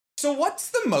So what's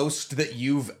the most that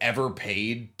you've ever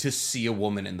paid to see a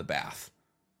woman in the bath?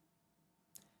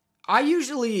 I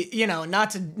usually,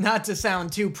 not to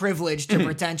sound too privileged or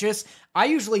pretentious, I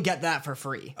usually get that for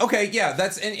free. Okay, yeah,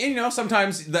 and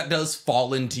sometimes that does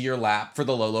fall into your lap for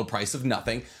the low price of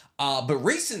nothing. But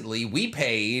recently we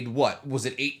paid, what, was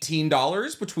it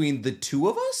 $18 between the two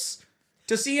of us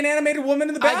to see an animated woman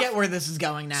in the bath? I get where this is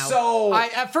going now. So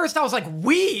at first I was like,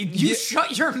 weed,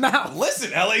 shut your mouth.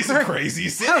 Listen, LA's a crazy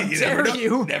city. How dare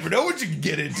you? Never know what you can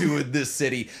get into in this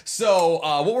city. So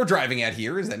what we're driving at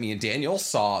here is that me and Daniel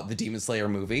saw the Demon Slayer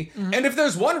movie. Mm-hmm. And if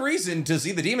there's one reason to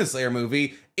see the Demon Slayer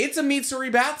movie, it's a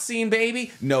Mitsuri bath scene,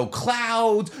 baby. No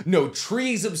clouds, no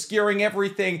trees obscuring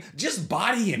everything, just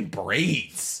body and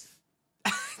braids.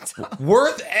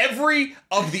 Worth every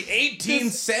of the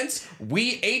 18 cents in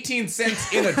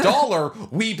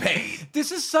 $1 we paid.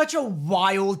 This is such a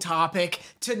wild topic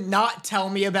to not tell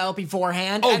me about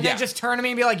beforehand and then just turn to me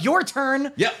and be like, your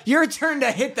turn. Yep. Your turn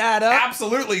to hit that up.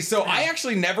 Absolutely. So I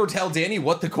actually never tell Danny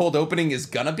what the cold opening is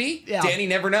gonna be. Yeah. Danny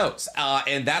never knows.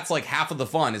 And that's like half of the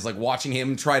fun is like watching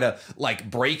him try to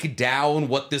like break down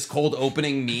what this cold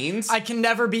opening means. I can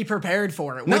never be prepared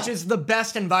for it, which is the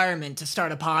best environment to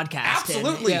start a podcast.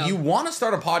 Absolutely. You want to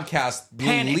start a podcast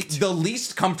the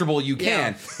least comfortable you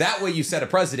can. Yeah. That way you set a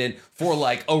precedent for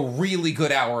like a really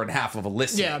good hour and a half of a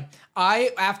listening. Yeah.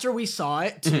 After we saw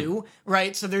it too,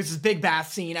 right? So there's this big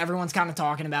bath scene. Everyone's kind of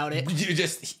talking about it.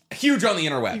 Just huge on the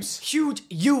interwebs. Huge.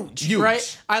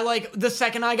 Right? The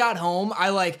second I got home,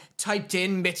 I typed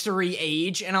in Mitsuri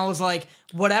age and I was like,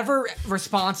 whatever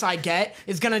response I get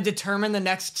is going to determine the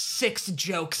next 6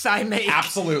 jokes I make.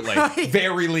 Absolutely.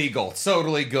 Very legal.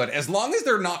 Totally good. As long as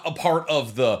they're not a part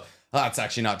of the... That's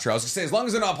actually not true. I was going to say, as long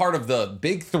as they're not part of the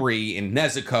big 3 in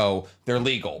Nezuko, they're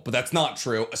legal. But that's not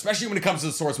true, especially when it comes to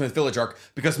the Swordsmith Village arc,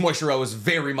 because Moishiro is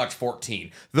very much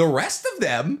 14. The rest of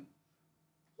them...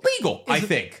 legal, I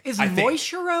think. Is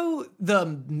Moishiro the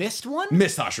mist one?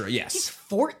 Mist Hashira, yes. He's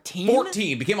 14?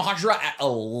 14. Became a Hashira at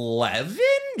 11?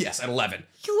 Yes, at 11.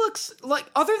 He looks like,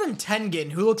 other than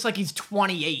Tengen, who looks like he's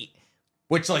 28.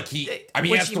 Which, he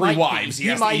has 3 wives.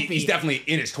 He's definitely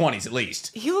in his 20s, at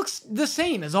least. He looks the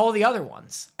same as all the other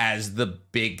ones. As the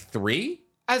big 3?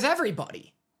 As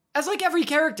everybody. As, every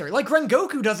character.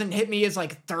 Rengoku doesn't hit me as,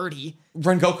 30.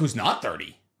 Rengoku's not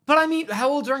 30. But I mean, how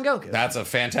old's Rengoku? That's a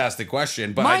fantastic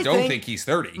question, but I don't think he's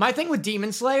 30. My thing with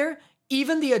Demon Slayer,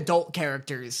 even the adult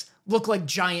characters look like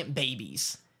giant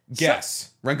babies.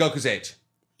 Guess. Rengoku's age.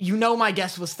 My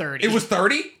guess was 30. It was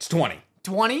 30? It's 20.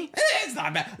 20? It's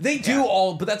not bad. They do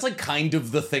all, but that's kind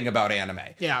of the thing about anime.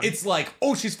 Yeah. It's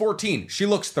she's 14. She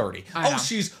looks 30.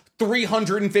 She's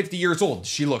 350 years old.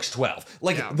 She looks 12.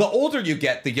 The older you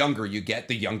get, the younger you get.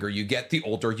 The younger you get, the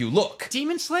older you look.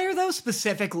 Demon Slayer, though,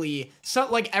 specifically,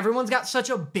 everyone's got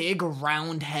such a big,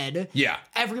 round head. Yeah.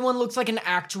 Everyone looks like an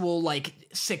actual,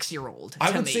 6-year-old. I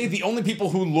would say the only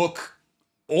people who look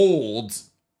old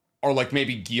are,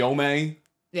 maybe Guillaume.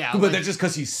 Yeah, but that's just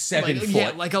because he's 7 foot.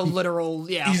 Yeah, a literal,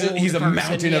 He's a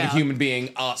mountain of a human being.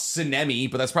 Tsunemi,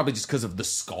 but that's probably just because of the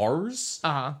scars.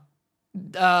 Who's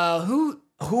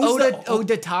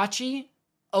Odatachi?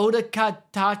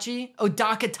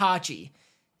 Odakatachi?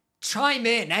 Chime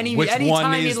in. Which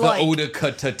one is the like.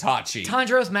 Odakatachi?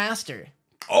 Tanjiro's master.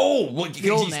 Oh, well, the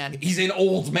old man. He's an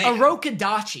old man.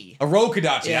 Arokadachi.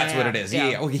 That's what it is.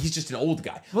 Yeah. Oh, he's just an old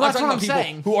guy. Well, that's what I'm people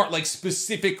saying. Who are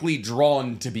specifically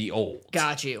drawn to be old.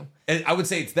 Got you. And I would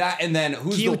say it's that, and then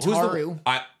Gyotaro.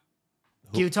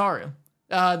 Gyotaro.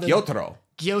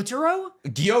 Gyotaro?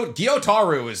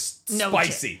 Gyotaro is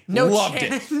spicy. Loved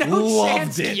it. No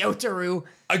chance, Gyotaro.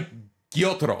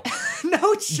 Gyotaro.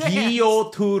 No chance.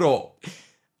 Gyotaro.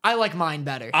 I like mine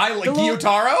better. I like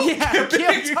Gyotaro? Yeah,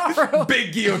 Gyotaro.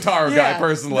 Big Gyotaro guy,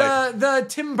 personally. The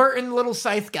Tim Burton little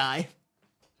scythe guy.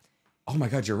 Oh my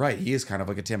god, you're right. He is kind of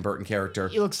like a Tim Burton character.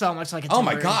 He looks so much like a Tim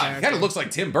Burton character. He kind of looks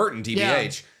like Tim Burton, TBH. Yeah.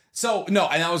 So, no,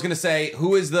 and I was going to say,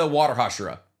 who is the Water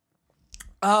Hashira?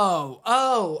 Oh,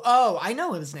 I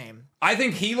know his name. I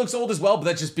think he looks old as well, but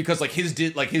that's just because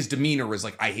his demeanor is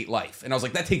I hate life. And I was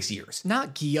like, that takes years.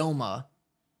 Not Guillaume.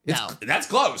 No. That's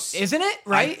close. Isn't it?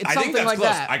 Right? I think that's close.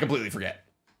 That. I completely forget.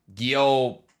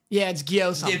 Yeah, it's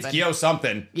Gyo something. It's Gyo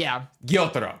something. Yeah.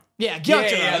 Gyotaro. Yeah,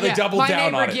 Gyotaro. Yeah, they doubled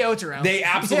down on it. Gyotaro. They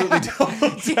absolutely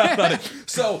doubled down on it.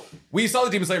 So, we saw the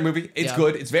Demon Slayer movie. It's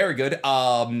good. It's very good.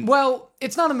 Well,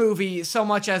 it's not a movie so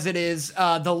much as it is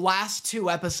the last 2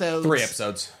 episodes. 3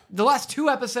 episodes. The last 2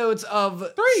 episodes of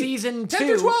season 2. 10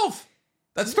 through 12.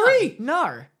 That's 3.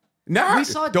 Nar. No,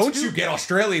 don't you get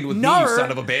Australian with me, you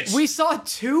son of a bitch. We saw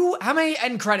how many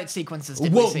end credit sequences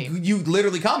did we see? You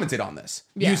literally commented on this.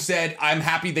 Yeah. You said, I'm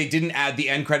happy they didn't add the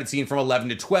end credit scene from 11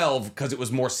 to 12 because it was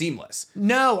more seamless.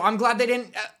 No, I'm glad they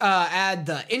didn't add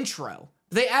the intro.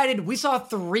 We saw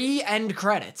 3 end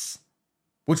credits.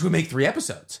 Which would make 3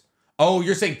 episodes. Oh,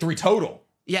 you're saying 3 total.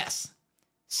 Yes.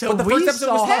 So but the first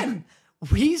episode was 10.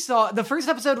 The first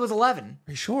episode was 11.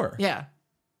 Are you sure? Yeah.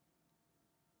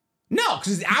 No,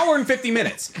 because it's an hour and 50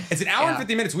 minutes. It's an hour and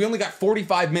 50 minutes. We only got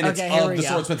 45 minutes of the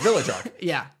Swordsmith Village arc.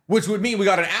 Yeah. Which would mean we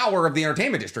got an hour of the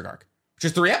Entertainment District arc. Which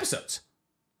is 3 episodes.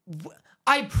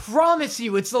 I promise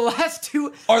you, it's the last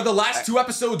 2. Are the last 2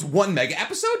 episodes 1 mega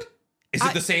episode? Is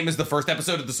it the same as the first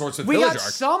episode of the Swordsmith Village arc? We got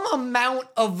some amount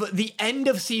of the end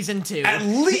of season 2. At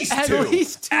least 2. At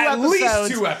least 2 At episodes.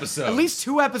 least 2 episodes. At least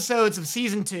 2 episodes of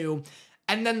season 2.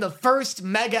 And then the first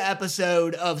mega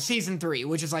episode of season 3,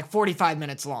 which is like 45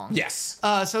 minutes long. Yes.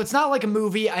 So it's not like a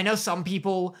movie. I know some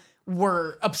people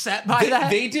were upset by that.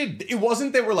 They did. It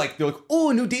wasn't, they're like,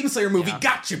 oh, a new Demon Slayer movie. Yeah.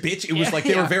 Gotcha, bitch. It was like,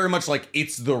 they were very much like,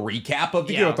 it's the recap of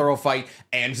the Gyotaro fight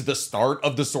and the start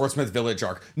of the Swordsmith Village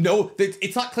arc. No,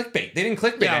 it's not clickbait. They didn't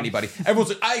clickbait anybody. Everyone's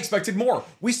like, I expected more.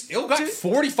 We still got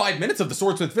 45 minutes of the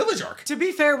Swordsmith Village arc. To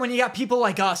be fair, when you got people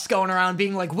like us going around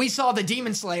being like, we saw the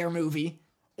Demon Slayer movie.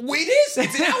 Wait, it's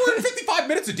an hour and 55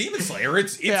 minutes of Demon Slayer.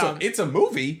 It's a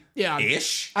movie. Yeah.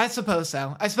 Ish. I suppose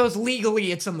so. I suppose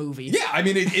legally it's a movie. Yeah, I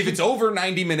mean, if it's over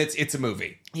 90 minutes, it's a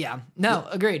movie. Yeah. No,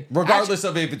 agreed. Regardless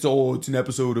of if it's an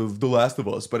episode of The Last of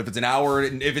Us, but if it's an hour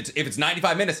and if it's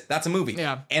 95 minutes, that's a movie.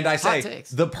 Yeah. And I say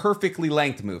the perfectly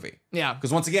length movie. Yeah.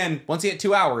 Because once you hit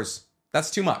 2 hours, that's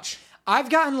too much.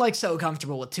 I've gotten like so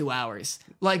comfortable with 2 hours.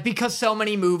 Like because so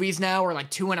many movies now are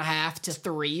like 2.5 to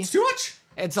 3. It's too much.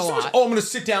 It's a lot. Oh, I'm gonna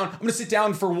sit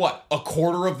down for what? A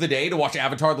quarter of the day to watch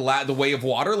Avatar: The Way of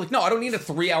Water? Like, no, I don't need a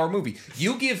 3-hour movie.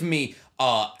 You give me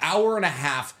an hour and a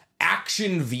half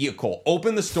action vehicle.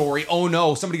 Open the story. Oh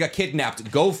no, somebody got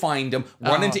kidnapped. Go find them.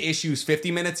 Run into issues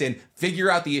 50 minutes in. Figure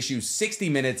out the issues 60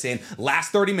 minutes in.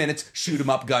 Last 30 minutes, shoot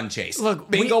 'em up, gun chase. Look,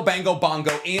 bingo, bango,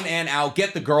 bongo, in and out.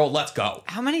 Get the girl. Let's go.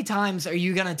 How many times are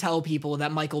you gonna tell people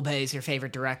that Michael Bay is your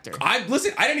favorite director? I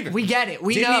didn't even. We get it.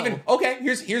 We know. Okay,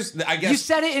 here's. I guess you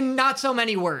said it in not so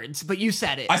many words, but you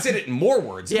said it. I said it in more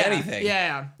words. If anything.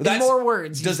 Yeah. In more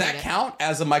words. Does that count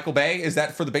as a Michael Bay? Is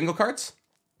that for the bingo cards?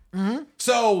 Mm-hmm.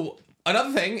 So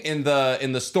another thing in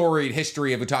the storied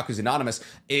history of Otakus Anonymous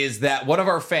is that one of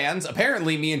our fans,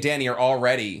 apparently me and Danny are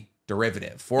already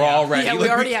derivative. We're already... Yeah, we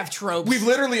already have tropes. We've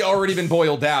literally already been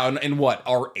boiled down in what,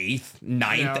 our 8th,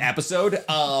 9th episode?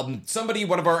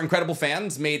 One of our incredible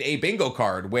fans made a bingo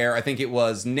card where I think it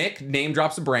was Nick name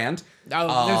drops a brand.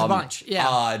 Oh, there's a bunch.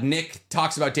 Yeah. Nick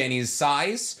talks about Danny's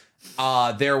size.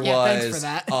 There was thanks for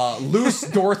that. loose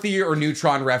Dorothy or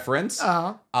Neutron reference.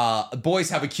 Boys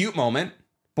have a cute moment.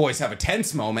 Boys have a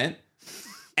tense moment.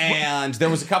 And there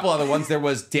was a couple other ones. There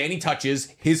was Danny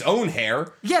touches his own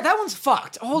hair. Yeah, that one's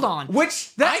fucked. Hold on.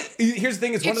 Here's the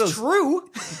thing. It's one of those. It's true.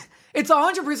 It's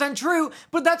 100% true,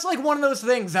 but that's like one of those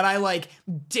things that I like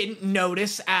didn't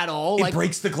notice at all. It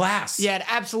breaks the glass. Yeah, it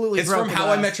absolutely It's broke from the How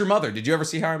glass. I Met Your Mother. Did you ever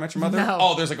see How I Met Your Mother? No.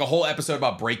 Oh, there's like a whole episode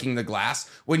about breaking the glass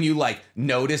when you like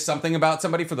notice something about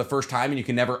somebody for the first time and you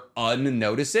can never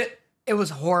unnotice it. It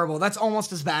was horrible. That's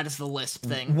almost as bad as the lisp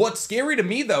thing. What's scary to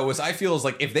me, though, is I feel is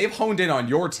like if they've honed in on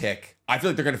your tick, I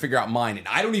feel like they're going to figure out mine. And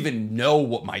I don't even know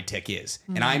what my tick is.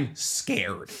 And I'm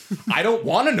scared. I don't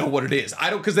want to know what it is.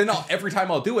 Because then every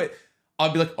time I'll do it,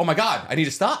 I'll be like, oh my God, I need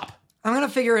to stop. I'm going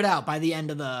to figure it out by the end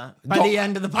of the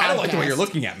podcast. I don't like the way you're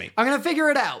looking at me. I'm going to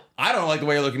figure it out. I don't like the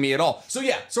way you're looking at me at all. So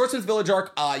yeah, Swordsmith Village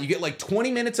arc, you get like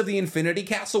 20 minutes of the Infinity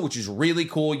Castle, which is really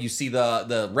cool. You see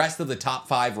the rest of the top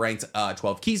 5 ranked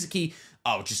 12 Kizuki,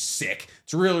 which is sick.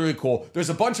 It's really, really cool.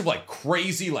 There's a bunch of like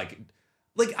crazy, like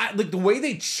the way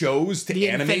they chose to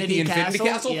animate the Infinity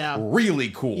Castle,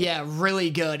 really cool. Yeah, really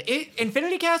good.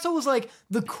 Infinity Castle was like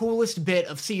the coolest bit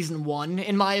of season 1,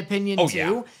 in my opinion, too.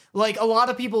 Yeah. Like a lot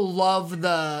of people love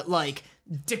the like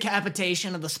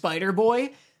decapitation of the Spider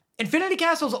Boy. Infinity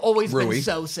Castle's always been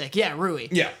so sick. Yeah, Rui.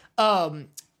 Yeah.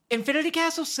 Infinity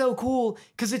Castle's so cool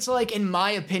because it's like, in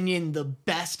my opinion, the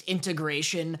best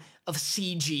integration of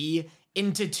CG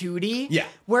into 2D. Yeah.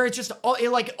 Where it just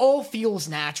all feels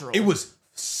natural. It was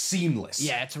seamless.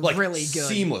 Yeah, it's really good.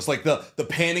 Seamless. Like the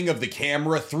panning of the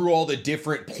camera through all the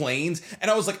different planes.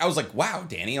 And I was like, wow,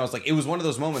 Danny. I was like, it was one of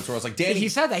those moments where I was like, Danny. He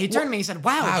said that. He turned to me and he said,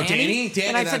 wow, Danny.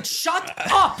 And I said, shut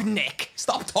up, Nick.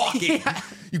 Stop talking.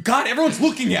 You got everyone's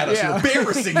looking at us. You're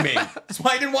embarrassing me. That's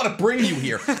why I didn't want to bring you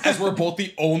here, as we're both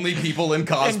the only people in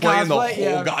cosplay in the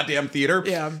whole goddamn theater.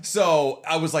 Yeah. So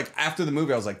I was like, after the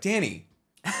movie, I was like, Danny,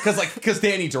 Because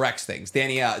Danny directs things.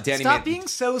 Danny Stop being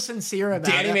so sincere about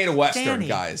it. Danny made a Western,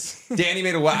 guys. Danny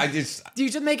made a Western. You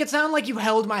just make it sound like you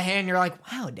held my hand. You're like,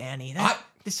 wow, Danny,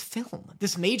 this film,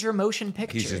 this major motion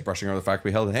picture. He's just brushing over the fact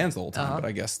we held hands the whole time, but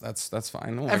I guess that's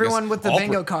fine. Well, everyone with the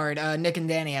bingo card, Nick and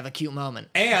Danny have a cute moment.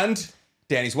 And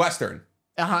Danny's Western.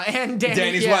 And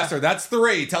Danny's Western. That's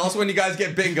 3. Tell us when you guys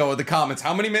get bingo in the comments.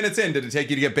 How many minutes in did it take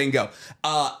you to get bingo?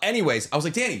 Anyways, I was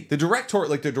like, Danny, the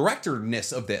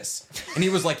directorness of this. And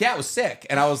he was like, yeah, it was sick.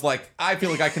 And I was like, I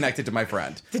feel like I connected to my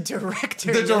friend. The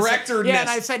director. Yeah, and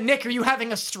I said, Nick, are you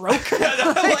having a stroke?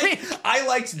 I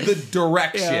liked the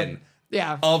direction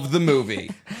of the movie.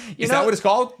 Is that what it's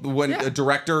called? When a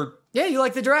director... Yeah, you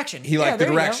like the direction. He liked the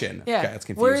direction. Yeah, okay, that's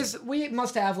confusing. We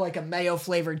must have like a mayo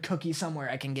flavored cookie somewhere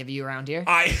I can give you around here.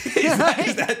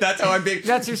 That's how I'm being.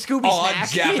 That's your Scooby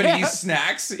snack. Japanese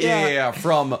snacks. Yeah,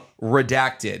 from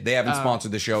Redacted. They haven't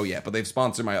sponsored the show yet, but they've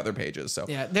sponsored my other pages. So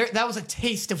that was a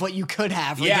taste of what you could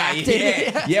have.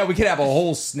 Redacted. Yeah, we could have a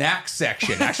whole snack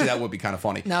section. Actually, that would be kind of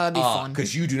funny. No, that'd be fun.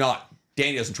 Because you do not.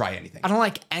 Danny doesn't try anything. I don't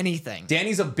like anything.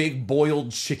 Danny's a big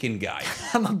boiled chicken guy.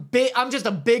 I'm just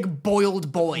a big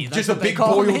boiled boy. That's just a big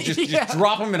boiled. Just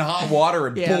drop him in hot water,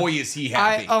 and boy is he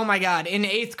happy. Oh my god! In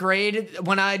 8th grade,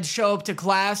 when I'd show up to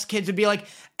class, kids would be like,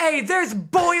 "Hey, there's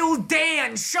Boiled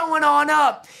Dan showing on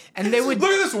up," and they would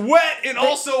look at this wet and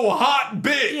also hot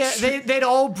bitch. Yeah, they'd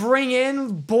all bring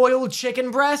in boiled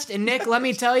chicken breast, and Nick, let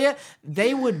me tell you,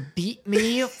 they would beat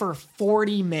me for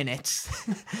 40 minutes.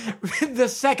 The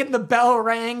second the bell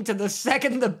rang to the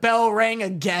second the bell rang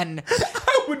again.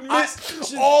 I would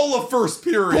miss all of first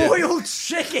period. Boiled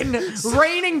chicken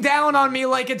raining down on me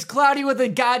like it's cloudy with a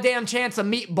goddamn chance of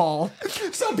meatball.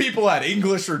 Some people had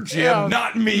English or gym,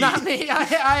 not me. Not me. I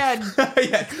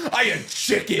had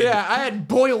chicken. Yeah, I had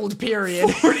boiled period.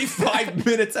 45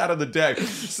 minutes out of the day.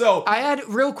 So I had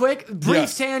real quick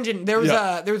brief tangent. There was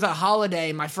a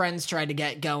holiday my friends tried to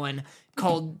get going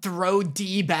called Throw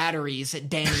D Batteries at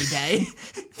Danny Day.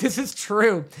 This is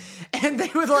true. And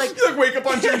they would like you wake up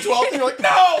on June 12th and you're like,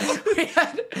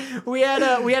 no! We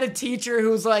had a teacher who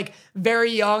was like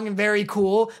very young and very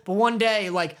cool, but one day,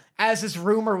 like, as this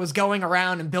rumor was going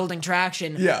around and building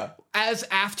traction, as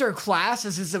after class,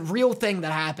 this is a real thing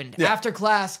that happened. Yeah. After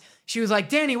class, she was like,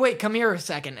 Danny, wait, come here a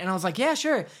second. And I was like, yeah,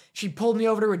 sure. She pulled me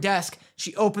over to her desk.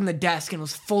 She opened the desk and it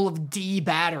was full of D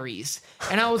batteries.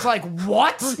 And I was like,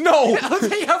 what? No. I was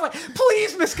like,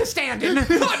 please, Miss Costandon.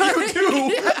 Not you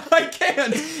too. I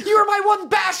can't. You are my one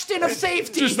bastion of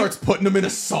safety. Just starts putting them in a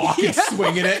sock and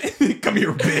swinging it. Come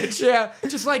here, bitch. Yeah.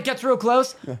 Just like gets real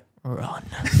close. Run.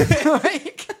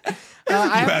 You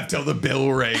have till the bell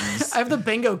rings. I have the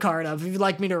bingo card up if you'd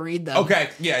like me to read them. Okay.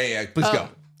 Yeah. Please go.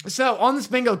 So on this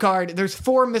bingo card, there's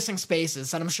 4 missing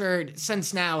spaces that I'm sure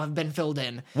since now have been filled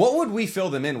in. What would we fill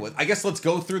them in with? I guess let's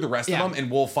go through the rest of them and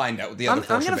we'll find out what the other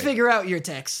 4 I'm going to figure out your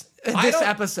ticks this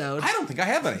episode. I don't think I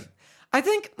have any. I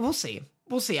think we'll see.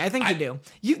 I think you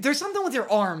do. There's something with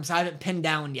your arms I haven't pinned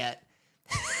down yet.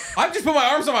 I've just put my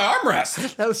arms on my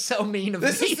armrest. That was so mean of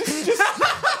me.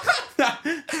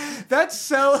 That's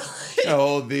so...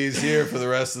 Hold these here for the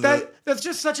rest of That's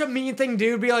just such a mean thing,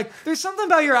 dude. Be like, there's something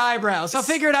about your eyebrows. I'll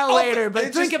figure it out later,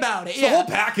 but think about it. It's the whole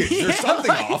package. There's something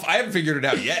off. I haven't figured it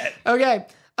out yet. Okay.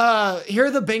 Here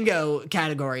are the bingo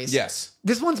categories. Yes.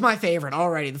 This one's my favorite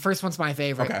already. The first one's my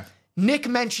favorite. Okay. Nick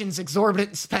mentions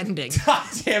exorbitant spending. God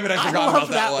damn it, I forgot about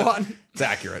that one. It's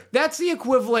accurate. That's the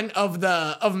equivalent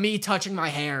of me touching my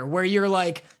hair, where you're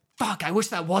like, fuck, I wish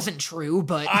that wasn't true,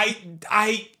 but...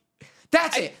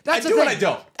 That's it. That's I do thing. and I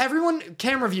don't. Everyone,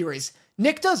 camera viewers,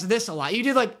 Nick does this a lot. You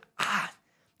do like,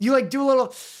 you like do a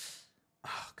little...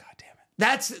 Oh, God damn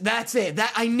it. That's it.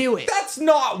 I knew it. That's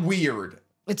not weird.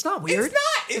 It's not weird. It's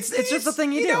not. It's just the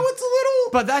thing you do. You know, it's a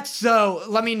little... But that's so...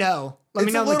 Let me know. Let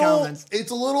me know in the comments.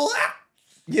 It's a little...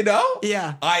 You know?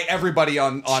 Yeah. Everybody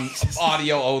on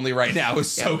audio only right now is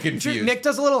so confused. Nick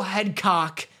does a little head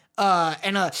cock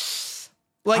and a...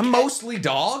 Like, I'm mostly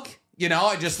dog. You know,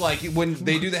 I just like when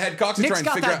they do the head cocks, I try and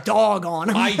figure out. Nick's got that dog on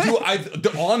him. I do.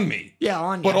 On me. Yeah,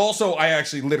 on you. But also, I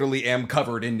actually literally am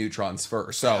covered in Neutron's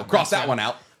fur. So cross that one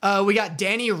out. We got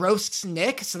Danny roasts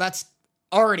Nick, so that's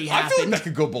already happened. I feel like that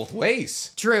could go both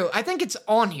ways. True. I think it's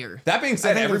on here. That being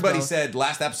said, everybody said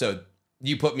last episode,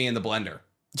 you put me in the blender.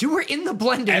 You were in the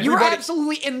blender. You were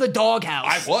absolutely in the doghouse.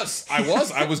 I was.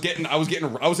 I was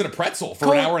in a pretzel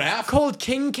for an hour and a half. Called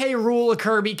King K. Rool, a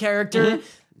Kirby character. Mm-hmm.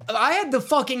 I had the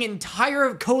fucking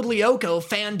entire Code Lyoko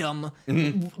fandom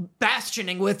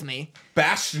bastioning with me.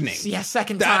 Bastioning? Yeah,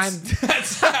 second time.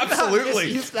 That's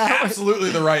absolutely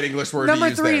the right English word to use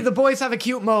Number 3, there. the boys have a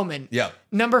cute moment. Yep.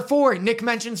 Number 4, Nick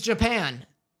mentions Japan.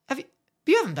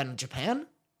 You haven't been to Japan? Have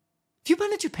you been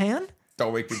to Japan?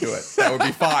 Don't make me do it. That would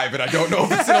be 5, and I don't know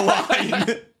if it's in a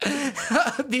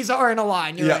line. These are in a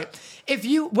line. You're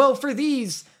right. For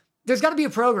these, there's got to be a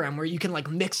program where you can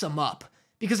like mix them up.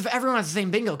 Because if everyone has the same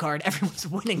bingo card, everyone's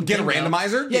winning. Get bingo. a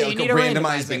randomizer? Yeah, you need a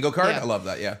randomized bingo card. Yeah. I love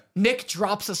that, yeah. Nick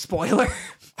drops a spoiler.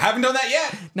 Haven't done that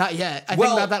yet. Not yet. I think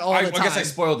about that all the time. I guess I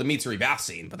spoiled the Mitsuri bath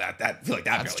scene, but that I feel like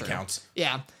that barely counts.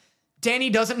 Yeah.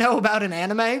 Danny doesn't know about an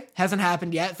anime. Hasn't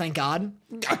happened yet, thank God.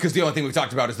 Because the only thing we've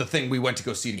talked about is the thing we went to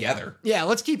go see together. Yeah,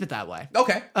 let's keep it that way.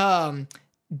 Okay.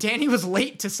 Danny was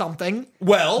late to something.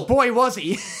 Well, boy was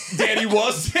he. Danny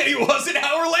was an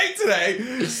hour late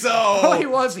today. So boy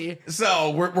was he.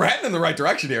 So we're heading in the right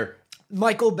direction here.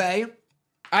 Michael Bay.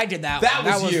 I did that. That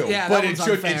was you. Yeah, but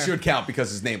it should count because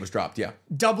his name was dropped. Yeah.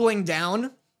 Doubling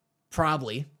down,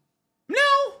 probably. No,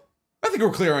 I think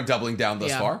we're clear on doubling down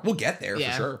thus far. We'll get there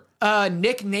for sure.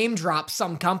 Nick name drops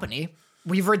some company.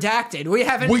 We've redacted. We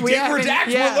haven't. We did redact.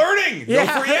 Yeah. We're learning. Yeah.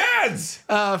 No free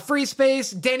ads. Free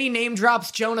space. Danny name drops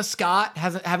Jonah Scott.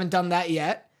 Haven't done that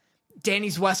yet.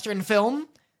 Danny's Western film.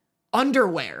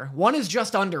 Underwear. One is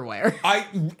just underwear.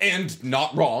 And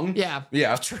not wrong. Yeah.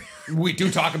 Yeah. We do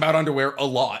talk about underwear a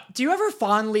lot. Do you ever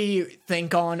fondly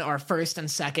think on our first and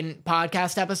second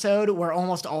podcast episode where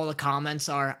almost all the comments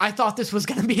are, I thought this was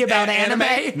going to be about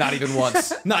anime? Not even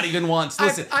once. Not even once.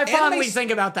 Listen, I fondly think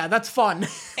about that. That's fun.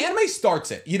 Anime starts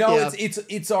it. You know,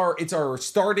 it's our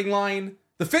starting line.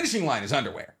 The finishing line is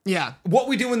underwear. Yeah. What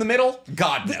we do in the middle,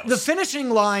 God knows. The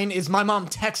finishing line is my mom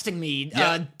texting me,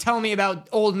 telling me about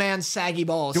old man's saggy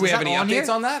balls. Do we have any updates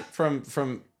on that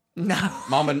from No.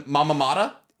 Mama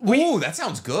Mata? Ooh, that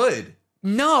sounds good.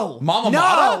 No. Mama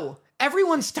Mata?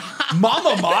 Everyone stop.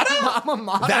 Mama Mata? Mama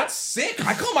Mata. That's sick.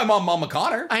 I call my mom Mama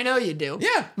Connor. I know you do.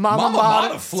 Yeah. Mama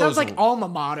Mata sounds like alma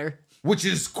mater. Which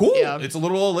is cool. Yeah. It's a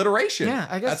little alliteration. Yeah,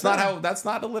 I guess that's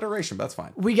not alliteration, but that's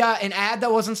fine. We got an ad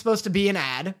that wasn't supposed to be an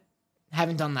ad.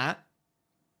 Haven't done that.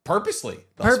 Purposely.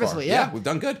 Yeah. We've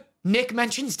done good. Nick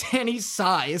mentions Danny's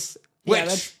size. Which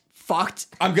that's fucked.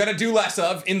 I'm gonna do less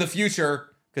of in the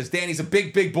future because Danny's a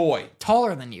big boy.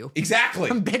 Taller than you. Exactly.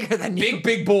 I'm bigger than you.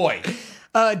 Big boy.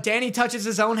 Danny touches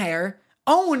his own hair.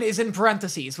 Own is in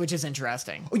parentheses, which is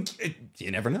interesting.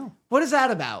 You never know. What is that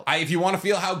about? If you want to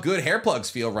feel how good hair plugs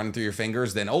feel running through your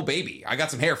fingers, then oh baby, I got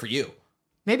some hair for you.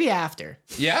 Maybe after.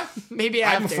 Yeah? Maybe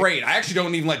after. I'm afraid. I actually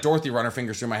don't even let Dorothy run her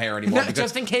fingers through my hair anymore. No,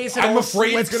 just in case I'm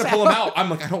afraid it's going to pull them out. I'm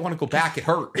like, I don't want to go back. It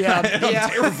hurt. Yeah, I'm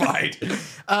terrified.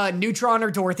 Neutron or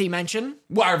Dorothy mention.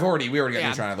 Well, we already got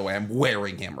Neutron out of the way. I'm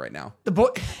wearing him right now. The boy...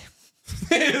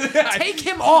 Take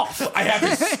him off. I have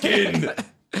his skin.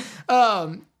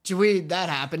 That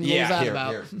happened. What was that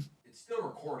about? Here. It's still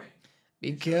recording.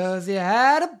 Because you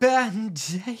had a bad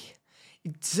day.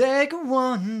 You take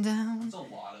one down. That's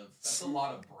a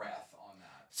lot of breath on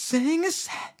that. Sing a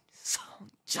sad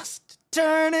song just to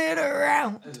turn it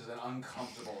around. This is an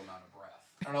uncomfortable amount of breath.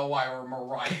 I don't know why we're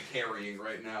Mariah carrying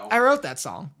right now. I wrote that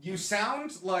song. You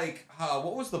sound like,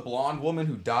 what was the blonde woman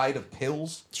who died of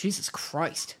pills? Jesus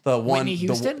Christ. The one, Whitney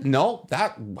Houston? No,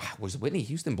 that was Whitney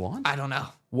Houston blonde? I don't know.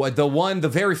 What, the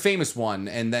very famous one,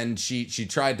 and then she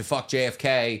tried to fuck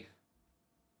JFK.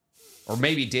 Or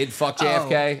maybe did fuck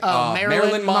JFK.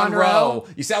 Marilyn Monroe.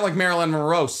 You sound like Marilyn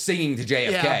Monroe singing to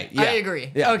JFK. Yeah. I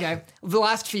agree. Yeah. Okay. The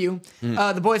last few.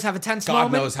 The boys have a tense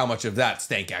moment. God knows how much of that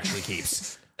stank actually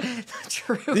keeps.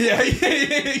 True. Yeah.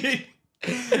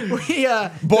 We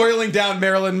boiling down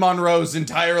Marilyn Monroe's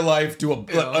entire life to a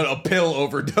pill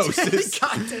overdose.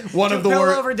 One of the pill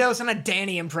overdose and a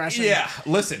Danny impression. Yeah.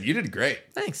 Listen, you did great.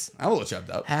 Thanks. I'm a little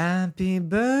chubbed up. Happy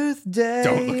birthday.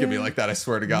 Don't look at me like that, I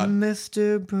swear to God.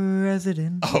 Mr.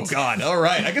 President. Oh, God. All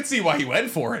right. I can see why he went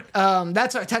for it.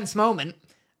 That's our tense moment.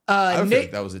 I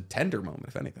think that was a tender moment,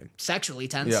 if anything. Sexually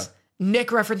tense. Yeah.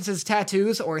 Nick references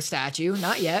tattoos or a statue.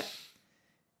 Not yet.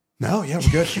 No, yeah, we're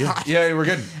good. Yeah, we're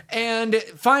good. And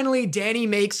finally, Danny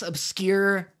makes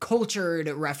obscure, cultured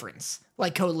reference,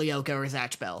 like Code Lyoko or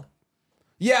Zatch Bell.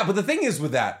 Yeah, but the thing is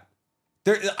with that,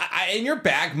 and your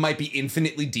bag might be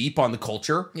infinitely deep on the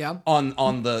culture. Yeah.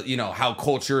 On the, how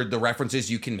cultured the references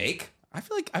you can make. I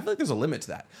feel like there's a limit to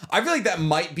that. I feel like that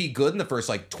might be good in the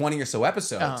first 20 or so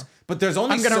episodes, but there's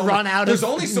only there's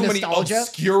only so many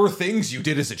obscure things you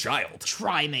did as a child.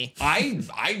 Try me.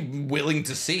 I'm willing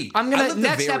to see.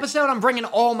 Next episode I'm bringing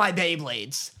all my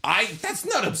Beyblades. That's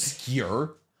not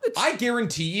obscure. I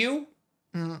guarantee you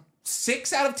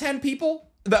 6 out of 10 people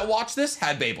that watch this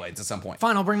had Beyblades at some point.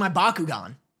 Fine, I'll bring my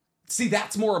Bakugan. See,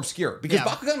 that's more obscure because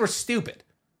Bakugan were stupid.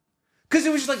 Because it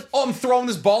was just like, oh, I'm throwing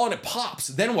this ball and it pops.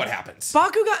 Then what happens?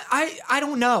 Bakugan, I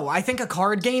don't know. I think a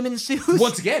card game ensues.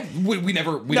 Once again, we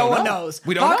don't know. No one knows.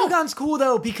 We don't know. Bakugan's cool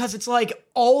though because it's like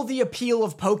all the appeal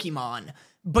of Pokemon,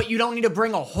 but you don't need to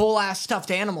bring a whole ass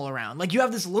stuffed animal around. Like, you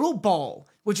have this little ball,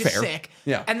 which is sick.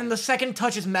 Yeah. And then the second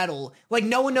touch is metal. Like,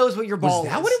 no one knows what your ball is.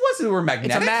 Is that what it was? They were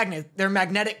magnetic? It's a magnet. They're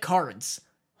magnetic cards.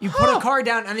 You put a card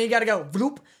down, and then you gotta go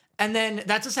bloop, and then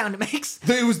that's the sound it makes.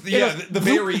 It was the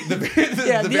very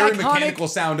iconic, mechanical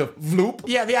sound of vloop.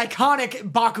 Yeah, the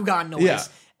iconic Bakugan noise. Yeah.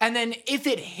 And then if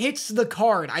it hits the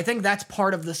card, I think that's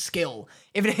part of the skill.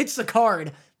 If it hits the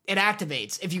card, it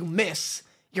activates. If you miss,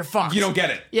 you're fucked. You don't get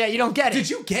it. Yeah, you don't get it.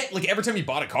 Did you get, like, every time you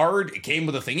bought a card, it came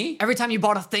with a thingy? Every time you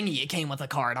bought a thingy, it came with a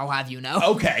card, I'll have you know.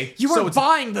 Okay. You weren't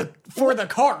buying for the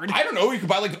card. I don't know. You could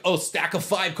buy, like, a stack of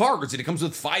 5 cards, and it comes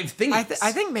with 5 thingies.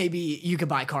 I think maybe you could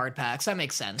buy card packs. That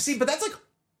makes sense. See, but that's, like,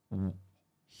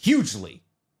 hugely,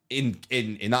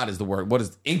 not is the word, what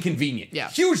is, inconvenient. Yeah.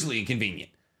 Hugely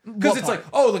inconvenient. Because it's like,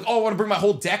 I want to bring my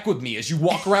whole deck with me as you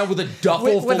walk around with a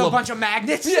duffel with full a bunch of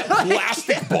magnets. Yeah,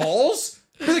 plastic balls.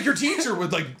 Like your teacher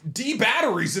with like D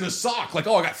batteries in a sock. Like,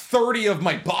 I got 30 of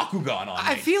my Bakugan on me.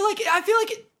 I feel like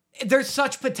there's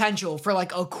such potential for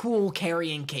like a cool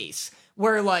carrying case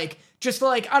where like just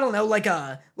like I don't know like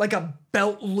a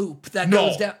belt loop that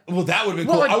goes down. Well, that would have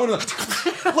been cool. I would have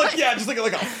like just like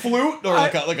a flute or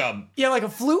like a like a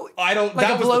flute. I don't like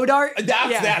a blow dart.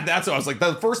 That's what I was like.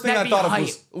 The first thing I thought of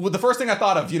was the first thing I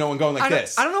thought of. When going like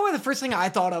this. I don't know why the first thing I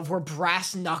thought of were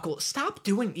brass knuckles. Stop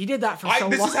doing. You did that for so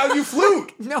long. This is how you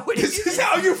flute. No, this is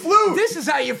how you flute. This is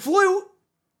how you flute.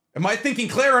 Am I thinking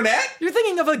clarinet? You're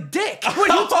thinking of a dick. What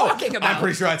are you talking about? I'm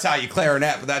pretty sure that's how you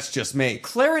clarinet, but that's just me.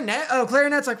 Clarinet? Oh,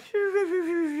 clarinet's like...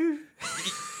 Do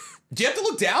you have to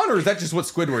look down, or is that just what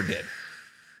Squidward did?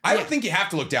 I don't think you have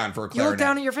to look down for a clarinet. You look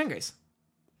down at your fingers.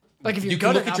 Like if you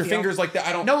can look at your fingers like that.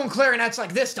 I don't. No one clarinets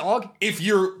like this, dog. If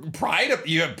you have pride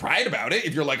about it.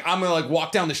 If you're like, I'm gonna like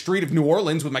walk down the street of New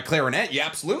Orleans with my clarinet, you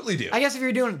absolutely do. I guess if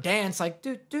you're doing a dance, like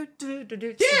do.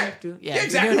 Yeah,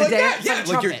 exactly like that. Yeah,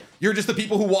 like you're just the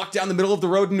people who walk down the middle of the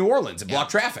road in New Orleans and block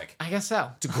traffic. I guess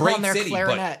so. It's a great city,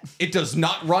 but it does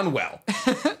not run well.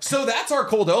 So that's our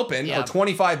cold open, our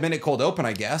 25-minute cold open,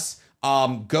 I guess.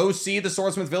 Go see the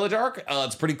Swordsmith Village arc.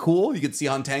 It's pretty cool. You can see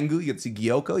Hantengu, you can see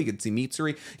Gyoko, you can see Mitsuri,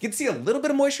 you can see a little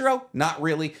bit of Moishiro, not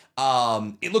really.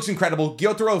 It looks incredible.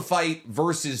 Gyotaro fight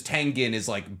versus Tengen is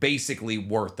like basically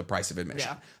worth the price of admission.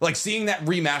 Yeah. Like seeing that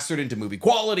remastered into movie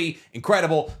quality,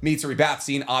 incredible. Mitsuri bath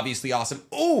scene, obviously awesome.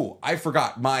 Oh, I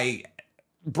forgot my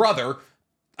brother.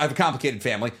 I have a complicated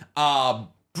family.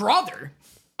 Brother?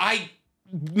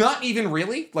 Not even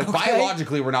really. Like,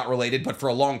 biologically, we're not related, but for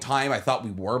a long time, I thought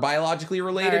we were biologically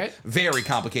related. Right. Very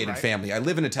complicated family. I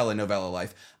live in a telenovela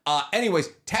life. Anyways,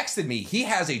 texted me. He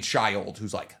has a child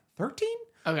who's like 13?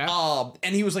 Okay.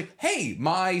 And he was like, hey,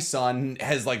 my son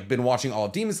has like been watching all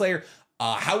of Demon Slayer.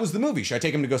 How was the movie? Should I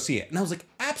take him to go see it? And I was like,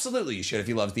 absolutely you should if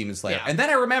he loves Demon Slayer. Yeah. And then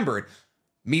I remembered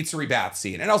Mitsuri bath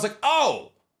scene. And I was like,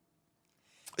 oh.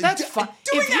 That's fun.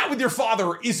 Doing that with your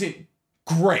father isn't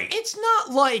great. It's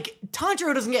not like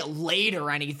Tanjiro doesn't get laid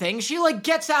or anything. She like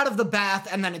gets out of the bath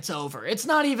and then it's over. It's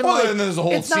not even like. And then there's a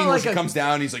whole scene where she comes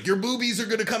down and he's like, your boobies are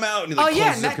gonna come out. And he, like,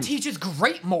 and that teaches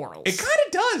great morals. It kind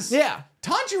of does. Yeah.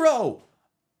 Tanjiro,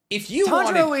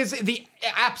 Tanjiro is the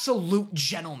absolute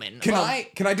gentleman. Can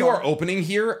I do our opening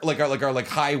here? Like our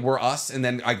hi, we're us, and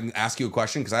then I can ask you a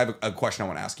question because I have a question I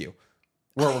want to ask you.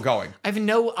 Where we're going. I have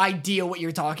no idea what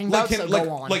you're talking about, so go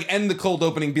on. Like, end the cold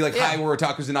opening, be like, hi, we're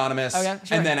Otakus Anonymous,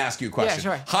 and then ask you a question.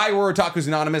 Yeah, sure. Hi, we're Otakus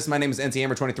Anonymous. My name is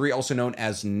NCHammer23, also known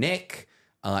as Nick,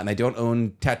 and I don't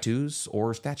own tattoos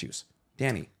or statues.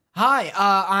 Danny. Hi,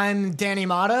 I'm Danny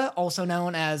Mata, also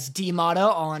known as D Mata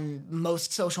on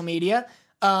most social media.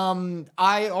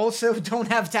 I also don't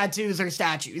have tattoos or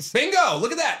statues. Bingo!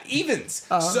 Look at that. Evens.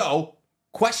 So,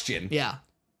 question. Yeah.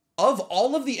 Of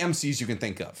all of the MCs you can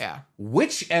think of,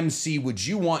 which MC would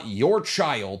you want your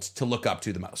child to look up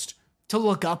to the most? To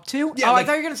look up to? Yeah, I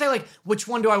thought you were going to say, like, which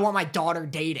one do I want my daughter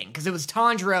dating? Because it was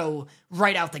Tanjiro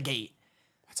right out the gate.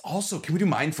 That's also, can we do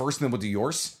mine first and then we'll do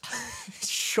yours?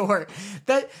 Sure.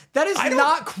 That is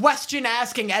not question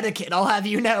asking etiquette, I'll have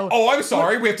you know. Oh, I'm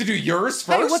sorry. We have to do yours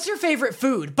first? Hey, what's your favorite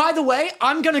food? By the way,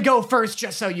 I'm going to go first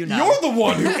just so you know. You're the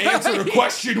one who answered a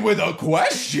question with a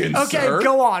question, sir. Okay,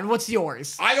 go on. What's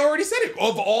yours? I already said it.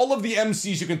 Of all of the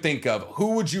MCs you can think of,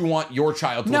 who would you want your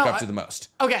child to look up to the most?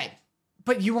 Okay,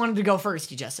 but you wanted to go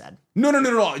first, you just said. No.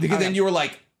 Because then you were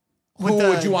like, who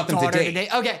would you want them to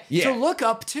date? Okay, to look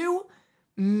up to,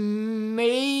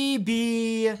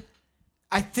 maybe...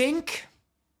 I think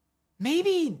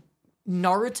maybe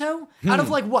Naruto out of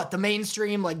like what the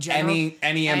mainstream like general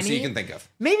any MC you can think of.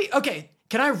 Maybe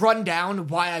can I run down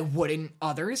why I wouldn't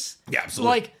others? Yeah,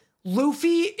 absolutely. Like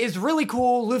Luffy is really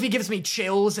cool. Luffy gives me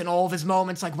chills in all of his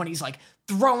moments, like when he's like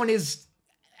throwing his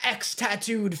X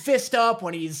tattooed fist up,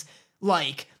 when he's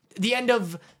like the end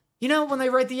of, you know, when they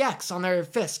write the X on their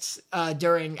fists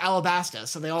during Alabasta,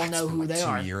 so they all know who they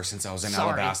are. 2 years since I was in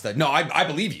Alabasta. No, I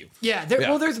believe you. Yeah,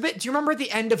 well, there's a bit. Do you remember at the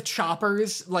end of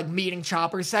Chopper's, like, meeting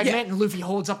Chopper's segment, and Luffy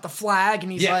holds up the flag,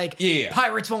 and he's like,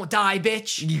 pirates won't die,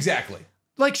 bitch. Exactly.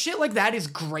 Like, shit like that is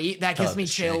great. That gives me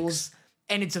chills,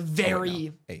 and it's a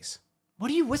very... Ace. What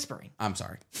are you whispering? I'm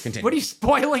sorry. Continue. What are you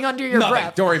spoiling under your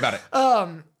breath? Don't worry about it.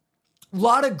 A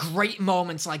lot of great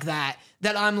moments like that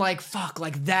I'm like, fuck,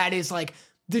 like, that is, like,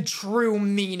 the true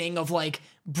meaning of, like,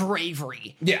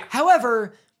 bravery. Yeah.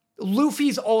 However,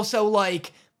 Luffy's also,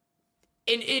 like,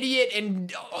 an idiot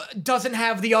and doesn't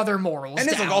have the other morals And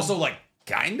it's, down. like, also, like,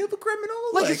 kind of a criminal?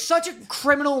 Like, it's such a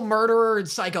criminal murderer and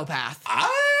psychopath.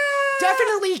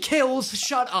 Definitely kills,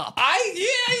 shut up.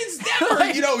 He's never,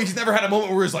 he's never had a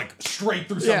moment where he's, like, straight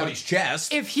through somebody's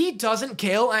chest. If he doesn't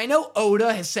kill, I know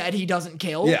Oda has said he doesn't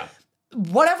kill. Yeah.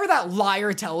 Whatever that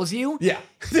liar tells you. Yeah.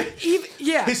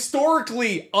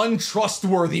 Historically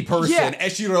untrustworthy person,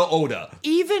 Eshiro Oda.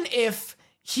 Even if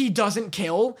he doesn't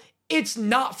kill, it's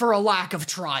not for a lack of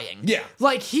trying. Yeah.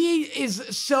 Like, he is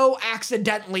so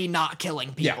accidentally not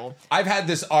killing people. Yeah. I've had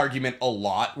this argument a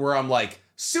lot where I'm like,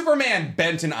 Superman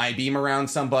bent an I-beam around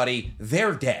somebody,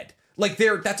 they're dead. Like,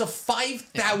 that's a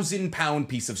 5,000 pound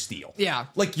piece of steel. Yeah.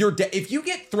 Like, you're dead. If you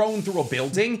get thrown through a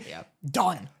building,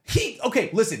 done. Okay,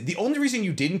 listen, the only reason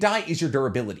you didn't die is your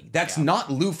durability. That's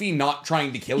not Luffy not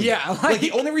trying to kill you. Yeah. Like,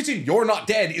 the only reason you're not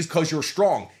dead is because you're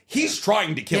strong. He's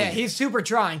trying to kill you. Yeah, he's super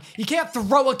trying. You can't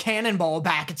throw a cannonball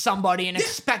back at somebody and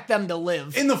expect them to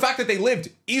live. And the fact that they lived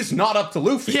is not up to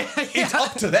Luffy. It's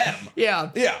up to them.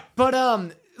 Yeah.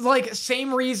 But, like,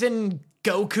 same reason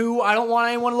Goku I don't want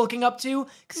anyone looking up to,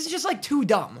 because he's just, like, too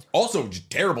dumb. Also,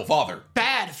 terrible father.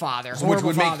 Bad father. Which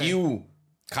would make you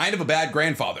kind of a bad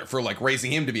grandfather for, like,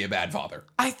 raising him to be a bad father.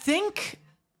 I think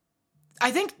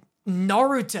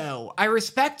Naruto I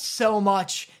respect so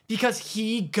much because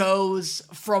he goes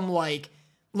from, like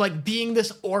being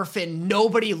this orphan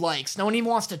nobody likes, no one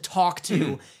even wants to talk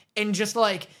to, and just,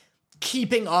 like,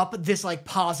 keeping up this, like,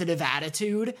 positive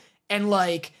attitude, and,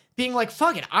 like, being like,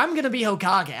 fuck it, I'm gonna be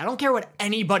Hokage. I don't care what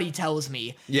anybody tells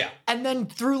me. Yeah. And then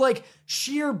through, like,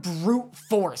 sheer brute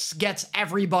force gets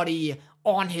everybody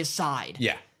on his side.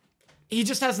 Yeah. He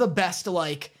just has the best,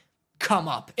 like, come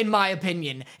up, in my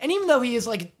opinion. And even though he is,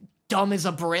 like, dumb as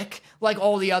a brick, like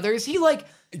all the others, he, like...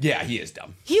 Yeah, he is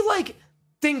dumb. He, like,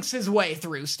 thinks his way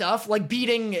through stuff, like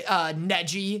beating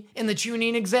Neji in the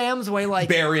Chunin exams, where, like...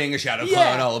 Burying a shadow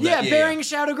clone, all of that. Yeah, burying a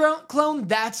shadow clone,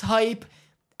 that's hype.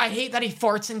 I hate that he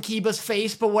farts in Kiba's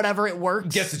face, but whatever, it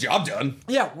works. Gets the job done.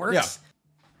 Yeah, it works.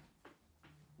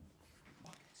 Yeah.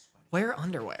 Wear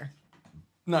underwear.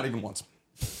 Not even once.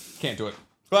 Can't do it.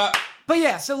 But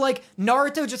yeah, so, like,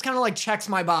 Naruto just kind of, like, checks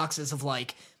my boxes of,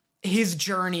 like, his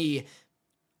journey.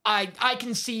 I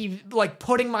can see, like,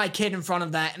 putting my kid in front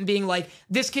of that and being like,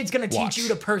 this kid's gonna teach you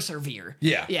to persevere.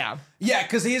 Yeah. Yeah. Yeah,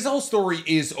 because his whole story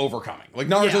is overcoming. Like,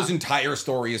 Naruto's entire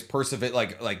story is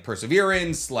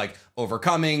perseverance, like,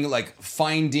 overcoming, like,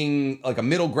 finding, like, a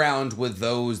middle ground with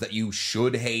those that you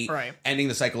should hate. Right. Ending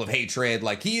the cycle of hatred.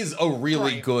 Like, he is a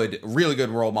really good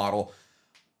role model.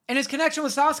 And his connection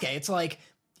with Sasuke, it's like,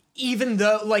 even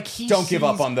though, like, he don't give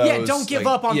up on those. Yeah, don't give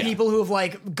up on people who have,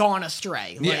 like, gone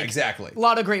astray. Like, yeah, exactly. A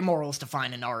lot of great morals to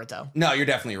find in Naruto. No, you're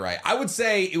definitely right. I would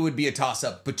say it would be a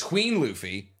toss-up between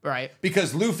Luffy. Right.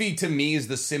 Because Luffy, to me, is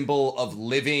the symbol of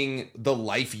living the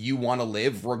life you want to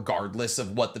live, regardless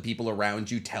of what the people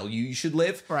around you tell you should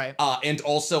live. Right. And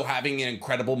also having an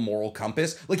incredible moral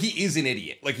compass. Like, he is an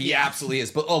idiot. Like, he absolutely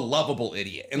is, but a lovable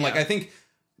idiot. And, like, I think...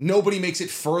 nobody makes it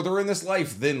further in this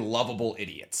life than lovable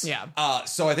idiots. Yeah.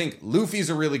 So I think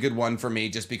Luffy's a really good one for me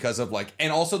just because of, like,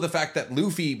 and also the fact that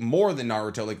Luffy, more than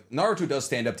Naruto, like, Naruto does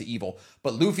stand up to evil,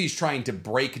 but Luffy's trying to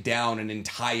break down an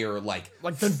entire, like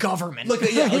the government.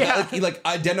 Like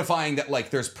identifying that,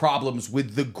 like, there's problems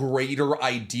with the greater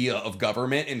idea of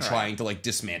government and trying to, like,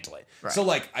 dismantle it. Right. So,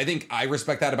 like, I think I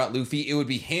respect that about Luffy. It would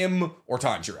be him or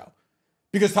Tanjiro.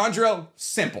 Because Tanjiro,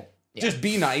 simple. Yeah. Just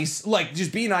be nice. Like,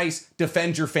 just be nice,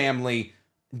 defend your family,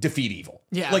 defeat evil.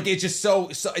 Yeah. Like, it's just so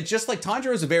it's just like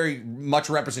Tanjiro is a very much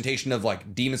a representation of,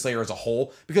 like, Demon Slayer as a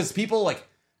whole. Because people, like,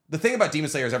 the thing about Demon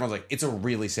Slayer is everyone's like, it's a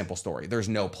really simple story. There's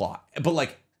no plot. But,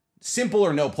 like, simple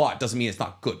or no plot doesn't mean it's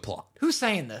not good plot. Who's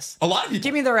saying this? A lot of people.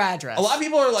 Give me their address. A lot of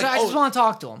people are like, I just want to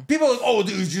talk to them. People are like, oh,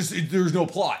 dude, there's no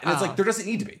plot. And it's like, there doesn't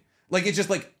need to be. Like, it's just,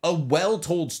 like, a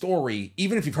well-told story,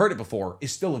 even if you've heard it before,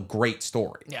 is still a great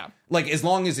story. Yeah. Like, as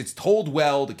long as it's told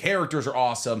well, the characters are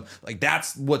awesome, like,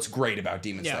 that's what's great about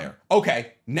Demon Slayer.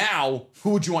 Okay, now,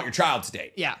 who would you want your child to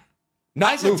date? Yeah.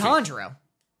 Not I said Luffy. Tanjiro.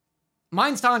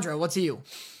 Mine's Tanjiro. What's you?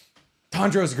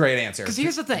 Tanjiro's a great answer. Because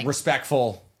here's the thing.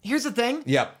 Respectful. Here's the thing.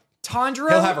 Yep. Tanjiro.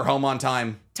 He'll have her home on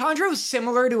time. Tanjiro's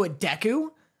similar to a Deku,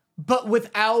 but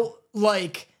without,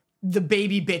 like, the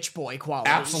baby bitch boy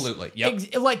qualities. Absolutely.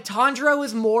 Yep. Like, Tanjiro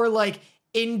is more, like,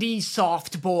 indie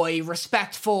soft boy,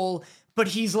 respectful, but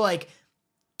he's, like,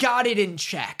 got it in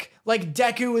check. Like,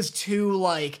 Deku is too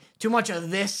much of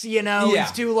this, you know? Yeah.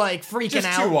 He's too, like, freaking out.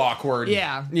 Just too awkward.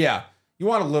 Yeah. Yeah. You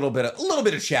want a little bit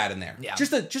of chat in there. Yeah.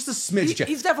 Just a smidge chat.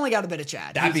 He's definitely got a bit of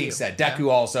chat. That being said,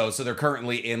 Deku also, so they're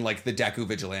currently in like the Deku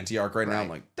Vigilante arc right now. I'm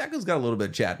like, Deku's got a little bit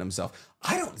of chat in himself.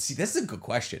 I don't see, this is a good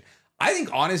question. I think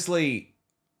honestly,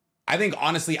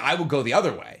 I would go the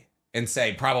other way and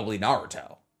say probably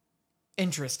Naruto.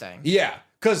 Interesting. Yeah.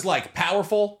 Cause like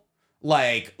powerful,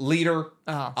 like leader,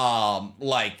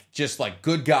 like just like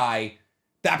good guy.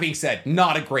 That being said,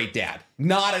 not a great dad.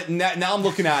 Now I'm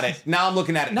looking at it. Not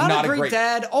a great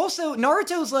dad. Also,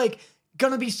 Naruto's like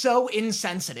gonna be so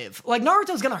insensitive. Like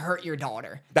Naruto's gonna hurt your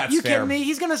daughter. That's you fair. kidding me?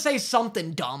 He's gonna say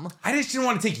something dumb. I just didn't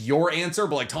want to take your answer,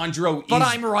 but like Tanjiro But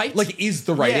I'm right. Like is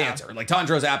the right answer. Like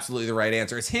Tanjiro's absolutely the right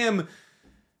answer. It's him.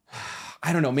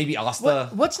 I don't know, maybe Asta.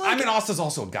 What's like, I mean, Asta's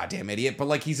also a goddamn idiot, but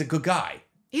like he's a good guy.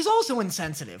 He's also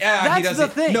insensitive. Yeah, that's he doesn't.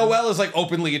 the thing. Noelle is like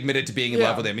openly admitted to being in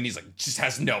love with him, and he's like just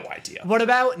has no idea. What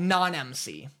about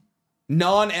non-MC?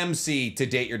 Non-MC to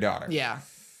date your daughter. Yeah,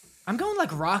 I'm going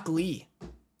like Rock Lee.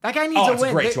 That guy needs a win. That's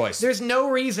a great choice. There's no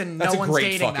reason That's no one's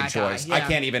dating that guy. That's a great fucking choice. Yeah. I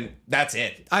can't even. That's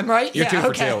it. I'm right. You're 2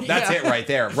 for 2. That's yeah. it right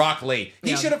there. Rock Lee.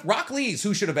 He should have. Rock Lee's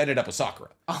who should have ended up with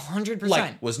Sakura. 100%.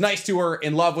 Like was nice to her,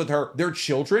 in love with her. Their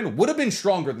children would have been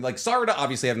stronger than like Sarada.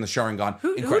 Obviously having the Sharingan.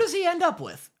 Who does he end up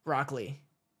with? Rock Lee.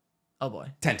 Oh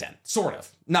boy. 10-10. Sort of.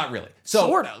 Not really. So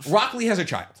sort of. Rock Lee has a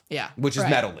child. Yeah. Which is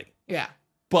Metal Lee. Yeah.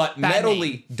 But Bad Metal name.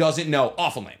 Lee doesn't know.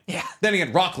 Awful name. Yeah. Then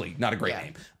again, Rock Lee, not a great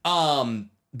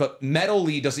name. But Metal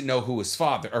Lee doesn't know who his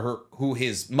father or who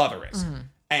his mother is. Mm-hmm.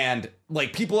 And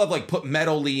like people have like put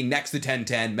Metal Lee next to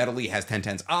 10-10. Metal Lee has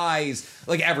 10-10's eyes,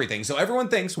 like everything. So everyone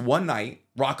thinks one night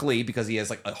Rock Lee, because he has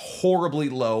like a horribly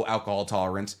low alcohol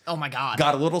tolerance. Oh my God.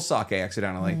 Got a little sake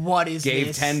accidentally. What is Gave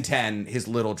this? 10-10 his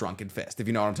little drunken fist, if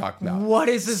you know what I'm talking about. What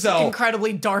is this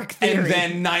incredibly dark theory? And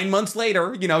then 9 months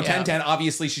later, 10-10,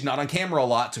 obviously she's not on camera a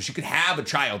lot, so she could have a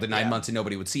child in 9 months and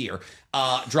nobody would see her.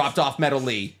 Dropped off Metal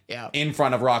Lee in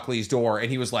front of Rock Lee's door,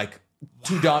 and he was like,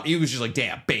 too dumb. He was just like,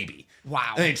 damn, baby.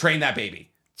 Wow. And they trained that baby.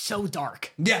 So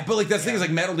dark. Yeah, but like that's the thing is like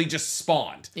Metal Lee just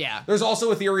spawned. Yeah. There's also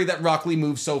a theory that Rock Lee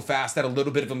moved so fast that a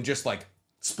little bit of him just like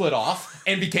split off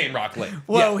and became Rock Lee.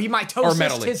 Whoa, he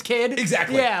mitosis his kid?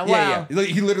 Exactly. Yeah, wow. Yeah.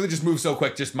 He literally just moved so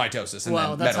quick, just mitosis and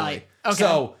then that's Metal hype. Lee. Okay.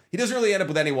 So he doesn't really end up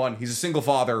with anyone. He's a single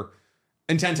father.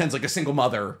 And 10-10's like a single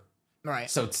mother. Right.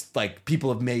 So it's like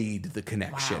people have made the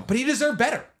connection. Wow. But he deserved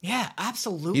better. Yeah,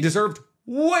 absolutely. He deserved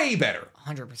way better.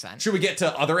 100%. Should we get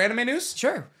to other anime news?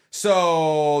 Sure.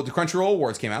 So the Crunchyroll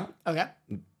Awards came out. Okay.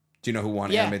 Do you know who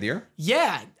won Anime of the Year?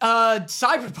 Yeah,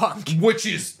 Cyberpunk. Which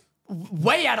is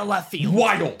way out of left field.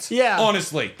 Wild. Yeah.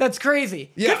 Honestly. That's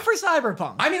crazy. Yeah. Good for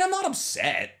Cyberpunk. I mean, I'm not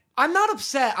upset. I'm not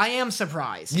upset. I am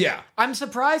surprised. Yeah. I'm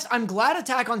surprised. I'm glad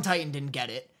Attack on Titan didn't get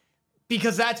it,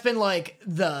 because that's been like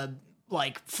the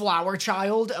flower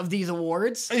child of these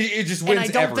awards. It just wins and I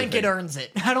don't everything. think it earns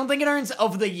it. I don't think it earns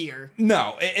of the year.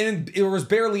 No, and it was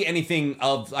barely anything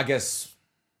of, I guess,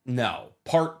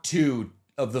 part 2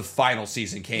 of the final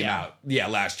season came out. Yeah,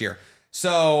 last year.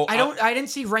 So I didn't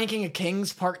see Ranking of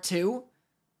Kings Part 2.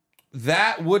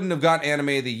 That wouldn't have gotten Anime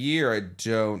of the Year, I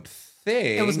don't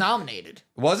think. It was nominated.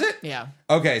 Was it? Yeah.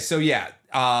 Okay, so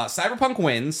Cyberpunk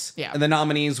wins. Yeah. And the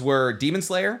nominees were Demon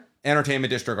Slayer, Entertainment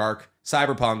District Arc,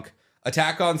 Cyberpunk,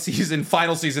 Attack on Season,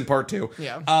 Final Season Part 2.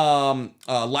 Yeah.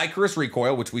 Lycoris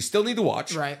Recoil, which we still need to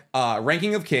watch. Right.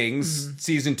 Ranking of Kings,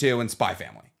 Season 2, and Spy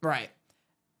Family. Right.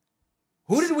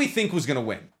 Who did we think was going to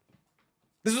win?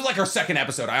 This was like our second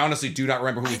episode. I honestly do not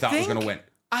remember who we thought was going to win.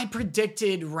 I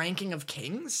predicted Ranking of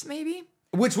Kings, maybe?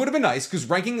 Which would have been nice, because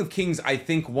Ranking of Kings, I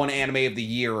think, won Anime of the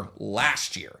Year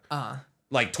last year.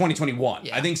 Like 2021.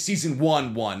 Yeah. I think Season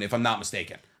 1 won, if I'm not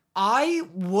mistaken. I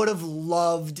would have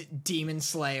loved Demon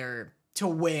Slayer to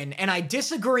win, and I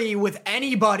disagree with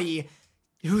anybody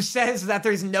who says that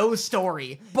there's no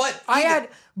story. But I'm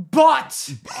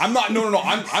not. No.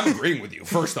 I'm agreeing with you.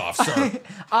 First off, sir.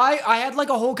 I had like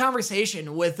a whole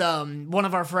conversation with one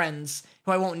of our friends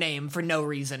who I won't name for no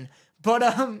reason. But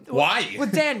why?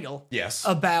 With Daniel. Yes.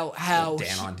 About how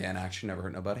Dan on Dan action never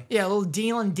hurt nobody. Yeah, a little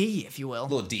D on D, if you will. A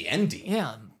little DND.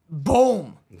 Yeah.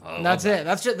 Boom. That's it.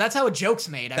 That's how a joke's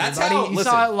made. Everybody. That's how. You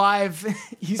saw it live.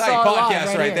 You saw it podcast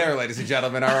live right there, ladies and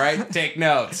gentlemen. All right, take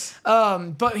notes.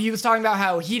 But he was talking about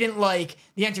how he didn't like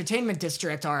the Entertainment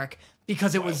District arc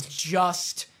because it was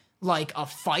just like a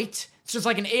fight. It's just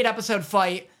like an 8-episode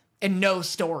fight and no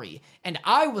story. And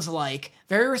I was like,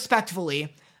 very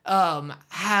respectfully,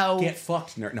 how... Get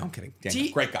fucked, nerd. No, I'm kidding.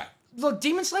 Daniel, great guy. Look,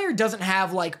 Demon Slayer doesn't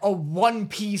have, like, a One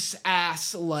Piece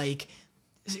ass, like,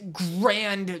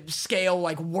 grand scale,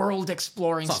 like, world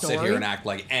exploring story. Sit here and act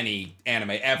like any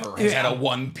anime ever has had a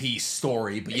One Piece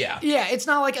story, but yeah. Yeah, it's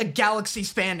not like a galaxy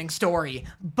spanning story,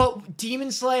 but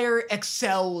Demon Slayer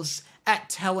excels at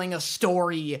telling a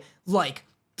story, like,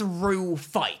 through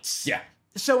fights. Yeah.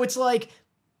 So it's like,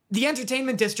 the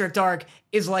Entertainment District arc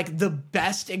is, like, the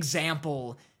best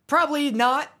example. Probably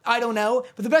not, I don't know,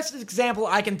 but the best example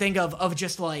I can think of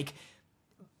just, like,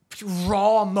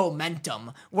 raw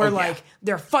momentum, where, like,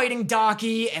 they're fighting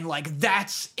Daki, and, like,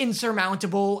 that's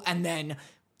insurmountable, and then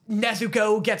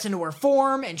Nezuko gets into her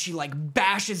form, and she, like,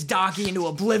 bashes Daki into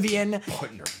oblivion.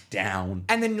 Putting her down.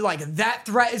 And then, like, that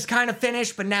threat is kind of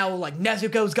finished, but now, like,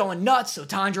 Nezuko's going nuts, so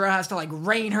Tanjiro has to, like,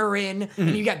 rein her in,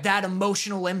 and you get that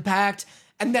emotional impact.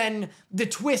 And then the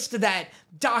twist that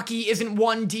Daki isn't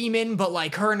one demon, but,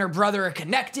 like, her and her brother are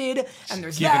connected, and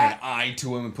there's giving that. An eye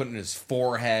to him and putting it in his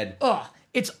forehead. Ugh.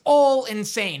 It's all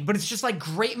insane, but it's just, like,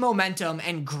 great momentum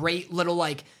and great little,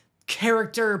 like,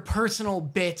 character, personal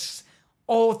bits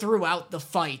all throughout the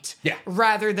fight. Yeah.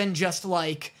 Rather than just,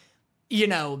 like, you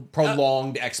know...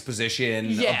 prolonged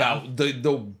exposition about the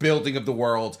building of the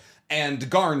world. And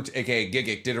Garnt, a.k.a.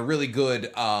 Gigic, did a really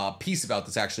good piece about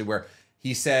this, actually, where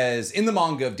he says, in the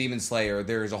manga of Demon Slayer,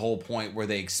 there's a whole point where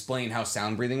they explain how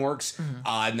sound breathing works.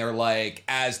 And they're like,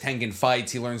 as Tengen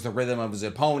fights, he learns the rhythm of his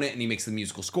opponent, and he makes the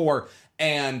musical score.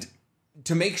 And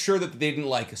to make sure that they didn't,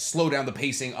 like, slow down the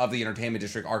pacing of the Entertainment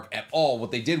District arc at all,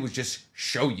 what they did was just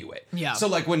show you it. Yeah. So,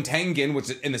 like, when Tengen,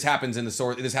 this happens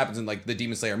in, like, the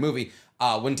Demon Slayer movie,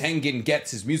 when Tengen gets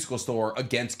his musical score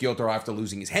against Gyotaro after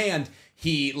losing his hand,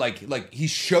 he, he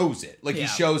shows it. Like, he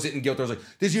shows it, and Gyotaro's like,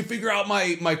 did you figure out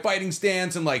my fighting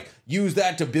stance and, like, use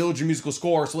that to build your musical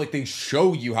score? So, like, they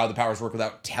show you how the powers work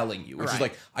without telling you, which is,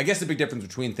 like, I guess the big difference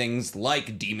between things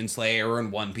like Demon Slayer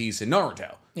and One Piece and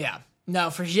Naruto. Yeah. No,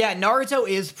 Naruto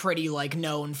is pretty, like,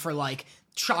 known for, like,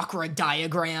 chakra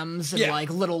diagrams and, like,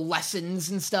 little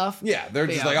lessons and stuff. Yeah, they're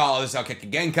just like, oh, this is how Keki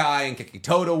Genkai and Keki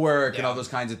Todo work and all those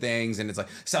kinds of things. And it's like,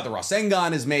 this is how the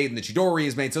Rasengan is made and the Chidori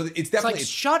is made. So it's definitely... It's like,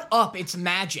 shut up, it's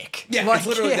magic. Yeah, like, it's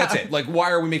literally, that's it. Like,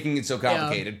 why are we making it so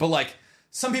complicated? But, like,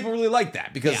 some people really like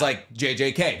that because, like,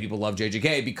 JJK, people love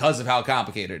JJK because of how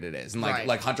complicated it is. And,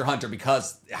 like Hunter x Hunter,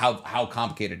 because how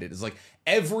complicated it is. Like,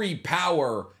 every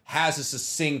power has a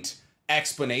succinct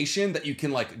explanation that you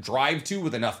can, like, drive to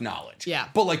with enough knowledge. Yeah.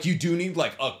 But, like, you do need,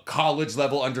 like, a college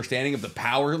level understanding of the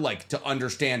power, like, to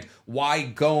understand why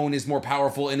Gon is more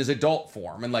powerful in his adult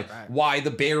form and, like, why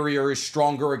the barrier is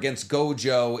stronger against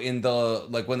Gojo in the,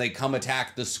 like, when they come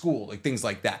attack the school, like, things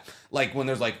like that. Like, when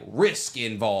there's, like, risk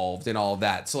involved and all of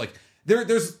that. So, like,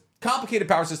 there's complicated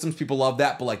power systems, people love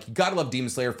that, but, like, you gotta love Demon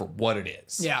Slayer for what it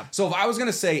is. Yeah. So if I was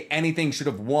gonna say anything should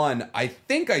have won, I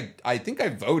think I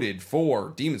voted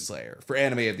for Demon Slayer for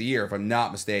Anime of the Year, if I'm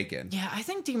not mistaken. Yeah, I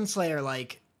think Demon Slayer,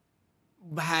 like,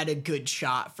 had a good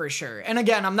shot for sure. And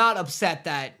again, I'm not upset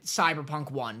that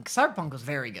Cyberpunk won, because Cyberpunk was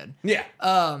very good. Yeah.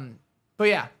 But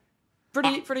yeah,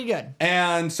 pretty good.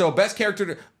 And so best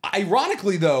character,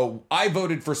 ironically though, I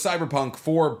voted for Cyberpunk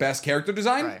for best character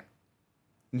design. Right.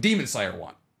 Demon Slayer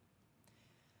won.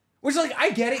 Which, like, I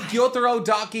get it. Gyotaro,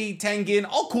 Daki, Tengen,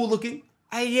 all cool looking.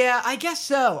 Yeah, I guess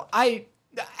so.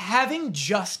 Having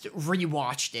just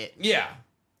rewatched it. Yeah.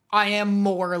 I am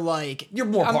more like... You're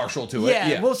more partial to it.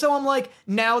 Yeah. Well, so I'm like,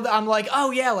 now that I'm like,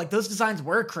 oh yeah, like, those designs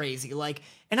were crazy. Like,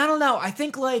 and I don't know, I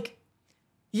think, like,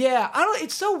 yeah,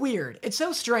 it's so weird. It's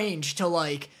so strange to,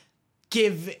 like,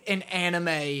 give an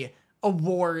anime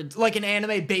award, like an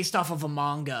anime based off of a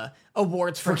manga,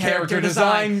 awards for character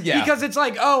design. Yeah. Because it's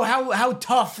like, oh, how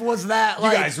tough was that?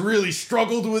 Like, you guys really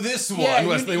struggled with this one,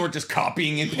 unless they weren't just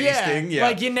copying and pasting. Yeah,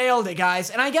 like, you nailed it,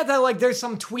 guys. And I get that, like, there's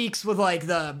some tweaks with, like,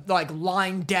 the, like,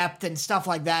 line depth and stuff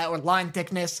like that, or line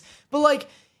thickness. But, like,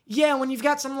 yeah, when you've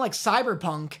got something like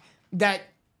Cyberpunk that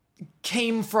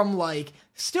came from, like,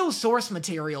 still source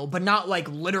material, but not, like,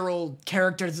 literal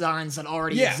character designs that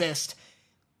already exist,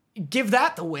 give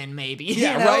that the win, maybe.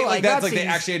 Yeah, you know? right? Like, that's like they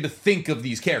actually had to think of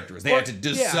these characters. They had to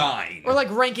design. Yeah. Or,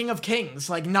 like, Ranking of Kings,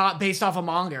 like, not based off a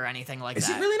manga or anything like that. Is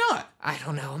it really not? I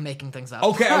don't know. I'm making things up.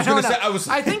 Okay, I was going to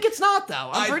say, I think it's not,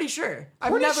 though. I'm pretty sure.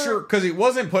 I'm pretty sure, because it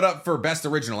wasn't put up for Best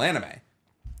Original Anime.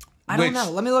 I don't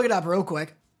know. Let me look it up real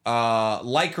quick.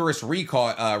 Lycoris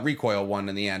Recoil won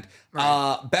in the end.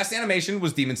 Right. Best Animation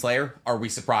was Demon Slayer. Are we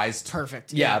surprised?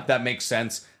 Perfect. Yeah, that makes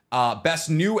sense. Best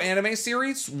new anime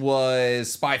series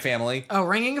was Spy Family. Oh,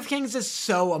 Ranking of Kings is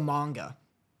so a manga.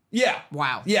 Yeah.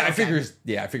 Wow. Yeah, Okay.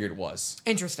 I figured it was.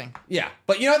 Interesting. Yeah.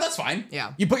 But you know, that's fine.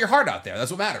 Yeah. You put your heart out there.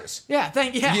 That's what matters. Yeah,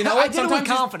 You know I what? did it with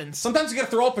confidence. Sometimes you gotta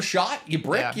throw up a shot. You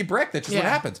brick. That's just what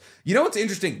happens. You know what's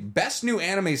interesting? Best new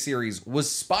anime series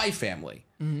was Spy Family.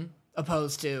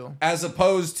 Opposed to. As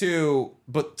opposed to,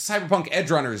 but Cyberpunk Edge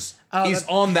Runners is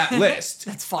on that list.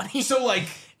 That's funny. So like,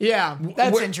 yeah,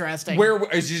 that's interesting. Where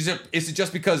is it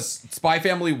just because Spy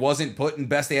Family wasn't put in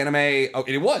Best Anime? Oh,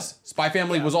 it was. Spy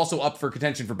Family was also up for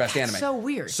contention for Best Anime. So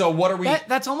weird. So what are we?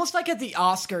 That's almost like at the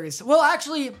Oscars. Well,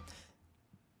 actually,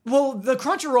 the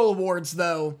Crunchyroll Awards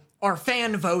though are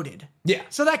fan voted. Yeah.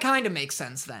 So that kind of makes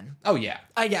sense then. Oh yeah.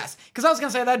 I guess because I was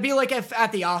gonna say that'd be like if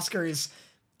at the Oscars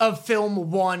a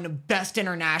film won Best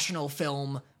International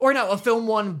Film, or no, a film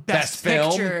won Best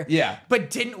Picture, film, but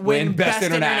didn't win Best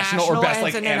International or Best and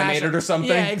like animated or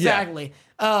something. Yeah, exactly.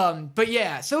 But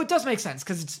yeah, so it does make sense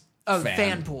because it's a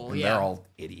fan pool. And yeah, they're all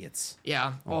idiots.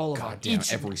 Yeah, all of them. Damn,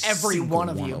 Every one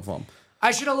of you. them. I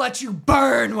should have let you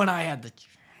burn when I had the.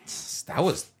 That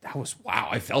was wow.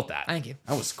 I felt that. Thank you.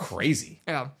 That was crazy.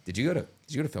 Yeah. Did you go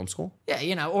to film school?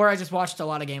 Yeah, or I just watched a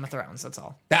lot of Game of Thrones. That's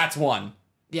all. That's one.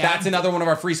 Yeah. That's another one of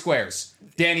our free squares.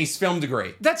 Danny's film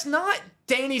degree. That's not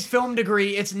Danny's film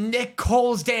degree. It's Nick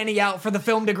Cole's Danny out for the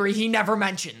film degree he never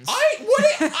mentions. I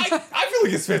feel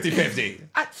like it's 50-50.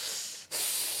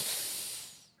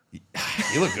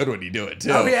 You look good when you do it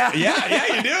too. Oh yeah.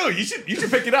 Yeah, you do. You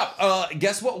should pick it up.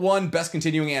 Guess what won Best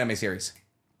Continuing Anime Series?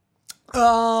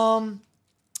 One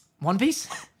Piece?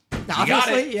 You got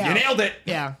it. Yeah. You nailed it.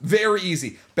 Yeah. Very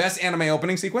easy. Best anime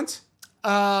opening sequence?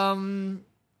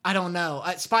 I don't know.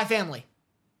 Spy Family.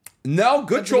 No,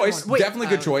 good That's a good choice. one. Wait, Definitely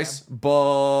good choice.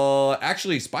 But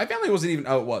actually, Spy Family wasn't even.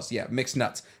 Oh, it was. Yeah, Mixed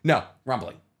Nuts. No,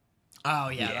 Rumbling. Oh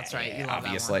yeah, that's right. You love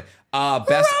obviously. That one.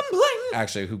 Best. Rumbling.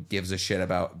 Actually, who gives a shit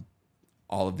about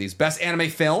all of these? Best anime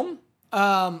film,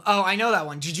 Oh, I know that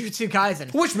one. Jujutsu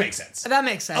Kaisen. which makes sense. That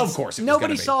makes sense. Of course it was Nobody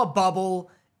gonna be. saw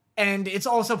Bubble, and it's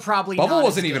also probably Bubble not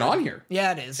wasn't as even good. on here.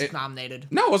 Yeah, it is nominated.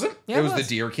 No, it wasn't. Yeah, it it was was.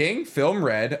 The Deer King, Film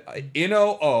Red,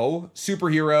 Inno-O,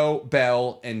 Superhero,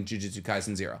 Bell, and Jujutsu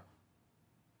Kaisen 0.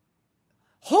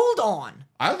 Hold on.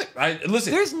 I don't think.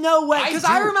 Listen. There's no way because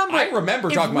I remember. I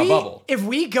talking about Bubble. If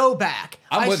we go back,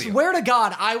 I'm I with you. swear to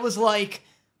God, I was like,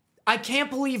 I can't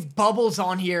believe Bubble's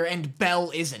on here and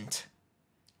Bell isn't.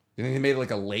 You think they made like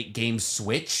a late game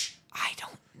switch? I don't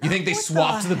know. You think they What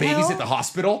swapped the babies hell? at the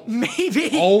hospital?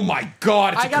 Maybe. Oh my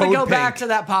God! It's I gotta a code go back pink. to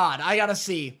that pod. I gotta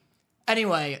see.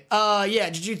 Anyway, yeah,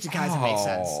 Jujutsu Kaisen makes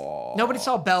sense. Nobody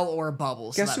saw Bell or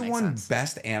Bubble, so Guess that who makes won sense.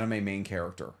 Best Anime Main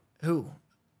Character? Who?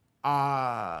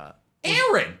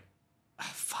 Aaron.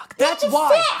 Fuck. That's the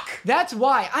why. fuck? That's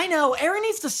why. I know. Aaron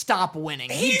needs to stop winning.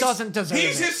 He doesn't deserve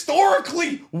He's it.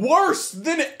 historically worse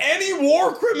than any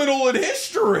war criminal in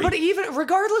history. But even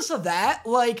regardless of that,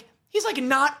 like, he's like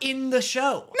not in the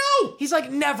show. No. He's like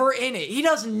never in it. He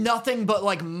does nothing but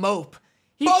like mope.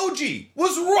 Boji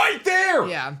was right there.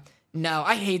 Yeah. No,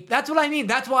 I hate. That's what I mean.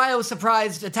 That's why I was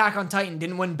surprised Attack on Titan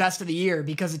didn't win Best of the Year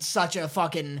because it's such a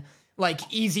fucking like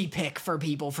easy pick for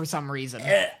people for some reason.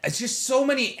 It's just so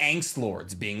many angst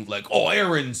lords being like, "Oh,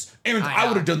 Aaron's. I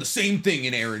would have done the same thing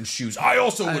in Aaron's shoes. I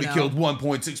also would have killed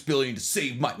 1.6 billion to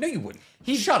save my." No, you wouldn't.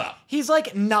 Shut up. He's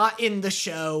like not in the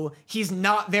show. He's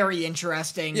not very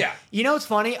interesting. Yeah. You know what's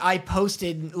funny? I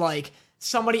posted like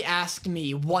somebody asked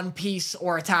me One Piece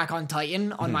or Attack on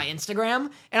Titan on my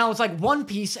Instagram, and I was like One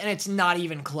Piece, and it's not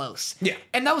even close. Yeah.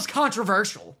 And that was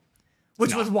controversial,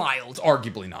 which was wild. It's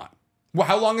arguably not. Well,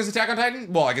 how long is Attack on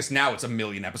Titan? Well, I guess now it's 1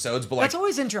 million episodes, but like That's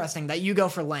always interesting that you go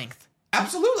for length.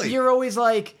 absolutely. You're always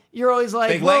like, Big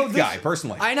 "Whoa, length guy,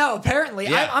 personally. I know. Apparently,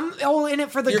 Yeah. I'm all in it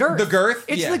for the girth. The girth?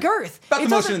 It's Yeah. the girth. About It the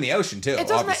motion doesn't- in the ocean, too, It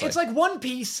doesn't. obviously. It's like One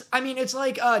Piece. I mean, it's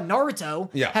like Naruto.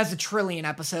 Yeah. Has 1 trillion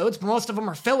episodes, but most of them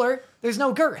are filler. There's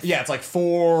no girth. Yeah, it's like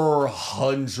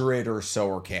 400 or so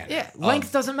are canon. Yeah,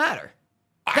 length doesn't matter.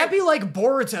 That'd be like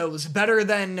Boruto's better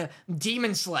than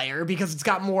Demon Slayer because it's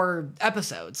got more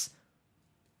episodes.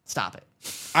 Stop it.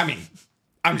 I mean,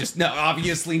 I'm just no,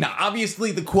 obviously not.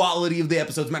 Obviously, the quality of the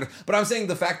episodes matter, but I'm saying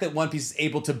the fact that One Piece is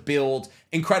able to build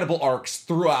incredible arcs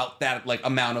throughout that like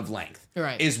amount of length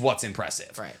is what's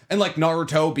impressive. Right. And like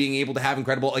Naruto being able to have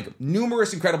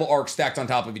numerous incredible arcs stacked on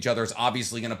top of each other is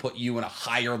obviously going to put you in a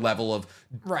higher level of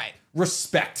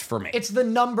respect for me. It's the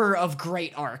number of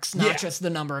great arcs, not just the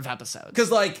number of episodes.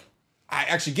 Because like,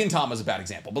 actually, Gintama's a bad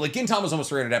example, but like Gintama's almost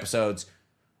 300 episodes.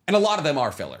 And a lot of them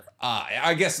are filler,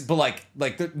 I guess. But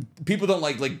people don't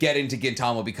like get into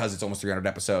Gintama because it's almost 300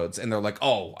 episodes, and they're like,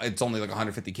 oh, it's only like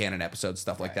 150 canon episodes,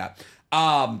 stuff like that.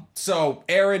 So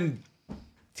Aaron,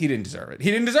 he didn't deserve it.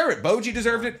 He didn't deserve it. Boji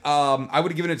deserved it. I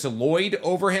would have given it to Lloyd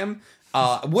over him.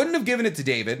 I wouldn't have given it to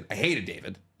David. I hated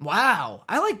David. Wow.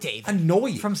 I like David.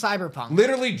 Annoying. From Cyberpunk.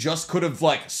 Literally just could have,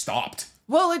 like, stopped.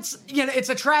 Well, it's, you know, it's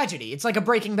a tragedy. It's like a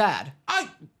Breaking Bad. I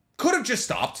could have just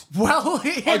stopped. Well,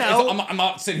 you know. I'm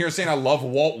not sitting here saying I love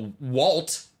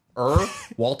Walter?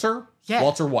 Yeah.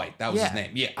 Walter White. That was his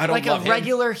name. Yeah, I don't like love him. Like a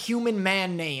regular human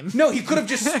man name. No, he could have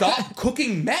just stopped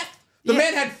cooking meth. The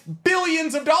man had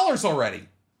billions of dollars already.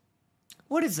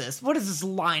 What is this? What is this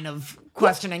line of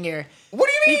questioning here? What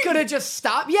do you mean? He could have just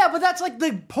stopped. Yeah, but that's like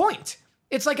the point.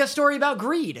 It's like a story about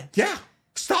greed. Yeah.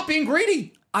 Stop being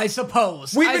greedy. I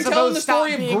suppose. We've been telling the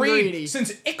story of greed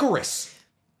since Icarus.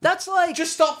 That's like...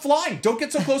 Just stop flying. Don't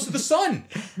get so close to the sun.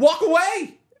 Walk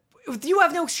away. You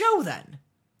have no show then.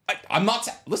 I'm not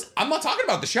talking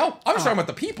about the show. I'm just talking about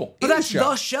the people. But that's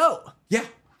the show. Yeah.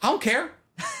 I don't care.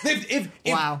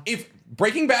 If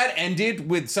Breaking Bad ended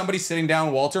with somebody sitting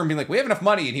down Walter and being like, we have enough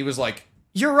money, and he was like,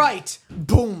 you're right.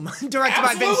 Boom. Directed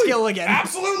by Vince Gilligan.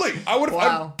 Absolutely. I would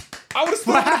have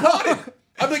still Wow. applauded.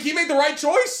 I'm like, he made the right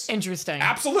choice. Interesting.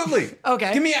 Absolutely.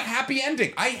 Okay. Give me a happy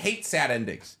ending. I hate sad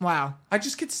endings. Wow. I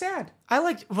just get sad. I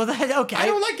like, well, that, okay. I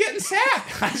don't like getting sad.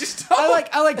 I just don't.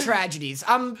 I like tragedies.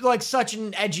 I'm like such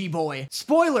an edgy boy.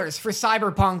 Spoilers for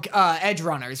Cyberpunk Edge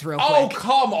Runners real quick. Oh,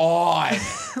 come on.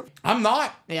 I'm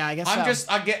not. Yeah, I guess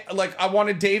I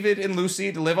wanted David and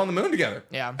Lucy to live on the moon together.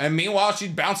 Yeah. And meanwhile,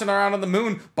 she's bouncing around on the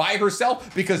moon by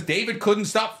herself because David couldn't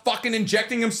stop fucking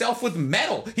injecting himself with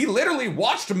metal. He literally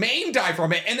watched Maine die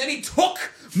from it, and then he took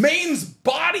Maine's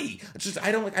body. It's just,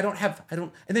 and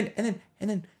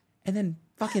then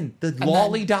fucking the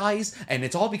lolly dies, and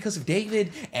it's all because of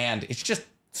David, and it's just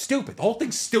stupid. The whole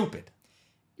thing's stupid.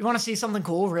 You want to see something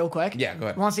cool real quick? Yeah, go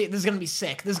ahead. You want to see? This is going to be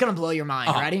sick. This is going to blow your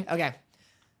mind. Ready? Okay.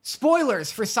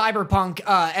 Spoilers for Cyberpunk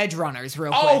Edge Runners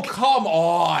real quick. Oh, come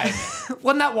on.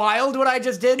 Wasn't that wild what I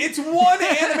just did? It's one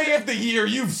anime of the year.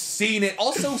 You've seen it.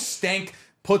 Also, Stank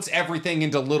puts everything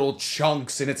into little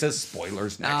chunks, and it says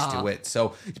spoilers next to it.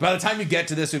 So by the time you get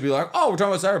to this, it'd be like, oh, we're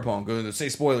talking about Cyberpunk. And say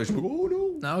spoilers. You'd be like,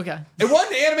 oh, no. Okay. It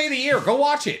won anime of the year. Go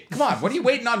watch it. Come on. What are you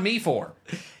waiting on me for?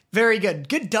 Very good.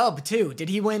 Good dub, too. Did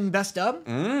he win best dub?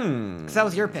 Because that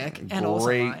was your pick, and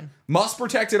also mine. Must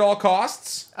protect at all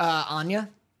costs. Anya?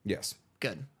 Yes.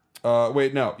 Good.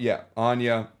 Wait, no. Yeah.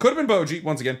 Anya. Could have been Boji,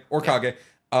 once again. Or Kage.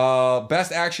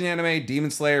 Best action anime,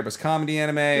 Demon Slayer. Best comedy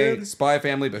anime, Good. Spy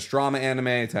Family. Best drama anime,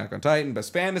 Attack on Titan.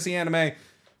 Best fantasy anime. Oh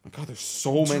my god, there's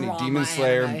so many. Demon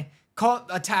Slayer. Anime. Call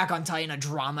Attack on Titan a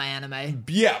drama anime.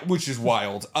 Yeah, which is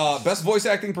wild. Best voice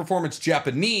acting performance,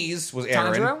 Japanese, was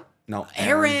Aaron. Tanjiro? No,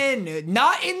 Aaron,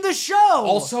 not in the show.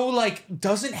 Also, like,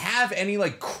 doesn't have any,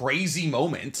 like, crazy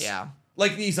moments. Yeah.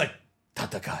 Like, he's like,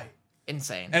 Tatakai.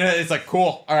 Insane. And it's like,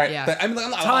 cool. All right. Yeah. I'm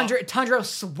Tanjiro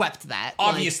swept that.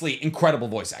 Obviously, incredible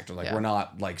voice actor. Like, Yeah. we're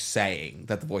not, like, saying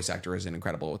that the voice actor isn't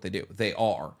incredible at what they do. They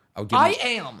are. I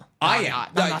am. I am.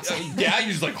 I'm not saying. Yeah, you're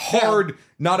just, like, hard,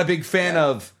 not a big fan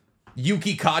of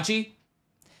Yuki Kaji.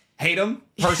 Hate him,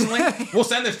 personally. We'll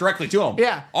send this directly to him.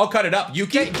 Yeah. I'll cut it up.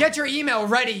 Yuki. Get your email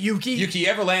ready, Yuki. Yuki,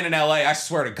 ever land in LA? I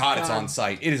swear to God, it's on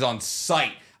site. It is on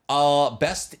site.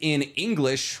 Best in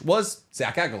English was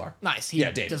Zach Aguilar. Nice. He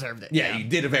deserved it. Yeah, he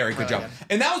did a very good job. good.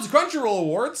 And that was the Crunchyroll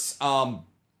Awards.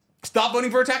 Stop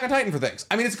voting for Attack on Titan for things.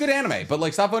 I mean, it's good anime, but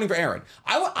like, stop voting for Aaron.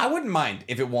 I wouldn't mind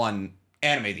if it won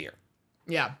Anime of the Year.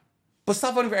 Yeah. But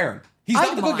stop voting for Aaron. He's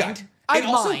not the good guy. I'd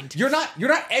mind. You're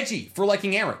not edgy for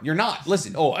liking Aaron. You're not.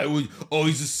 Listen.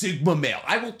 He's a Sigma male.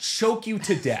 I will choke you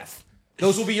to death.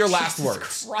 Those will be your last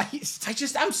words.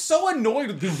 Christ. I'm so annoyed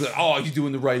with people that, he's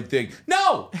doing the right thing.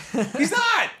 No, he's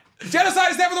not.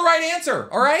 Genocide is never the right answer,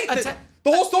 all right?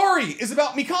 The whole story is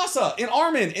about Mikasa and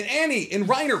Armin and Annie and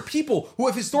Reiner, people who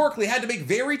have historically had to make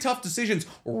very tough decisions,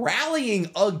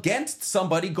 rallying against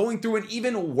somebody going through an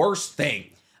even worse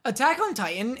thing. Attack on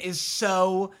Titan is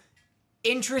so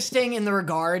interesting in the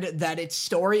regard that its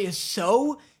story is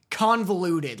so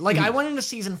convoluted. Like, I went into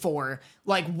season 4,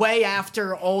 like, way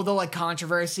after all the, like,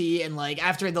 controversy and, like,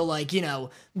 after the, like, you know,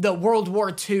 the World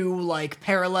War II, like,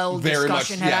 parallel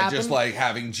discussion had happened. Just, like,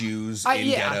 having Jews in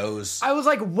ghettos. I was,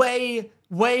 like, way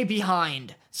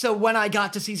behind. So when I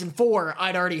got to season 4,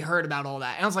 I'd already heard about all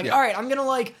that. And I was like, all right, I'm gonna,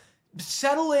 like,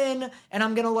 settle in, and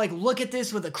I'm gonna, like, look at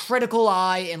this with a critical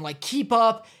eye and, like, keep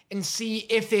up and see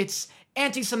if it's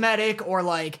anti-Semitic or,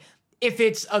 like, if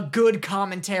it's a good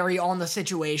commentary on the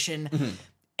situation. Mm-hmm.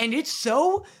 And it's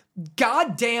so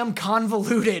goddamn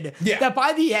convoluted that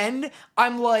by the end,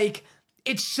 I'm like,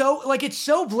 it's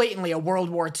so blatantly a World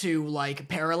War II, like,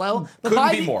 parallel. But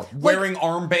couldn't be more. Wearing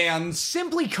armbands.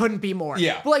 Simply couldn't be more.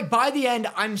 Yeah. But, like, by the end,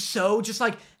 I'm so just,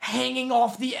 like, hanging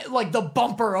off the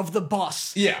bumper of the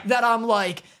bus. Yeah. That I'm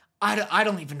like, I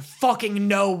don't even fucking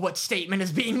know what statement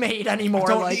is being made anymore.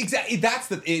 Like, exactly.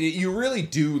 That's you really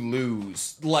do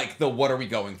lose like the what are we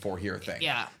going for here thing.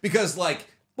 Yeah. Because like,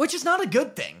 which is not a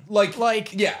good thing.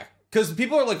 Yeah. Because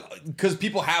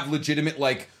people have legitimate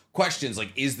like questions like,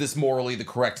 is this morally the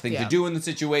correct thing to do in the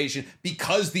situation?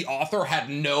 Because the author had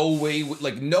no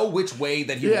which way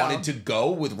that he wanted to go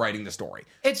with writing the story.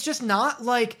 It's just not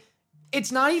like,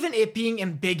 it's not even it being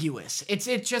ambiguous. It's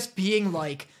just being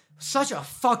like such a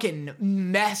fucking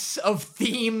mess of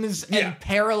themes and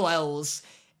parallels.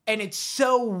 And it's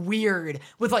so weird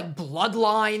with like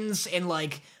bloodlines and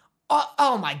like,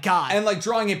 oh my god. And like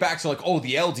drawing it back to like, oh,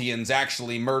 the Eldians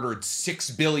actually murdered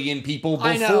 6 billion people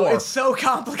before. I know, it's so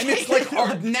complicated. And it's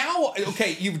like, now,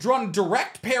 okay, you've drawn a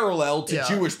direct parallel to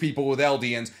Jewish people with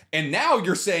Eldians, and now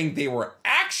you're saying they were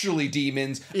actually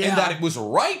demons, and that it was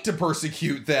right to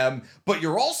persecute them, but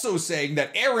you're also saying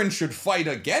that Eren should fight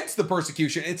against the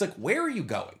persecution. It's like, where are you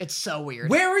going? It's so weird.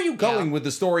 Where are you going with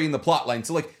the story and the plot line?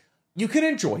 So like, you can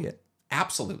enjoy it.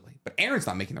 Absolutely. But Eren's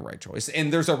not making the right choice.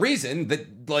 And there's a reason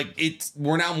that, like,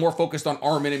 we're now more focused on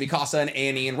Armin and Mikasa and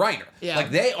Annie and Reiner. Yeah. Like,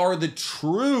 they are the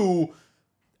true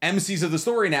MCs of the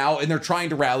story now, and they're trying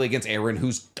to rally against Eren,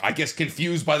 who's, I guess,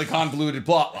 confused by the convoluted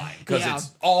plot line, because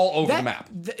it's all over the map.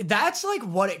 That's, like,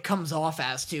 what it comes off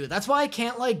as, too. That's why I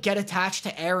can't, like, get attached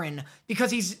to Eren,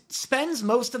 because he spends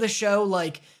most of the show,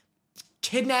 like,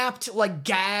 kidnapped, like,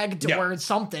 gagged, or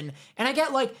something. And I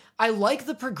get, like, I like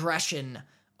the progression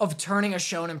of turning a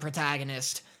shonen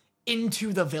protagonist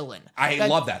into the villain. I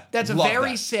love that. That's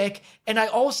very sick. And I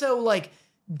also, like,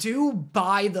 do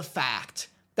buy the fact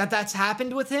that that's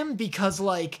happened with him, because,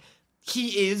 like,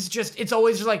 he is just, it's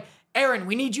always just like, Eren,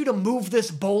 we need you to move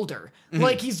this boulder. Mm-hmm.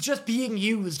 Like, he's just being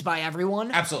used by everyone.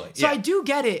 Absolutely. So I do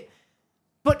get it.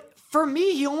 But for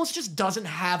me, he almost just doesn't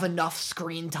have enough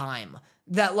screen time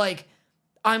that, like,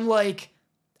 I'm like,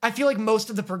 I feel like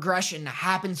most of the progression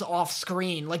happens off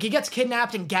screen. Like, he gets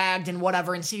kidnapped and gagged and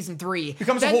whatever in season 3.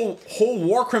 Becomes a whole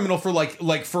war criminal for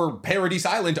like for Paradise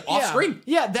Island off screen.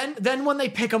 Yeah. Then when they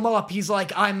pick him up, he's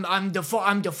like, I'm the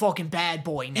fucking bad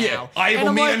boy now. Yeah, I have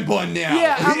a man bun now.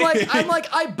 Yeah, I'm like,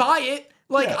 I buy it.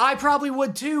 Like, I probably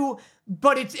would too.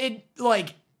 But it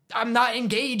like, I'm not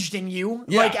engaged in you,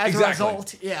 like, as a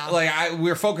result. Yeah. Like,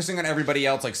 we're focusing on everybody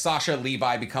else. Like, Sasha,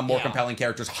 Levi become more compelling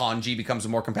characters. Hanji becomes a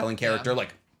more compelling character.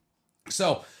 Like,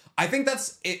 so I think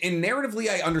that's, and narratively,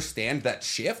 I understand that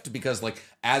shift, because, like,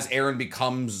 as Eren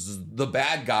becomes the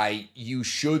bad guy, you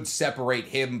should separate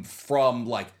him from,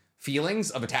 like,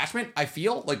 feelings of attachment, I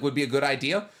feel like would be a good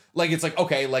idea. Like, it's like,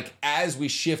 okay, like, as we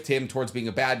shift him towards being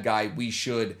a bad guy, we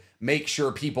should make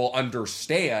sure people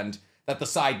understand that the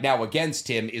side now against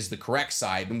him is the correct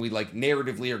side, and we, like,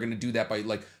 narratively are going to do that by,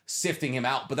 like, sifting him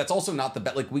out. But that's also not the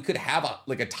best. Like, we could have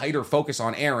a tighter focus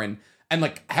on Eren and,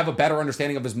 like, have a better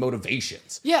understanding of his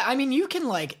motivations. Yeah, I mean, you can,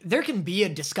 like, there can be a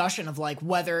discussion of, like,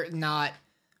 whether or not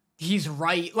he's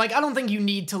right. Like, I don't think you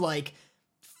need to, like,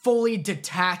 fully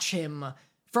detach him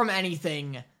from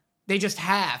anything. They just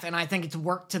have, and I think it's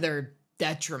worked to their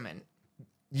detriment.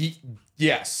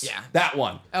 Yes. Yeah. That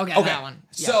one. Okay, that one.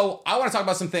 Yeah. So, I want to talk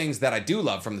about some things that I do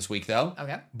love from this week, though.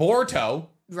 Okay. Boruto.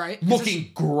 Right.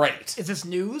 Looking great. Is this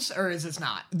news, or is this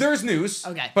not? There's news.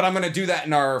 Okay. But I'm going to do that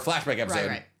in our flashback episode.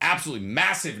 Right. Absolutely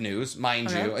massive news,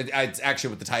 mind you. It's actually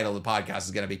what the title of the podcast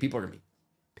is going to be. People are going to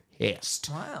be pissed.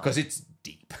 Wow. Because it's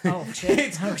deep. Oh,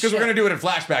 shit. Because we're going to do it in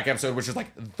flashback episode, which is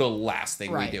like the last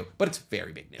thing we do. But it's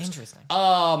very big news. Interesting.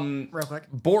 Real quick.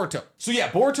 Boruto. So yeah,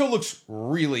 Boruto looks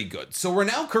really good. So we're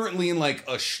now currently in like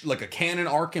a canon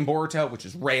arc in Boruto, which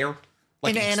is rare.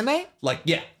 Like, in anime? Like,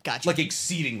 yeah. Gotcha. Like,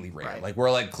 exceedingly rare. Right. Like,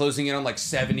 we're, like, closing in on, like,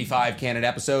 75 canon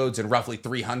episodes and roughly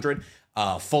 300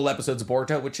 full episodes of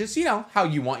Boruto, which is, you know, how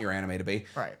you want your anime to be.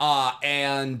 Right.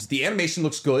 And the animation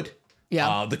looks good.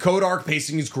 Yeah. The code arc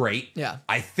pacing is great. Yeah.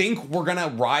 I think we're going to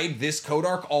ride this code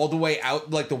arc all the way out.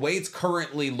 Like, the way it's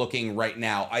currently looking right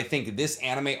now, I think this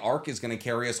anime arc is going to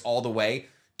carry us all the way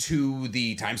to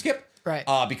the time skip. Right.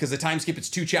 Because the time skip, it's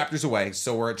 2 chapters away.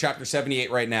 So we're at chapter 78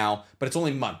 right now, but it's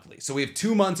only monthly. So we have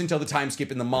 2 months until the time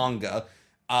skip in the manga.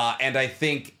 And I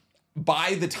think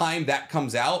by the time that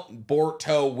comes out,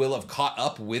 Boruto will have caught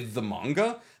up with the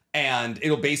manga. And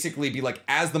it'll basically be like,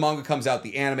 as the manga comes out,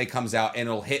 the anime comes out, and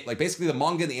it'll hit, like, basically the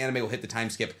manga and the anime will hit the time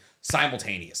skip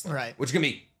simultaneously. Right. Which is going to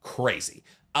be crazy.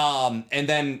 And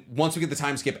then once we get the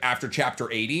time skip after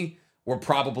chapter 80, we're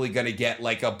probably going to get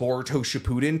like a Boruto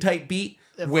Shippuden type beat.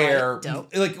 where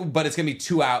Dope. like, but it's gonna be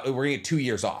 2 out. We're gonna get 2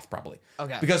 years off probably.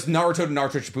 Okay. Because Naruto to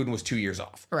Naruto Shippuden was 2 years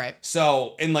off. Right.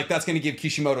 So, and like that's gonna give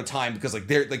Kishimoto time because like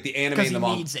they're like the anime and the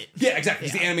manga. Needs it. Yeah, exactly.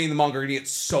 Because the anime and the manga are gonna get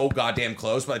so goddamn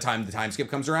close by the time the time skip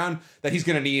comes around that he's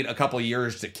gonna need a couple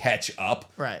years to catch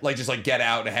up. Right. Like just like get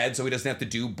out ahead so he doesn't have to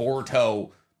do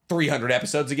Boruto 300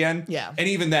 episodes again. Yeah. And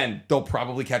even then, they'll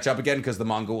probably catch up again because the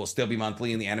manga will still be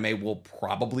monthly and the anime will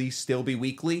probably still be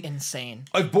weekly. Insane.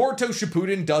 If Boruto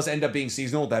Shippuden does end up being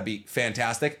seasonal, that'd be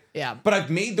fantastic. Yeah. But I've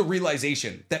made the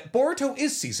realization that Boruto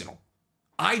is seasonal.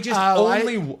 I just I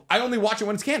only watch it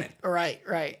when it's canon. Right.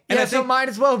 And Yeah, I so think, it might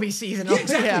as well be seasonal. Yeah,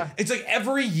 exactly. Yeah. It's like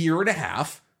every year and a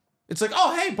half. It's like,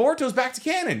 oh, hey, Boruto's back to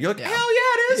canon. You're like, hell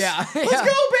yeah, it is. Yeah. Let's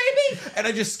go, baby. And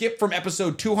I just skipped from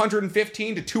episode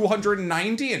 215 to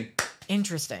 290 and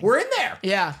Interesting. we're in there.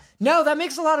 Yeah. No, that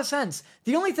makes a lot of sense.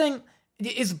 The only thing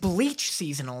is Bleach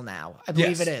seasonal now. I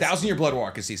believe it is. 1,000 Year Blood War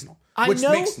arc is seasonal, I which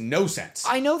know- makes no sense.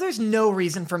 I know there's no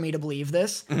reason for me to believe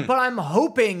this, but I'm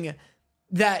hoping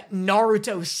that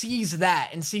Naruto sees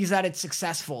that and sees that it's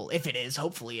successful. If it is,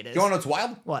 hopefully it is. You want to know what's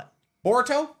wild? What?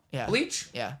 Boruto, Yeah. Bleach,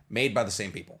 Yeah. made by the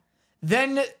same people.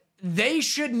 Then they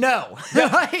should know.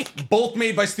 Like, Both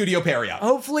made by Studio Period.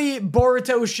 hopefully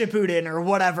Boruto Shippuden or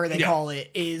whatever they call it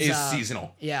is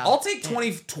Seasonal. Yeah. I'll take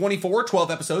 24,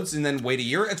 12 episodes and then wait a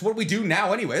year. It's what we do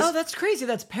now anyways. Oh, that's crazy.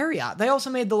 That's Period. They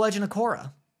also made The Legend of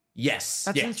Korra. Yes.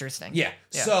 That's interesting. Yeah.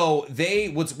 So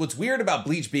what's weird about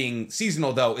Bleach being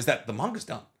seasonal though is that the manga's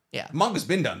done. Yeah. The manga's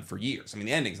been done for years. I mean,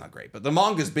 the ending's not great, but the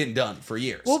manga's been done for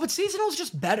years. Well, but seasonal's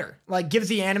just better. Like, gives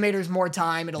the animators more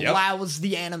time. It Yep. allows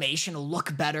the animation to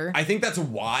look better. I think that's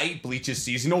why Bleach is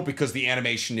seasonal because the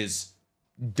animation is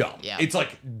dumb. Yeah. It's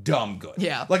like dumb good.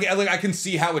 Yeah. Like I can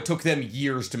see how it took them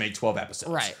years to make 12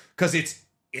 episodes. Right. Because it's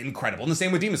incredible. And the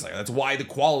same with Demon Slayer. That's why the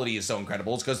quality is so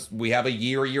incredible. It's because we have a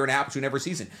year and a half between every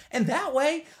season. And that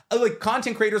way, like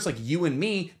content creators like you and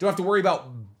me don't have to worry about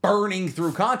burning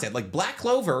through content. Like Black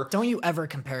Clover, Don't you ever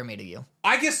compare me to you.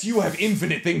 I guess you have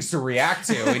infinite things to react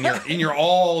to in your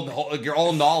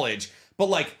all knowledge. But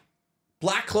like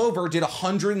Black Clover did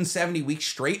 170 weeks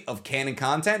straight of canon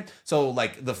content. So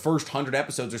like the first 100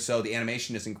 episodes or so, the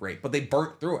animation isn't great, but they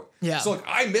burnt through it. Yeah. So like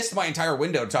I missed my entire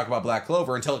window to talk about Black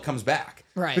Clover until it comes back.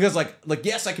 Right. Because like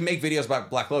yes, I can make videos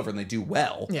about Black Clover and they do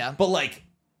well. Yeah. But like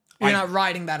You're not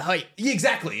riding that hype. yeah,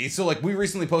 exactly. So like we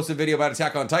recently posted a video about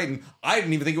Attack on Titan. I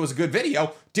didn't even think it was a good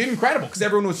video. Did incredible because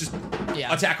everyone was just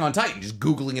Attack on Titan, just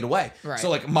Googling it away. Right. So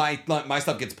like my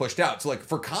stuff gets pushed out. So like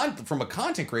from a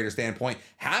content creator standpoint,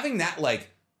 having that like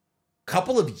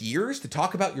couple of years to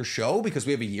talk about your show because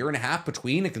we have a year and a half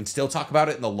between and can still talk about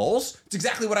it in the lulls, it's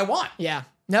exactly what I want. Yeah.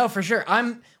 No, for sure.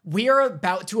 We are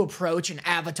about to approach an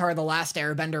Avatar The Last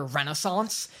Airbender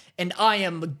renaissance, and I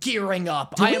am gearing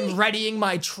up. I am readying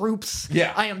my troops.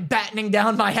 Yeah. I am battening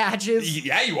down my hatches.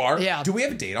 Yeah, you are. Yeah. Do we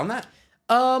have a date on that?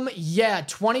 Yeah,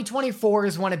 2024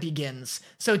 is when it begins.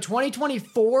 So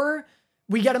 2024,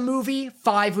 we get a movie.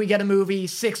 5, we get a movie.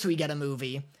 6, we get a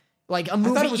movie. Like a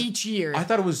movie each year. I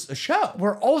thought it was a show.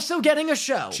 We're also getting a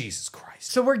show. Jesus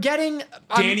Christ. So we're getting...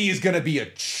 Danny is going to be a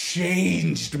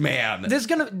changed man. There's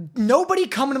nobody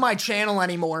coming to my channel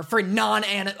anymore for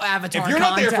non-Avatar If you're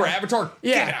not there content. for Avatar,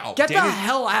 get out. Get the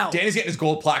hell out. Danny's getting his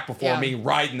gold plaque before me,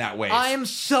 riding that wave. I am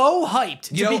so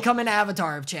hyped to become an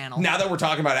Avatar channel. Now that we're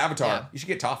talking about Avatar, you should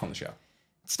get Toph on the show.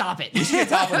 Stop it. You should get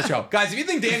Toph on the show. Guys, if you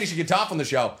think Danny should get Toph on the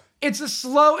show, It's a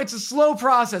slow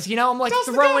process. You know, I'm like Toss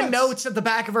the throwing notes. notes at the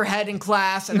back of her head in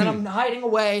class, and then I'm hiding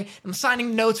away. I'm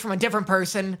signing notes from a different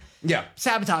person. yeah.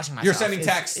 Sabotaging myself. You're sending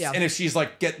texts, and if she's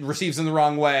like receives them the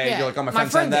wrong way, you're like, oh, my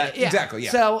friend sent did that. it, yeah. Exactly,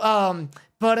 yeah. So,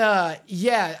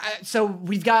 so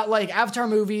we've got like Avatar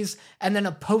movies, and then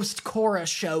a post-Korra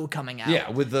show coming out. Yeah,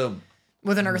 with an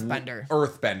Earthbender.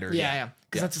 Earthbender. Yeah.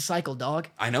 Because that's a cycle, dog.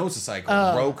 I know it's a cycle.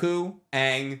 Roku,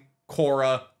 Aang,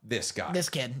 Korra, this guy. This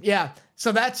kid. Yeah.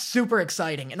 So that's super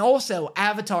exciting. And also,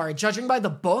 Avatar, judging by the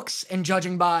books and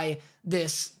judging by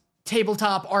this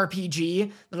tabletop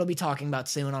RPG that I'll be talking about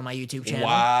soon on my YouTube channel.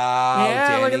 Wow. Yeah,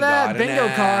 Danny look at that. got an Bingo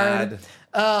ad.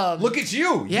 card. Look at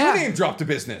you. yeah. You name dropped a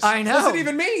business. I know. Wasn't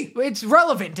even me. It's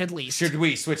relevant, at least. Should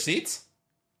we switch seats?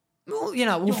 Well, you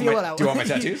know, we'll feel it out. Do you want my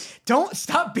tattoos? Don't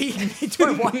stop beating me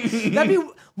to it. That'd be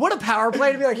what a power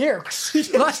play to be like, here. Like, Just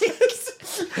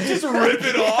rip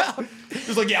it off.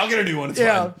 Just like, yeah, I'll get a new one. It's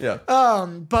fine. Yeah.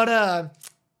 But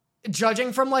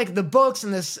judging from like the books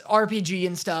and this RPG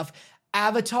and stuff,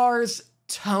 Avatar's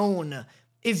tone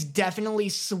is definitely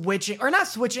switching, or not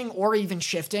switching or even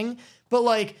shifting, but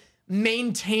like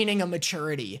maintaining a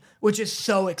maturity, which is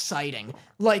so exciting.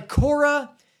 Like Korra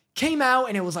came out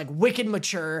and it was like wicked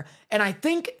mature, and I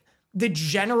think the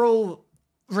general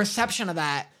reception of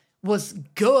that was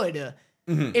good,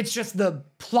 It's just the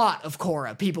plot of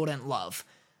Korra people didn't love.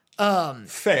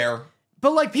 Fair.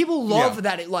 But like people love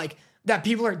that it like that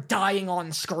people are dying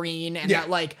on screen and that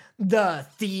like the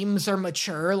themes are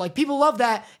mature. Like people love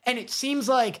that, and it seems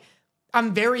like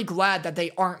I'm very glad that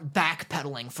they aren't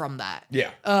backpedaling from that.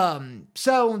 Yeah.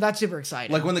 So that's super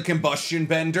exciting. Like when the combustion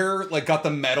bender like got the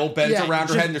metal bent around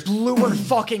her head and just blew her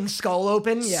fucking skull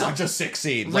open. Yeah. Such a sick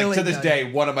scene. Really like to this good.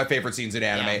 day, one of my favorite scenes in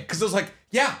anime. Because it was like,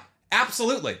 yeah,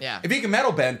 absolutely. Yeah. If you can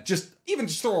metal bend, just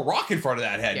throw a rock in front of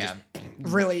that head. Yeah. Just,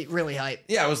 really, really hype.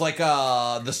 yeah, it was like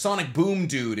the Sonic Boom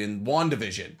dude in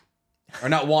WandaVision. Or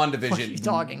not WandaVision. What are you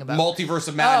talking about? Multiverse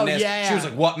of Madness. yeah. She was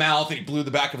like, what mouth? And he blew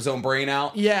the back of his own brain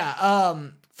out. Yeah.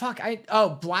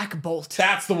 Black Bolt.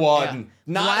 That's the one.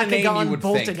 Not a name you would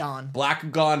Boltagon. think.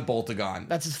 Blackagon Boltagon.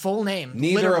 That's his full name.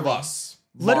 Neither of us.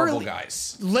 Marvel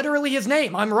guys. Literally his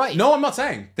name. I'm right. No, I'm not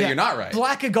saying that you're not right.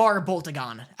 Blackagar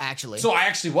Boltagon, actually. So I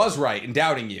actually was right in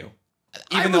doubting you.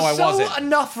 Even though I wasn't.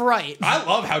 Enough right. I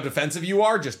love how defensive you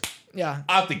are, just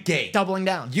out the gate. Doubling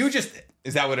down. You just...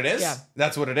 Is that what it is? Yeah.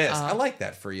 That's what it is. I like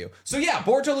that for you. So yeah,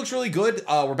 Boruto looks really good.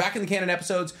 We're back in the canon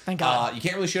episodes. Thank God. You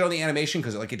can't really shit on the animation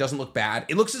because like it doesn't look bad.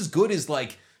 It looks as good as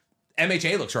like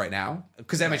MHA looks right now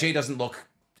because MHA doesn't look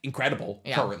incredible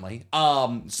currently.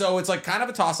 So it's like kind of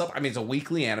a toss-up. I mean, it's a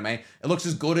weekly anime. It looks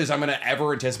as good as I'm gonna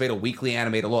ever anticipate a weekly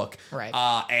anime to look. Right.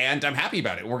 And I'm happy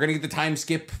about it. We're gonna get the time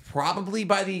skip probably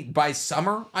by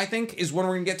summer, I think, is when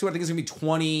we're gonna get to it. I think it's gonna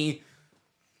be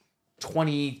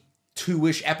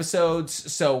 22-ish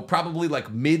episodes, so probably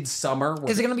like midsummer.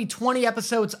 Is it going to be 20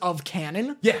 episodes of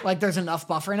canon? Yeah. Like there's enough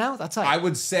buffer now? That's how I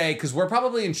would say, because we're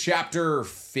probably in chapter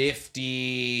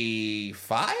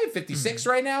 55, 56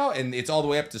 right now, and it's all the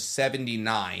way up to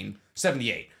 79,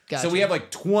 78. Gotcha. So we have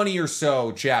like 20 or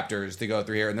so chapters to go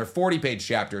through here, and they're 40-page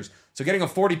chapters. So getting a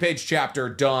 40-page chapter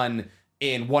done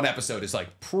in one episode is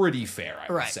like pretty fair,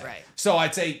 I would say. Right. So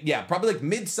I'd say, yeah, probably like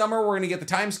midsummer, we're going to get the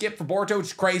time skip for Boruto, which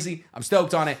is crazy. I'm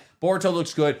stoked on it. Boruto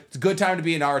looks good. It's a good time to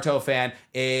be a Naruto fan.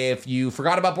 If you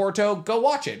forgot about Boruto, go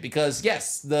watch it because,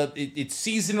 yes, it's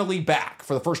seasonally back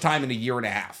for the first time in a year and a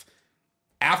half.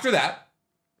 After that,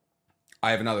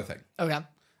 I have another thing. Okay.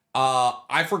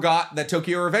 I forgot that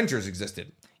Tokyo Revengers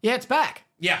existed. Yeah, it's back.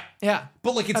 Yeah. Yeah.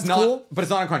 But like it's That's not cool. But it's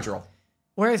not on Crunchyroll.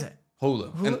 Where is it?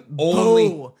 Hulu. And Boo. only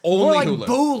More like Hulu.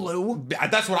 Booloo.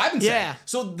 That's what I've been saying. Yeah.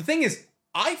 So the thing is,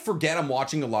 I forget I'm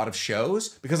watching a lot of shows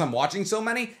because I'm watching so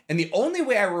many, and the only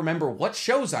way I remember what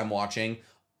shows I'm watching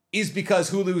is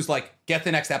because Hulu's like, get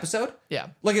the next episode. Yeah.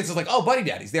 Like it's just like, oh, Buddy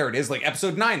Daddies, there it is. Like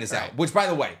episode 9 is out. Which, by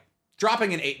the way,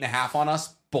 dropping an 8.5 on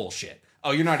us, bullshit.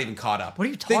 Oh, you're not even caught up. What are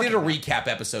you talking They did a about? recap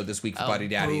episode this week for Buddy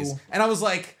Daddies, boo. and I was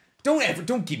like,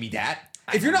 don't give me that.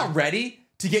 If you're not ready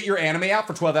to get your anime out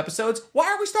for 12 episodes, why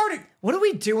are we starting? What are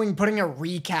we doing putting a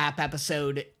recap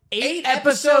episode 8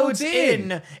 episodes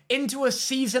episodes into a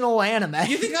seasonal anime?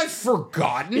 You think I've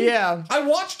forgotten? Yeah. I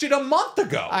watched it a month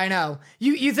ago. I know.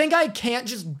 You think I can't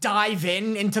just dive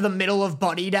into the middle of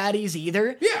Buddy Daddies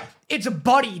either? Yeah. It's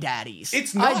Buddy Daddies.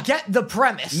 It's not- I get the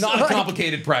premise. Not a Like,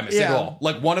 complicated premise at Yeah. all.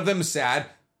 Like one of them is sad.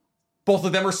 Both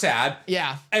of them are sad.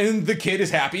 Yeah. And the kid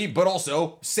is happy, but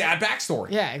also sad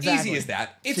backstory. Yeah, exactly. Easy as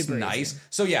that. It's Super nice. easy.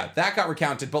 So yeah, that got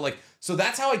recounted. But like, so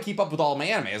that's how I keep up with all my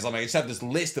anime. Is like I just have this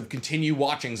list of continue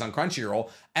watchings on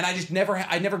Crunchyroll, and I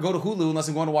never go to Hulu unless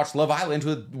I'm going to watch Love Island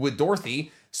with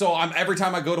Dorothy. So every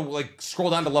time I go to like scroll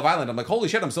down to Love Island, I'm like, holy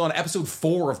shit, I'm still on episode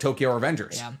 4 of Tokyo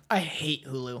Revengers. Yeah. I hate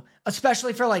Hulu,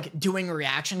 especially for like doing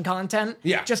reaction content.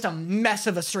 Yeah. Just a mess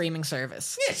of a streaming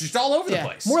service. Yeah, it's just all over the Yeah.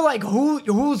 place. More like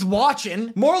who's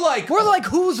watching? More like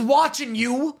Who's watching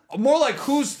you? more like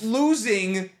who's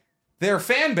losing their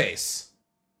fan base.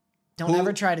 Don't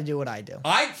ever try to do what I do.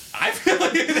 I feel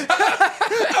like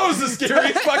that was the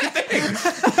scariest fucking thing.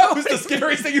 That was the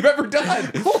scariest thing you've ever done.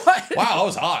 What? Wow, that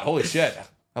was hot. Holy shit.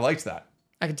 I liked that.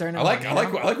 I can turn it I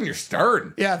like when you're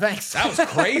stern. Yeah, thanks. That was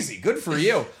crazy. Good for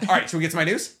you. All right, should we get to my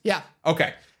news? Yeah.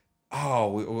 Okay.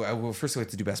 Oh, well, first we have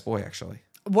to do best boy, actually.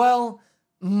 Well,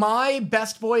 my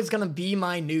best boy is gonna be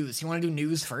my news. You want to do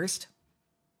news first?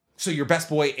 So your best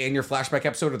boy and your flashback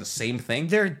episode are the same thing?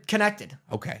 They're connected.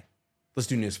 Okay. Let's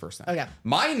do news first then. Okay.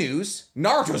 My news,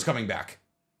 Naruto's coming back.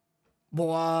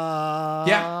 What?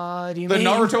 Yeah. Do you The mean?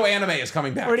 Naruto anime is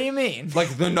coming back. What do you mean?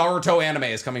 Like the Naruto anime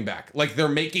is coming back. Like they're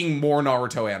making more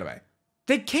Naruto anime.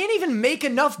 They can't even make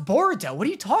enough Boruto. What are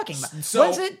you talking about? So- what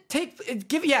does it take?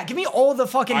 Give me all the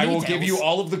fucking I details. will give you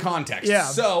all of the context. Yeah.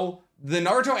 So the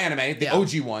Naruto anime, the Yeah.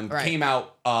 OG one, Right. came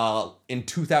out in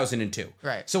 2002.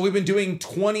 Right. So we've been doing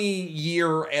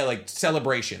 20-year like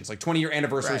celebrations, like 20-year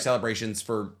anniversary Right. celebrations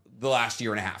for the last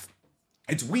year and a half.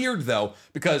 It's weird though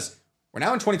because we're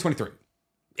now in 2023.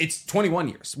 it's 21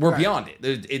 years. We're beyond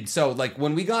it. So like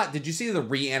when we got, did you see the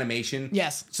reanimation?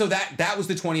 Yes. So that was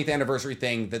the 20th anniversary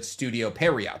thing that Studio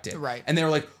Periout did. Right. And they were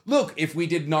like, look, if we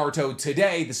did Naruto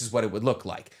today, this is what it would look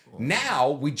like.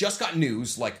 Now we just got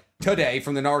news like today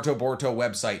from the Naruto Boruto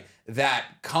website that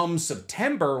come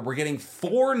September, we're getting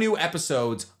 4 new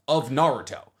episodes of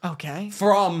Naruto. Okay.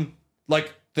 From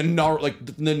like the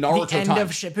Naruto The end time.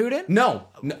 of Shippuden? No,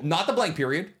 not the blank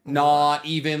period. Not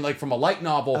even like from a light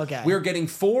novel. Okay. We're getting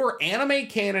 4 anime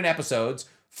canon episodes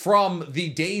from the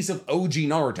days of OG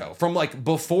Naruto, from like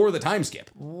before the time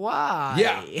skip. Why?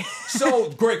 Yeah. So,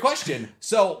 great question.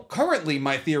 So, currently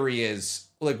my theory is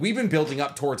like we've been building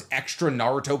up towards extra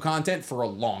Naruto content for a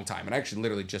long time. And I actually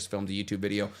literally just filmed a YouTube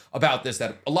video about this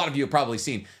that a lot of you have probably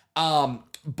seen.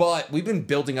 But we've been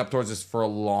building up towards this for a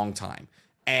long time.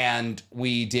 And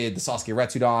we did the Sasuke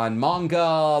Retsudan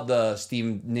manga, the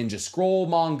Steam Ninja Scroll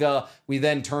manga. We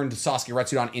then turned Sasuke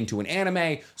Retsudan into an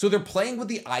anime. So they're playing with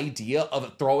the idea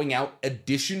of throwing out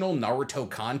additional Naruto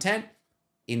content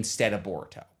instead of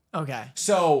Boruto. Okay.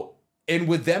 So, and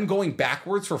with them going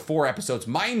backwards for 4 episodes,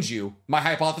 mind you, my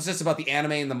hypothesis about the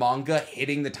anime and the manga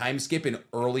hitting the time skip in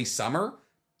early summer,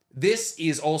 this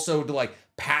is also to like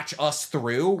patch us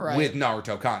through with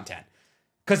Naruto content.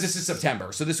 Because this is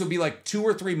September. So this would be like 2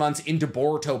 or 3 months into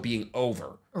Boruto being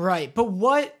over. Right. But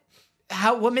what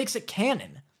makes it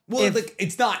canon? Well, like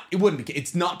it's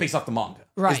not based off the manga.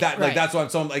 Right. Is that right. like that's why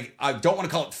I'm like I don't want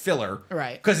to call it filler.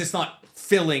 Right. Because it's not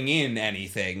filling in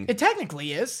anything. It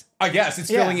technically is. I guess it's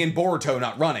filling in Boruto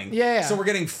not running. Yeah. So we're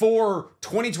getting 4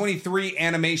 2023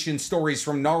 animation stories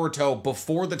from Naruto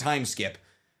before the time skip,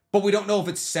 but we don't know if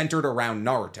it's centered around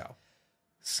Naruto.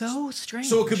 So strange.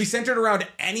 So it could be centered around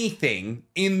anything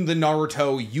in the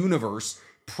Naruto universe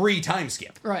pre-time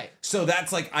skip. Right. So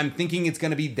that's like, I'm thinking it's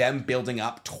going to be them building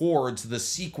up towards the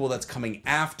sequel that's coming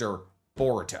after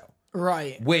Boruto.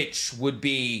 Right. Which would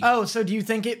be... Oh, so do you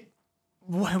think it...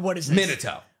 What is this?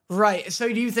 Minato. Right. So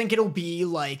do you think it'll be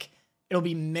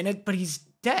Minute, but he's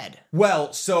dead?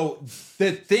 Well, so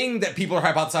the thing that people are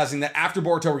hypothesizing that after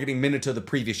Boruto we're getting Minato the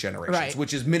previous generations,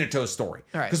 which is Minato's story.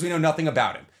 Because we know nothing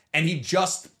about him. And he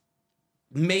just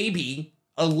maybe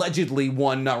allegedly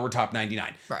won Naruto Top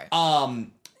 99. Right.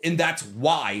 And that's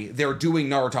why they're doing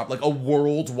Naruto like a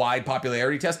worldwide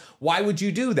popularity test. Why would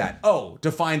you do that? Oh,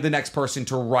 to find the next person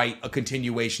to write a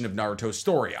continuation of Naruto's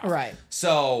story off. Right.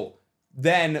 So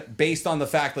then based on the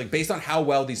fact, like based on how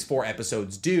well these 4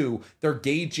 episodes do, they're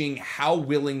gauging how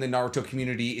willing the Naruto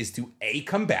community is to A,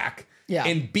 come back,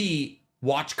 and B,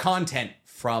 watch content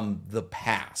from the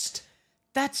past.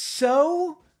 That's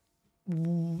so...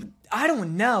 I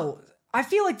don't know. I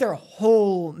feel like their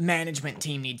whole management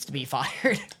team needs to be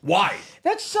fired. Why?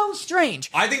 That's so strange.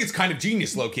 I think it's kind of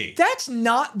genius, low-key. That's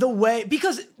not the way,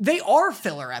 because they are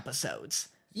filler episodes.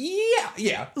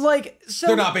 Yeah. Like, so...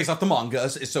 They're not based off the manga,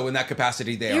 so in that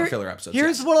capacity, they are filler episodes.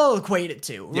 Here's what I'll equate it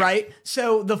to, right?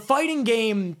 So the fighting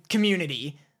game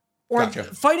community... Or the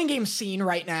fighting game scene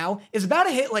right now is about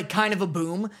to hit like kind of a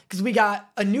boom because we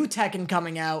got a new Tekken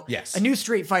coming out, a new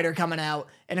Street Fighter coming out,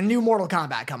 and a new Mortal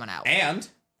Kombat coming out.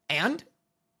 And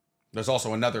there's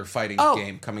also another fighting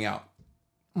game coming out.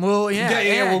 Well,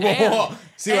 yeah. Whoa.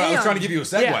 See, I was trying to give you a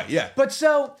segue. Yeah. But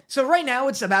so right now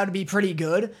it's about to be pretty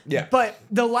good. Yeah. But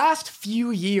the last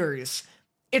few years,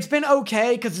 it's been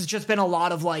okay because it's just been a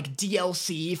lot of like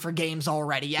DLC for games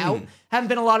already out. Haven't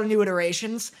been a lot of new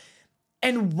iterations.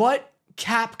 And what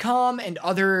Capcom and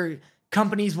other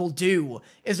companies will do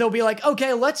is they'll be like,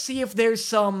 okay, let's see if there's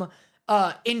some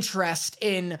interest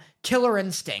in Killer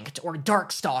Instinct or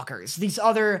Darkstalkers, these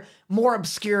other more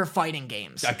obscure fighting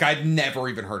games. Like, I'd never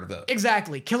even heard of those.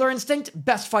 Exactly. Killer Instinct,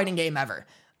 best fighting game ever.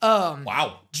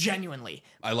 Wow. Genuinely.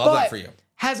 I love that for you.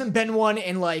 Hasn't been one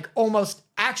in like almost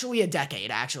actually a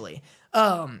decade, actually.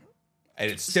 And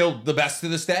it's still the best to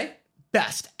this day?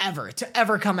 Best ever to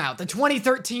ever come out. The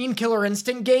 2013 Killer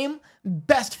Instinct game,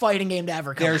 best fighting game to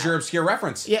ever come out. There's your obscure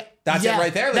reference. Yeah. That's it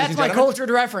right there, ladies That's and my gentlemen. cultured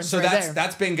reference So right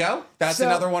that's bingo. That's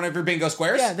another one of your bingo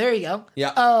squares. Yeah, there you go.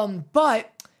 Yeah.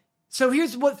 But, so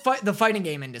here's what the fighting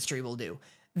game industry will do.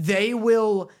 They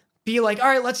will be like, all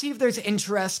right, let's see if there's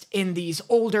interest in these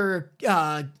older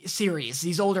series,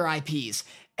 these older IPs.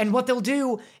 And what they'll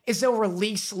do is they'll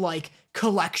release, like,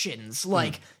 collections.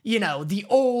 Like, you know, the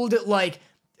old, like...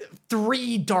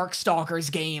 3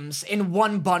 Darkstalkers games in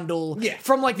one bundle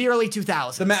from like the early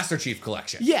 2000s. The Master Chief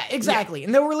collection. Yeah, exactly. Yeah.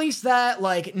 And they'll release that,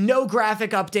 like, no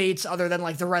graphic updates other than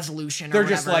like the resolution or They're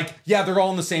whatever. just like, they're all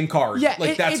in the same card. Yeah,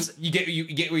 like that's you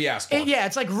get what you ask for.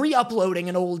 It's like re-uploading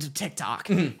an old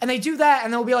TikTok. And they do that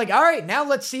and they'll be like, all right, now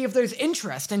let's see if there's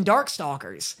interest in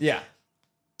Darkstalkers. Yeah.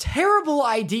 Terrible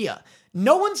idea.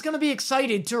 no one's going to be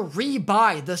excited to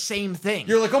re-buy the same thing.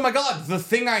 You're like, oh my god, the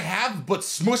thing I have but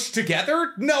smushed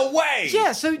together? No way!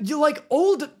 Yeah, so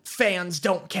old fans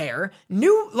don't care.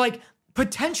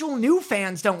 Potential new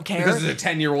fans don't care. Because it's a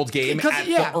 10-year-old game at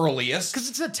the earliest. Because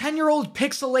it's a 10-year-old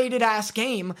pixelated-ass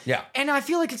game. Yeah. And I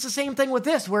feel like it's the same thing with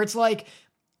this, where it's like,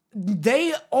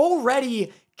 they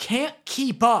already can't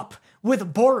keep up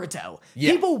with Boruto.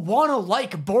 Yeah. People want to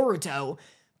like Boruto,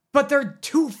 but they're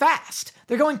too fast.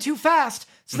 They're going too fast,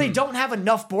 so they don't have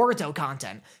enough Boruto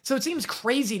content. So it seems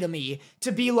crazy to me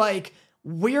to be like,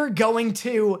 we're going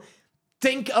to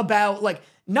think about,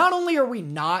 not only are we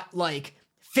not,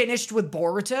 finished with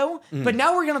Boruto, but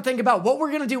now we're gonna think about what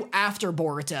we're gonna do after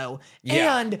Boruto,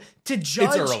 and to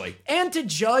judge. It's early. And to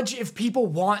judge if people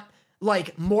want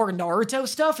more Naruto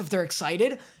stuff, if they're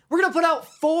excited. We're gonna put out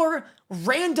 4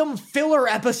 random filler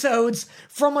episodes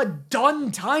from a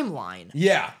done timeline.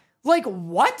 Yeah.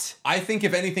 What? I think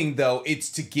if anything though, it's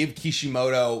to give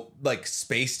Kishimoto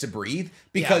space to breathe,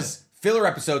 because filler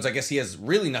episodes, I guess he has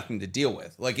really nothing to deal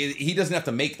with. He doesn't have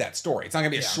to make that story. It's not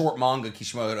gonna be a short manga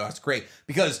Kishimoto has to create,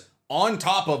 because on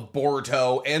top of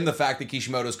Boruto and the fact that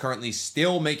Kishimoto is currently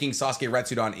still making Sasuke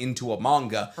Retsudan into a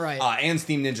manga, and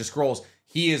Steam Ninja Scrolls,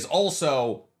 he is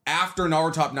also, after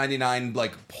Naruto Top 99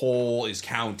 poll is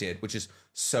counted, which is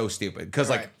so stupid,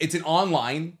 because it's an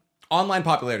online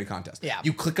popularity contest. Yeah.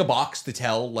 You click a box to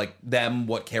tell them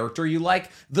what character you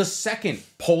like. The second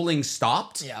polling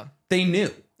stopped, they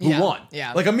knew who won.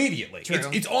 Yeah. Immediately. True.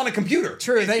 It's on a computer.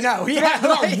 True, they know. They're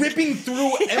not ripping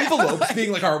through envelopes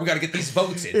being all right, we got to get these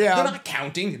votes in. Yeah. They're not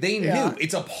counting. They knew.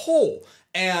 It's a poll.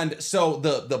 And so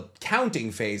the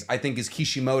counting phase, I think, is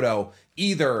Kishimoto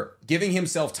either giving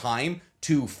himself time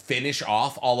to finish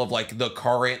off all of the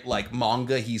current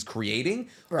manga he's creating,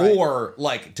 or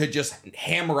to just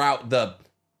hammer out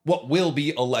what will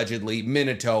be allegedly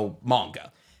Minato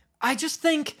manga. I just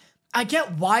think, I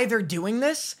get why they're doing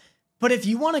this, but if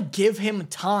you want to give him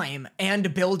time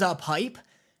and build up hype,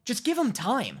 just give him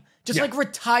time. Just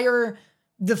retire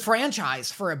the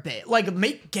franchise for a bit.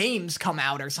 Make games come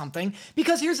out or something.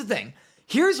 Because here's the thing.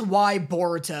 Here's why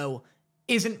Boruto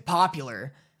isn't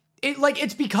popular.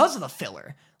 It's because of the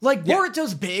filler.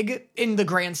 Boruto's big in the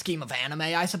grand scheme of anime,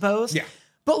 I suppose. Yeah.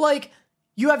 But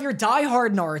you have your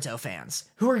diehard Naruto fans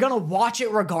who are gonna watch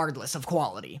it regardless of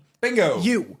quality. Bingo.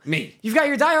 Me. You've got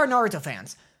your diehard Naruto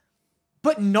fans.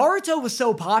 But Naruto was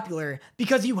so popular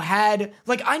because you had,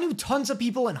 I knew tons of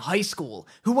people in high school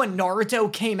who, when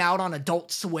Naruto came out on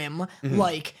Adult Swim,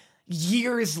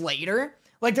 years later,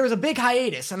 there was a big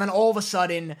hiatus, and then all of a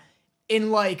sudden,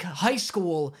 in, high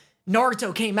school,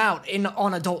 Naruto came out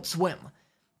on Adult Swim.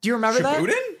 Do you remember Shippuden?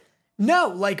 that?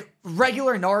 No,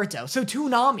 regular Naruto. So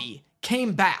Toonami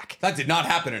came back. That did not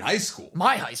happen in high school.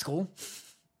 My high school.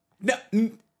 No,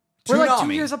 We're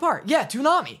 2 years apart. Yeah,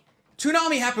 Toonami.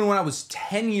 Toonami happened when I was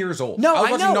 10 years old. No,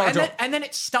 I know, Naruto. and then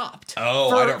it stopped.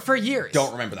 For years.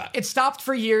 Don't remember that. It stopped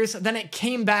for years, then it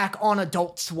came back on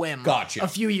Adult Swim. Gotcha. A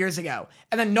few years ago.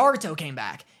 And then Naruto came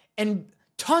back. And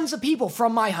tons of people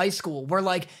from my high school were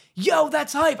like, yo,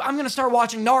 that's hype. I'm gonna start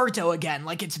watching Naruto again.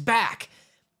 It's back.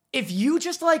 If you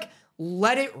just,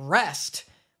 let it rest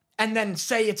and then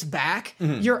say it's back,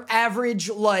 your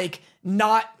average,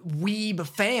 not weeb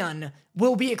fan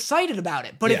will be excited about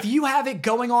it. But if you have it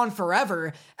going on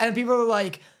forever and people are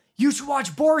like, you should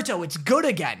watch Boruto, it's good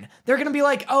again, they're gonna be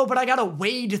like, oh, but I gotta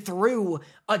wade through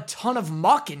a ton of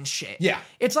muck and shit. Yeah.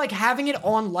 It's like having it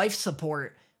on life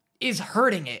support is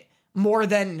hurting it more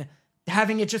than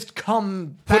having it just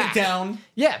come back. Put it down.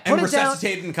 Yeah, put and it down.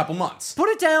 resuscitate it in a couple months. Put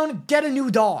it down, get a new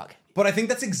dog. But I think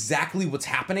that's exactly what's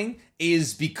happening,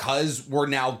 is because we're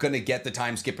now going to get the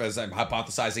time skip, as I'm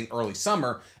hypothesizing, early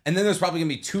summer, and then there's probably going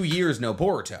to be 2 years no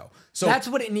Boruto. So that's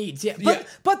what it needs,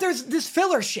 But there's this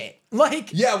filler shit.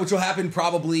 which will happen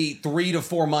probably 3 to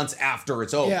 4 months after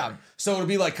it's over. Yeah. So it'll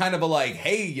be kind of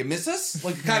hey, you miss us? Oh,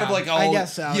 I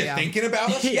guess so, you thinking about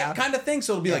us? Yeah. Kind of thing.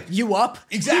 So it'll be you up?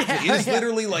 Exactly. It is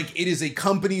literally it is a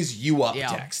company's you up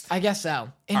text. I guess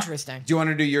so. Interesting. Right. Do you want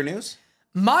to do your news?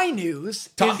 My news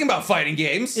Talking about fighting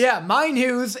games. Yeah, my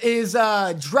news is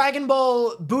Dragon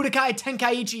Ball Budokai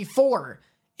Tenkaichi 4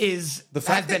 has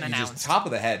been announced. You just top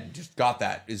of the head just got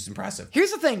that is impressive.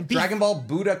 Here's the thing. Dragon Ball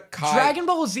Budokai. Dragon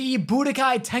Ball Z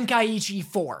Budokai Tenkaichi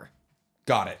 4.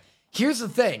 Got it. Here's the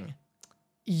thing.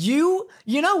 You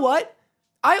know what?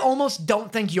 I almost don't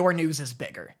think your news is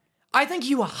bigger. I think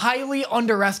you highly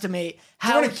underestimate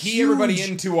how want to key everybody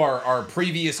into our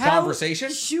previous conversation?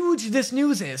 How huge this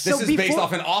news is. This is based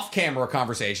off an off-camera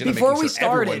conversation. Before we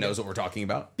started, everyone knows what we're talking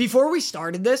about. Before we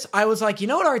started this, I was like, you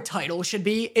know what our title should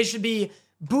be? It should be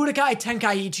Budokai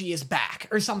Tenkaichi is back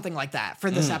or something like that for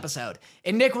this episode.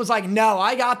 And Nick was like, no,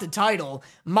 I got the title.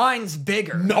 Mine's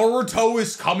bigger. Naruto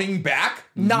is coming back?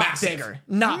 Not Massive. bigger.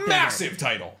 Not Massive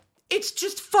title. It's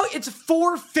just it's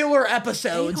 4 filler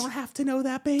episodes. They don't have to know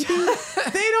that, baby. They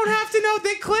don't have to know.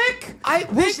 They click.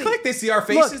 We'll click. They see our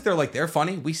faces. Look, they're like, they're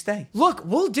funny. We stay. Look,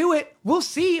 we'll do it. We'll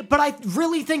see. But I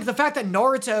really think the fact that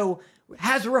Naruto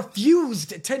has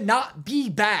refused to not be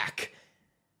back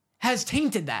has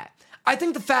tainted that. I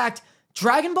think the fact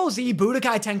Dragon Ball Z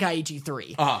Budokai Tenkaichi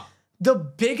 3, the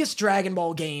biggest Dragon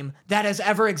Ball game that has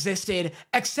ever existed,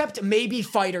 except maybe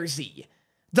Fighter Z.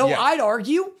 Though I'd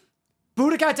argue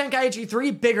Budokai Tenkaichi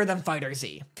 3 bigger than Fighter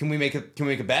Z. Can we make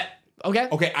a bet? Okay.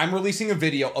 Okay, I'm releasing a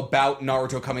video about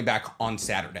Naruto coming back on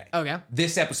Saturday. Okay.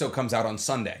 This episode comes out on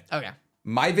Sunday. Okay.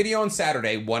 My video on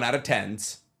Saturday, 1 out of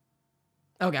 10s.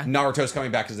 Okay. Naruto's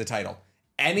coming back as the title.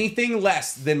 Anything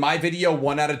less than my video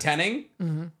 1 out of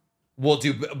 10ing, we'll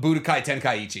do Budokai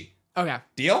Tenkaichi. Okay.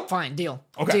 Deal? Fine. Deal.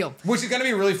 Okay. Deal. Which is going to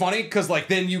be really funny because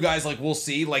then you guys will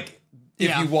see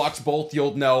if you watch both,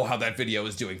 you'll know how that video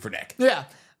is doing for Nick. Yeah.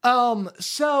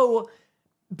 So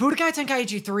Budokai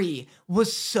Tenkaichi 3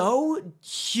 was so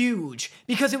huge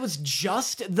because it was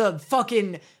just the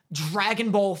fucking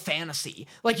Dragon Ball fantasy.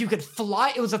 You could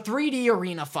fly. It was a 3D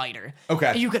arena fighter.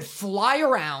 Okay. You could fly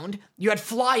around. You had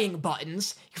flying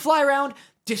buttons. You could fly around,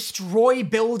 destroy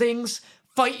buildings,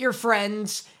 fight your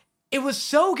friends. It was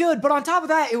so good. But on top of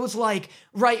that, it was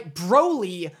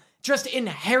Broly just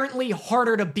inherently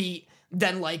harder to beat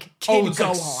than Kid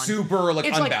Gohan. Super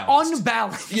it's unbalanced.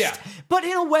 Unbalanced. Yeah. But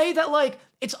in a way that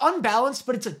it's unbalanced,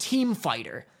 but it's a team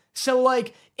fighter. So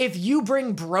if you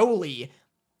bring Broly,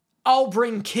 I'll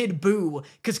bring Kid Buu,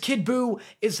 because Kid Buu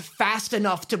is fast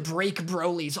enough to break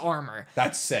Broly's armor.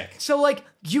 That's sick. So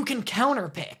you can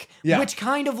counterpick, which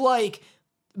kind of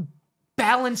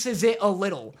balances it a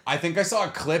little. I think I saw a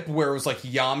clip where it was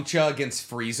Yamcha against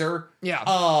Freezer. Yeah.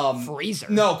 Freezer.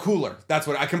 No, Cooler. That's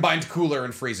what I combined. Cooler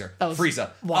and Freezer. That was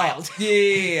Frieza. wild.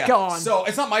 Yeah. Go on. So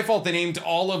it's not my fault they named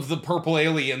all of the purple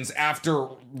aliens after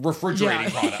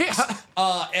refrigerating products.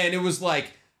 And it was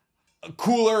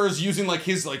Cooler is using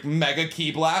his mega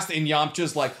ki blast, and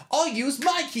Yamcha's I'll use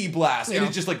my ki blast, and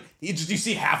it's just you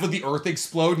see half of the earth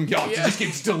explode, and Yamcha just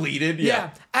gets deleted. Yeah.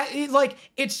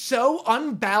 It's so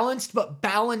unbalanced, but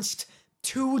balanced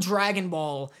to Dragon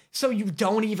Ball, so you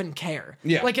don't even care.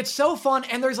 Yeah. It's so fun,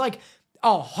 and there's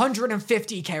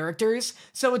 150 characters,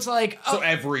 so it's so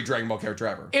every Dragon Ball character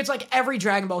ever. It's every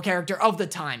Dragon Ball character of the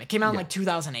time. It came out in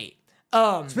 2008.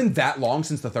 It's been that long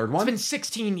since the third one? It's been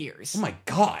 16 years. Oh my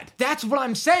god. That's what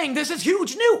I'm saying. This is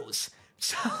huge news.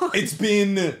 So it's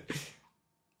been...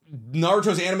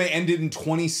 Naruto's anime ended in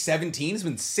 2017. It's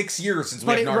been 6 years since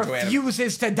we had Naruto anime. But it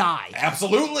refuses to die.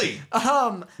 Absolutely.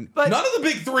 But none of the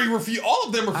big three all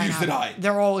of them refuse to die.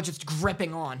 They're all just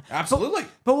gripping on. Absolutely.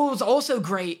 But what was also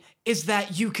great is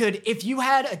that you could, if you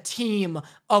had a team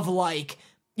of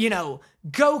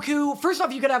Goku. First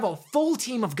off, you could have a full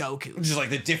team of Goku. Just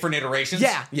the different iterations?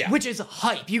 Yeah. Which is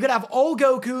hype. You could have all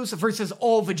Gokus versus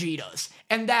all Vegetas.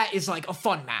 And that is a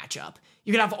fun matchup.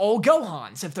 You could have all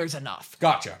Gohans if there's enough.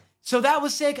 Gotcha. So that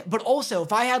was sick. But also,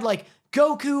 if I had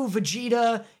Goku,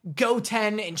 Vegeta,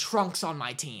 Goten, and Trunks on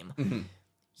my team,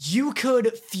 you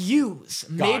could fuse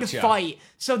mid-fight.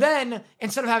 So then,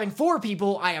 instead of having 4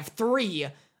 people, I have 3.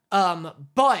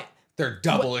 But... They're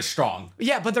double as strong.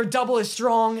 Yeah, but they're double as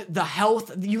strong. The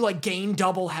health, you gain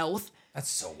double health. That's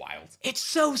so wild. It's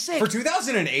so sick. For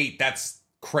 2008, that's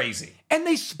crazy. And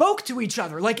they spoke to each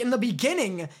other. In the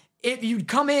beginning, you'd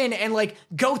come in and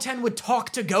Goten would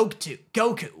talk to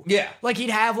Goku. Yeah.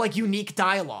 He'd have unique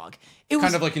dialogue. It was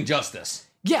kind of like Injustice.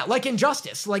 Yeah, like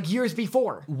Injustice, years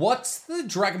before. What's the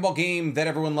Dragon Ball game that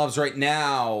everyone loves right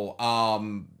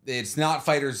now? It's not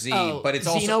Fighter Z, but it's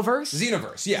also...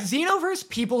 Xenoverse, yeah. Xenoverse,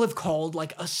 people have called,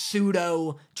 a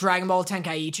pseudo Dragon Ball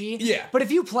Tenkaichi. Yeah. But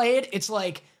if you play it, it's,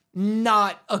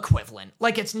 not equivalent.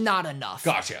 It's not enough.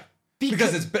 Gotcha.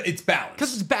 Because it's balanced.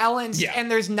 Because it's balanced, and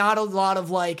there's not a lot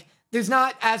of, there's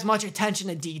not as much attention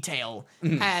to detail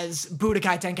as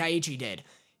Budokai Tenkaichi did.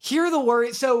 Here are the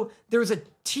words. So there was a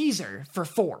teaser for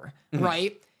 4,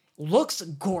 right? Looks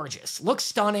gorgeous. Looks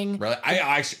stunning. Really?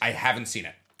 I haven't seen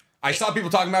it. I saw people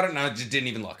talking about it and I just didn't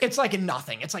even look. It's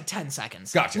nothing. It's 10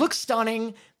 seconds. Gotcha. Looks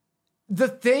stunning. The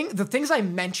things I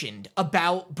mentioned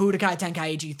about Budokai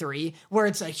Tenkaichi 3, where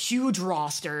it's a huge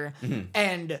roster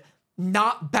and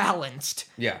not balanced,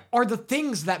 are the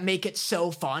things that make it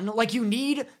so fun. You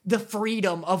need the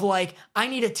freedom of I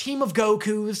need a team of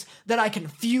Gokus that I can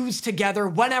fuse together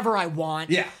whenever I want.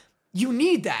 Yeah. You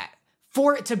need that.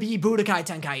 for it to be Budokai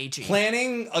Tenkaichi.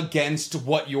 Planning against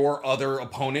what your other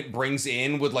opponent brings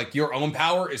in with like your own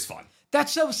power is fun.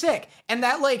 That's so sick. And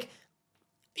that like,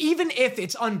 even if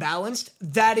it's unbalanced,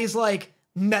 that is like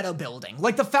meta building.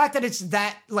 Like the fact that it's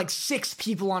that like 6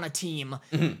 people on a team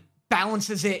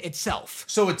balances it itself.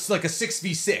 So it's like a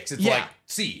 6v6. It's like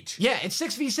Siege. Yeah, it's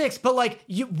 6v6, but like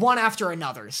one after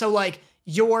another. So like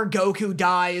your Goku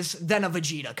dies, then a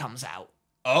Vegeta comes out.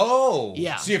 Oh.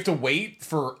 Yeah. So you have to wait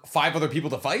for 5 other people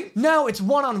to fight? No, it's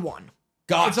 1-on-1.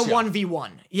 Gotcha. It's a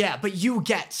 1v1. Yeah, but you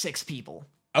get 6 people.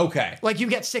 Okay. Like you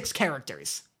get 6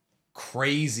 characters.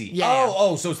 Crazy. Yeah.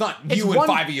 Oh, so it's not you and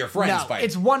 5 of your friends fighting.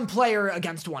 It's 1 player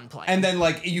against 1 player. And then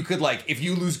like you could like if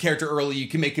you lose character early, you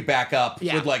can make it back up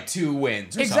with like 2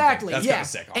 wins or exactly. something. That's kind of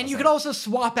sick, honestly. And you could also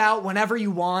swap out whenever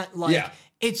you want. Like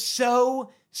it's so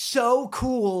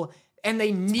cool. And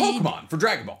they need Pokemon for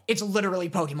Dragon Ball. It's literally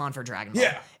Pokemon for Dragon Ball.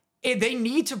 Yeah. They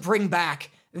need to bring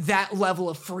back that level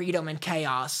of freedom and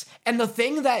chaos. And the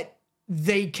thing that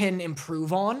they can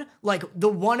improve on, like the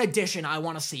one addition I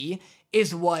want to see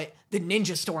is what the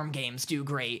Ninja Storm games do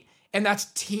great, and that's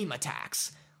team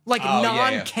attacks. Like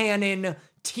non-canon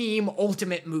team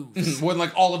ultimate moves. When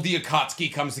like all of the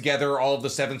Akatsuki comes together, all of the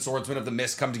 7 Swordsmen of the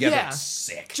Mist come together. Yeah. It's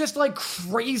sick. Just like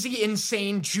crazy,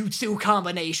 insane jutsu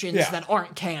combinations that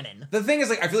aren't canon. The thing is,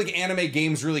 like, I feel like anime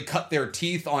games really cut their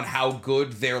teeth on how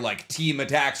good their like team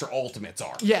attacks or ultimates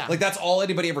are. Yeah. Like that's all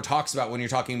anybody ever talks about when you're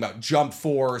talking about Jump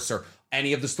Force or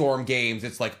any of the Storm games.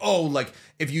 It's like, oh, like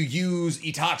if you use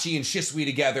Itachi and Shisui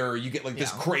together, you get like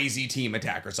this crazy team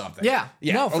attack or something. Yeah.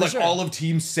 No, or like all of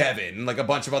Team 7, like a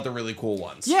bunch of other really cool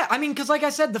ones. Yeah, I mean, because like I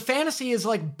said, the fantasy is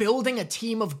like building a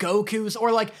team of Gokus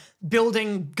or like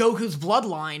building Goku's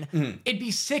bloodline. It'd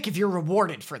be sick if you're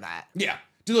rewarded for that. Yeah.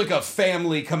 Do like a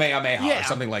family Kamehameha or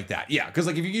something like that. Yeah, because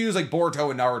like if you use like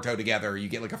Boruto and Naruto together, you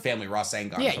get like a family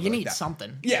Rasengan. Yeah, you need like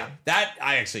something. Yeah, that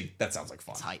sounds like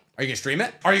fun. It's hype. Are you gonna stream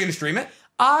it? Are you gonna stream it?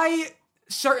 I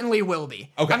certainly will be.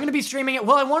 Okay. I'm gonna be streaming it.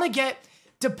 Well, I want to get,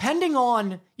 depending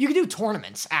on, you can do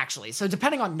tournaments actually. So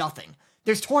depending on nothing,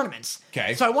 there's tournaments.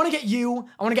 Okay. So I want to get you.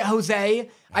 I want to get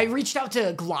Jose. I reached out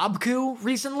to Globku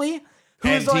recently.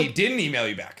 And he didn't email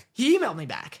you back. He emailed me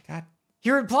back. God. He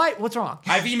replied, what's wrong?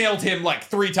 I've emailed him like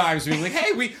 3 times being like,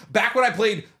 hey, back when I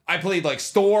played like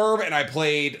Storm and I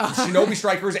played Shinobi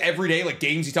Strikers every day, like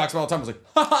games he talks about all the time. I was like,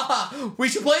 ha ha ha, we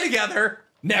should play together.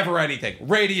 Never anything.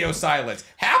 Radio silence.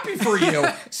 Happy for you.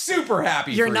 Super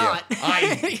happy You're for not.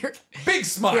 you. Big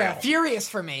smile. You're furious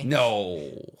for me.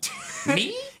 No.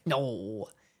 Me? No.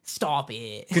 Stop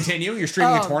it. Continue. You're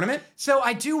streaming a tournament? So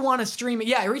I do want to stream it.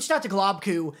 Yeah, I reached out to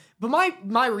Globku, but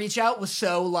my reach out was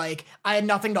so like I had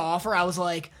nothing to offer. I was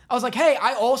like, hey,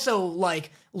 I also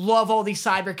like love all these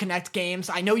Cyber Connect games.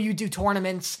 I know you do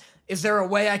tournaments. Is there a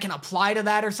way I can apply to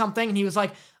that or something? And he was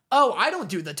like, oh, I don't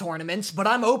do the tournaments, but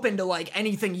I'm open to like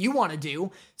anything you want to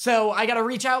do. So I got to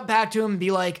reach out back to him and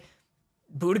be like,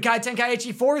 Budokai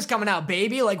Tenkaichi 4 is coming out,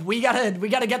 baby. Like we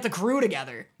gotta get the crew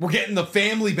together. We're getting the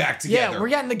family back together. Yeah, we're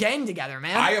getting the gang together,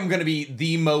 man. I am gonna be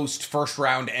the most first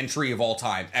round entry of all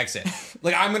time. Exit.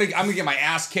 Like I'm gonna get my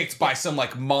ass kicked by some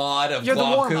like mod of You're the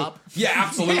Globku. warm-up. Yeah,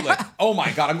 absolutely. Oh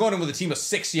my god, I'm going in with a team of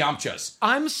 6 Yamchas.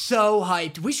 I'm so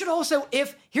hyped. We should also,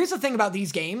 here's the thing about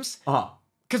these games.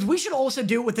 Because we should also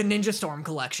do it with the Ninja Storm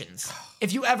collections.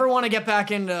 If you ever want to get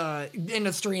back into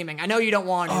streaming. I know you don't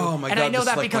want to. Oh my and God, I know this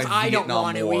that is like because my I don't Vietnam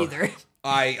want to War. either.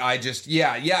 I just,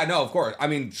 no, of course. I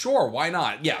mean, sure, why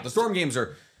not? Yeah, the Storm games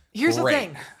are Here's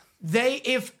great. the thing.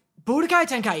 If Budokai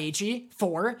Tenkaichi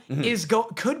 4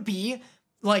 could be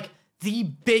like the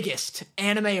biggest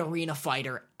anime arena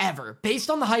fighter ever, based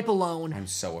on the hype alone. I'm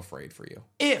so afraid for you.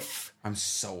 I'm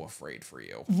so afraid for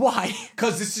you. Why?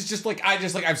 Because this is just like,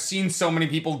 I've seen so many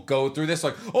people go through this,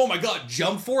 like, oh my god,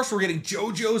 Jump Force, we're getting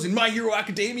JoJo's and My Hero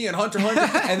Academia and Hunter x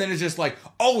Hunter, and then it's just like,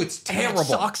 oh, it's terrible. It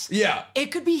sucks. Yeah.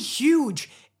 It could be huge.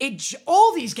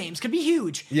 All these games could be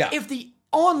huge. Yeah. If the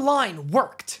online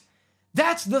worked.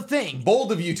 That's the thing.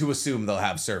 Bold of you to assume they'll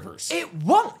have servers. It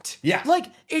won't. Yeah. Like,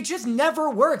 it just never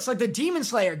works. Like, the Demon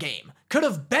Slayer game could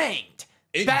have banged.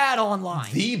 Bad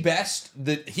online. The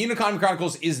Hinokami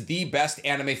Chronicles is the best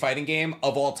anime fighting game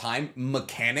of all time,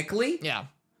 mechanically. Yeah.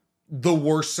 The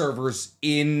worst servers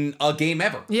in a game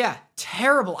ever. Yeah,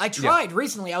 terrible. I tried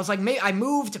recently. I was like, I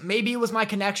moved. Maybe it was my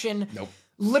connection. Nope.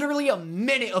 Literally a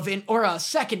minute or a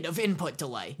second of input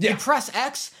delay. Yeah. You press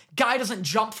X, guy doesn't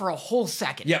jump for a whole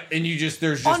second. Yep, and there's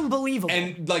just unbelievable.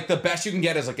 And like the best you can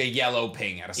get is like a yellow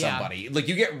ping out of somebody. Like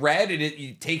you get red, and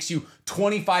it takes you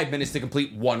 25 minutes to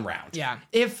complete 1 round. Yeah.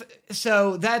 If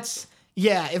Budokai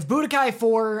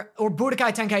 4 or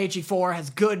Budokai Tenkaichi 4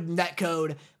 has good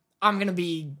netcode, I'm gonna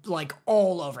be like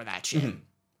all over that shit.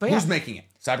 But who's making it?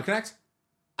 CyberConnect?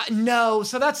 No,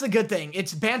 so that's the good thing.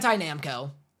 It's Bandai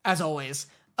Namco, as always.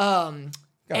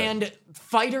 And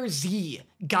Fighter Z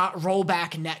got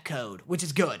rollback netcode, which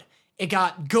is good. It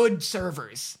got good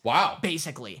servers. Wow.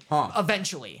 Basically.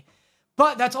 Eventually.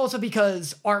 But that's also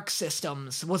because Arc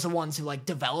Systems was the ones who, like,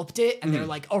 developed it, and they're,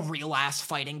 like, a real-ass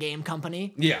fighting game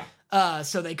company. Yeah.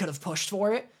 So they could have pushed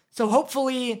for it. So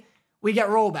hopefully we get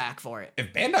rollback for it.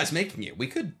 If Bandai's making it, we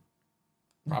could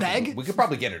Beg? We could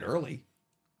probably get it early.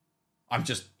 I'm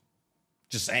just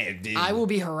saying. Dude. I will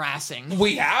be harassing.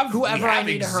 We have whoever I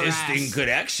need to existing harass.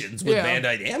 connections with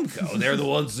Bandai Namco. They're the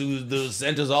ones who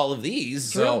sent us all of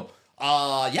these. True. So,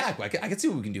 yeah, I can see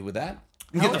what we can do with that.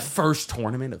 We can get the first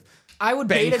tournament of I would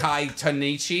Bankai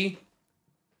Tanichi.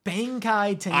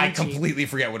 Bankai Tanichi. I completely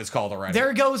forget what it's called already.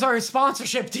 There goes our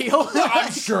sponsorship deal.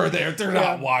 I'm sure they're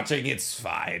not watching. It's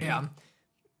fine.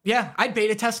 Yeah, I'd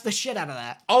beta test the shit out of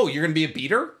that. Oh, you're gonna be a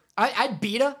beater? I'd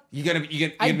beta. You gonna be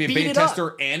a beta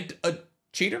tester and a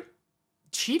cheater?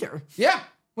 Cheater? Yeah.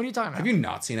 What are you talking about? Have you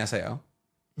not seen SAO?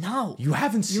 No. You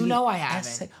haven't seen? You know I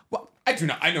haven't. Well, I do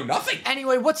not. I know nothing.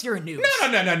 Anyway, what's your news? No.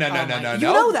 You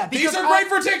know that because These are great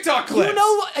for TikTok clips.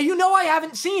 You know I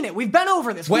haven't seen it. We've been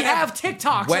over this. We have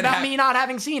TikToks about me not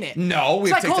having seen it. No,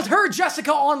 we have I called her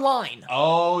Jessica Online.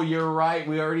 Oh, you're right.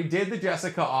 We already did the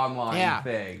Jessica Online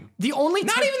thing. The only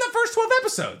not even the first 12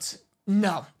 episodes.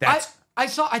 No.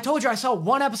 I told you I saw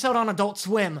one episode on Adult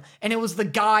Swim, and it was the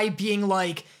guy being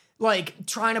like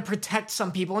trying to protect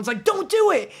some people. And it's like, don't do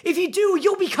it. If you do,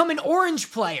 you'll become an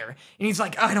orange player. And he's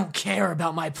like, I don't care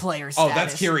about my player status. Oh,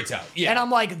 that's Kirito. Yeah. And I'm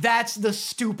like, that's the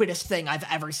stupidest thing I've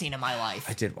ever seen in my life.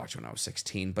 I did watch when I was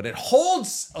 16, but it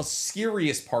holds a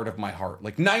serious part of my heart.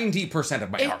 Like 90% of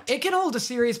my heart. It can hold a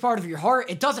serious part of your heart.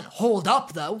 It doesn't hold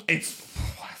up, though. It's...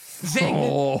 Zing.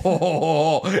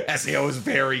 Oh, SEO is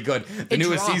very good. The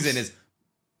newest season is...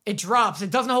 It drops. It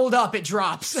doesn't hold up. It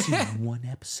drops. One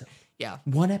episode. Yeah.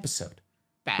 One episode.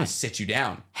 Bad. I'm gonna sit you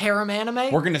down. Harem anime?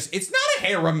 It's not a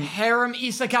harem. Harem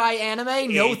isekai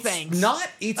anime? No thanks.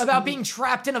 It's about being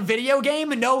trapped in a video game?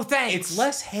 No thanks. It's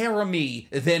less harem-y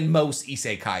than most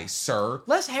isekai, sir.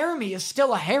 Less harem-y is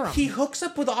still a harem. He hooks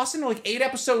up with Asuna like 8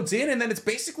 episodes in, and then it's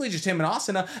basically just him and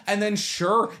Asuna, and then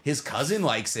sure, his cousin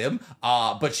likes him,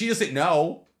 but she doesn't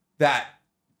know that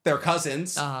they're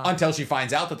cousins until she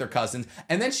finds out that they're cousins,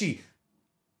 and then she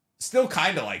still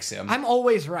kind of likes him. I'm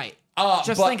always right.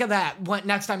 Think of that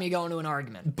next time you go into an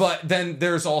argument. But then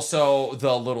there's also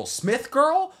the little Smith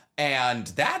girl,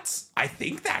 and I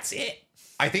think that's it.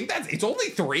 It's only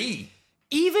 3.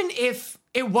 Even if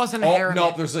it wasn't a harem.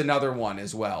 No, there's another one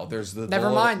as well. There's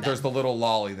Never mind. There's the little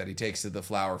lolly that he takes to the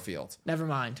flower field. Never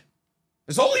mind.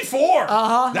 There's only 4.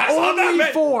 That's only not that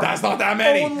many. 4. That's not that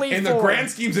many. Only in 4. the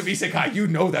grand schemes of isekai, you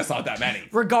know that's not that many.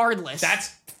 Regardless.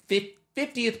 That's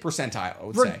 50th percentile, I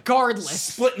would say. Regardless.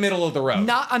 Split middle of the road.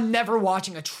 I'm never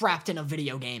watching a trapped in a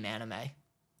video game anime.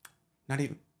 Not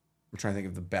even. I'm trying to think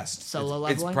of the best. Solo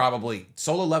Leveling? It's probably...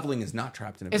 Solo Leveling is not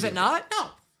trapped in a video game. Is it not? No.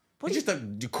 It's just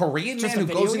a Korean man who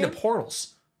goes into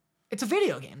portals. It's a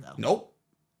video game, though. Nope.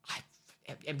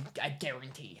 I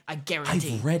guarantee.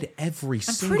 I've read every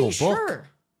single pretty book. Sure.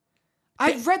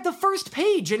 I read the first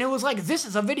page, and it was like, this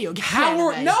is a video game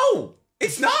anime. No!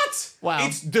 It's not. Wow.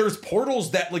 There's portals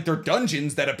that they're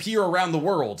dungeons that appear around the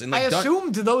world, and I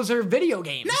assumed those are video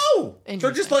games. No,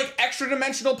 they're just like extra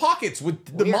dimensional pockets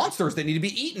with the monsters that need to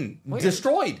be eaten,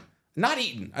 destroyed, not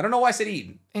eaten. I don't know why I said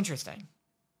eaten. Interesting.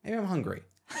 Maybe I'm hungry.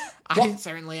 I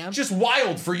certainly am. Just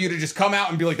wild for you to just come out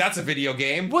and be like, "That's a video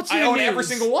game." I own every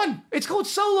single one. It's called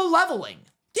Solo Leveling.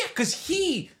 Yeah, because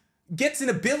he gets an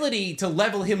ability to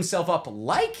level himself up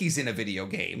like he's in a video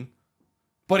game.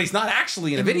 But he's not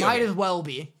actually in a video game. It might as well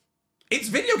be. It's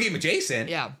video game adjacent.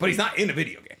 Yeah. But he's not in a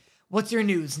video game. What's your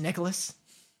news, Nicholas?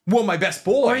 Well, my best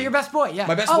boy. Or your best boy, yeah.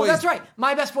 My best boy that's right.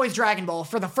 My best boy is Dragon Ball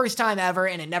for the first time ever,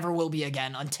 and it never will be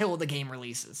again until the game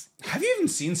releases. Have you even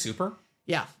seen Super?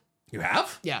 Yeah. You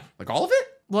have? Yeah. Like all of it?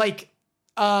 Like,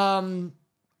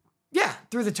 yeah,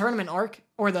 through the tournament arc,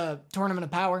 or the Tournament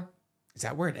of Power. Is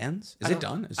that where it ends? Is it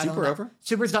done? Is Super over?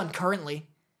 Super's done currently.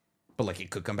 But like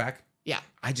it could come back? Yeah.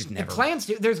 I just never. It plans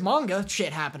to. There's manga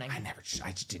shit happening.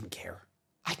 I just didn't care.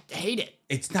 I hate it.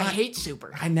 It's not. I hate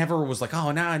Super. I never was like, oh,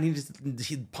 now I need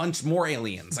to punch more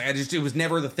aliens. Like it was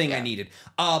never the thing I needed.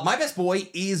 My best boy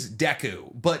is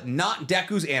Deku, but not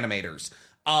Deku's animators.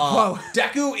 Whoa.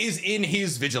 Deku is in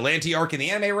his vigilante arc in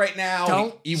the anime right now.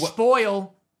 Don't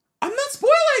spoil. I'm not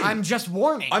spoiling. I'm just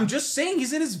warning. I'm just saying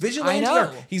he's in his vigilante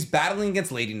arc. He's battling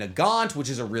against Lady Nagant, which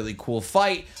is a really cool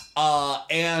fight.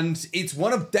 And it's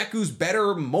one of Deku's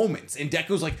better moments. And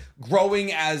Deku's like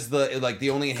growing as the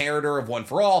only inheritor of One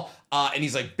for All. And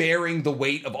he's like bearing the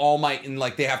weight of All Might, and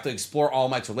like they have to explore All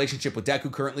Might's relationship with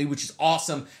Deku currently, which is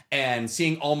awesome. And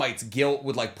seeing All Might's guilt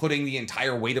with like putting the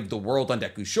entire weight of the world on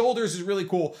Deku's shoulders is really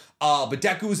cool. But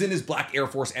Deku is in his Black Air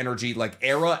Force energy like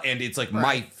era, and it's like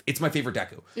my favorite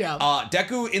Deku. Yeah.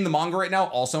 Deku in the manga right now,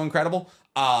 also incredible.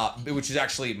 Which is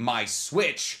actually my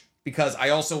switch, because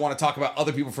I also want to talk about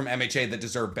other people from MHA that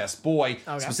deserve Best Boy,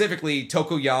 specifically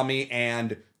Tokoyami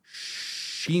and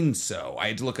Shinso. I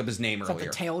had to look up his name earlier. Is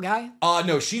that the tail guy?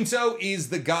 No, Shinso is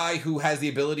the guy who has the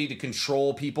ability to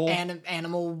control people.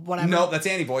 Animal, whatever. No, that's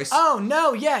Annie voice. Oh,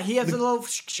 no, yeah, he has a little...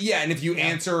 Yeah, and if you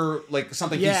answer like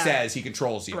something he says, he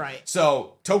controls you. Right.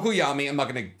 So, Tokoyami, I'm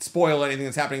not going to spoil anything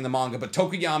that's happening in the manga, but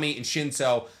Tokoyami and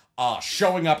Shinso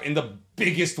showing up in the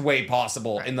biggest way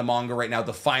possible in the manga right now,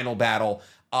 the final battle.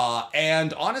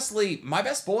 And honestly, my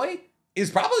best boy is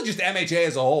probably just MHA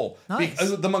as a whole. Nice.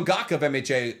 The mangaka of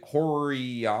MHA,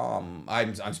 Hori,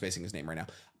 I'm spacing his name right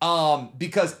now.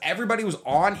 Because everybody was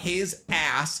on his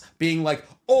ass being like,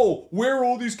 oh, where are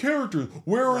all these characters?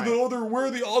 Where are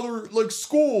the other like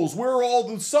schools? Where are all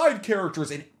the side characters?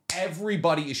 And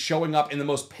everybody is showing up in the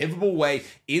most pivotal way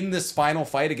in this final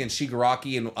fight against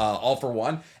Shigaraki and All for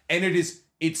One. And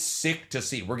it's sick to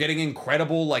see. We're getting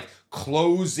incredible like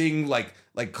closing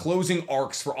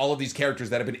arcs for all of these characters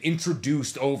that have been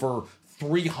introduced over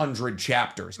 300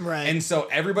 chapters. Right. And so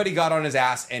everybody got on his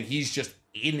ass, and he's just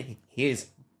in his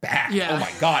bag. Yeah. Oh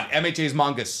my god, MHA's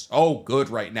manga is so good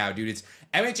right now, dude.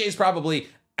 MHA is probably,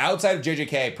 outside of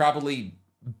JJK, probably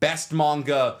best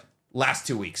manga last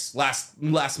 2 weeks. Last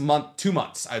month, 2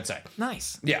 months, I'd say.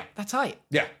 Nice. Yeah. That's hype.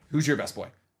 Yeah. Who's your best boy?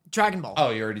 Dragon Ball.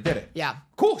 Oh, you already did it. Yeah.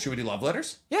 Cool. Should we do love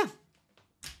letters? Yeah.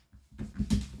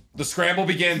 The scramble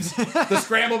begins. The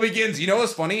scramble begins. You know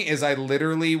what's funny is I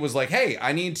literally was like, hey,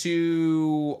 I need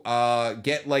to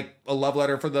get like a love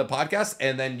letter for the podcast.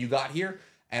 And then you got here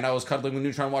and I was cuddling with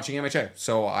Neutron watching MHA.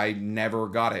 So I never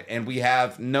got it. And we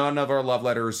have none of our love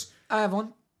letters. I have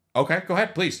one. Okay, go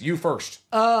ahead, please. You first.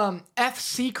 F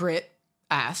Secret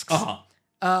asks,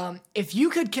 if you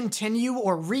could continue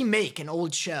or remake an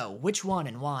old show, which one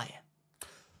and why?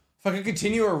 If I could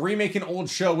continue or remake an old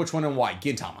show, which one and why?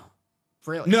 Gintama.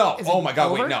 Really? No. Is Oh it my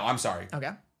god, over? wait, no, I'm sorry. Okay.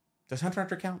 Does Hunter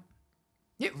x Hunter count?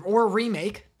 Yeah, or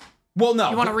remake. Well, no.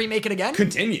 You want to remake it again?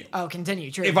 Continue. Oh,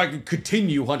 continue. True. If I could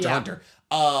continue Hunter x Hunter,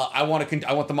 I want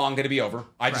the manga to be over.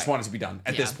 I just want it to be done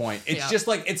at this point. It's just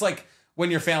like, it's like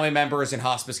when your family member is in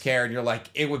hospice care and you're like,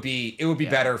 it would be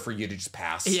better for you to just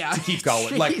pass. Yeah. To keep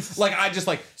going. like I just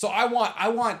like, so I want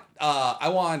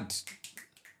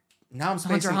now I'm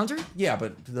spacing. Hunter x Hunter? Yeah,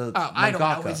 but the I don't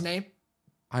mangaka. know his name.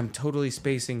 I'm totally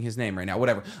spacing his name right now.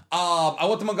 Whatever. I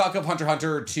want the mangaka of Hunter x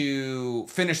Hunter to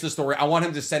finish the story. I want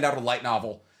him to send out a light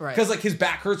novel. Right. Because, like, his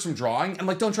back hurts from drawing. I'm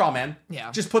like, don't draw, man. Yeah.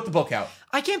 Just put the book out.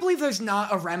 I can't believe there's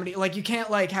not a remedy. Like, you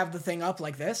can't, like, have the thing up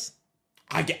like this.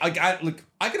 I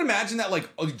can imagine that, like,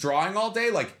 drawing all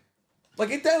day, I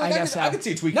could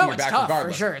see it tweaking your back tough,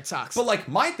 regardless. for sure. It sucks. But, like,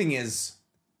 my thing is,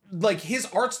 like, his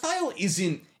art style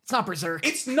isn't... It's not Berserk.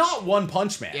 It's not One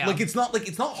Punch Man. Yeah. Like, it's not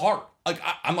hard. Like,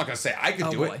 I'm not going to say I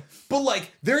could do it. boy. But,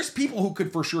 like, there's people who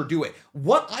could for sure do it.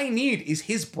 What I need is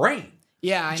his brain.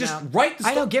 Yeah, I Just know. write the I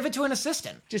know. stuff. Give it to an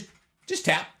assistant. Just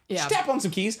tap. Yeah. Just tap on some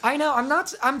keys. I know.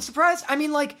 I'm surprised. I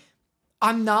mean, like,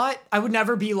 I would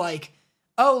never be like,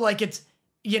 oh, like, it's,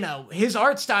 you know, his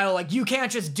art style, like, you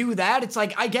can't just do that. It's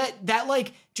like, I get that,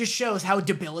 like, just shows how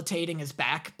debilitating his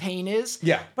back pain is.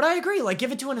 Yeah. But I agree, like,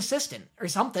 give it to an assistant or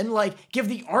something. Like, give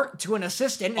the art to an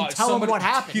assistant and tell him what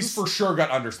happens. He's for sure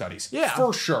got understudies. Yeah.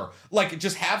 For sure. Like,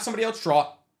 just have somebody else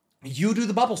draw. You do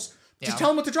the bubbles. Just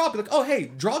tell him what to draw. Be like, oh, hey,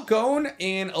 draw Gon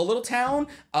in a little town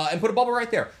and put a bubble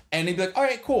right there. And he'd be like, all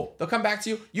right, cool. They'll come back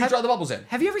to you. You draw the bubbles in.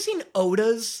 Have you ever seen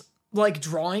Oda's, like,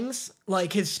 drawings?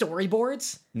 Like, his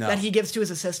storyboards? No. That he gives to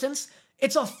his assistants?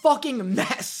 It's a fucking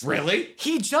mess. Really?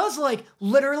 He does, like,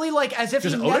 literally, like, as if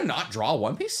Does Oda not draw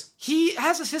One Piece? He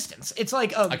has assistants. It's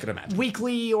like I could imagine.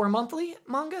 weekly or monthly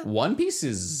manga. One Piece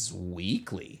is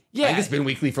weekly. Yeah. I think it's been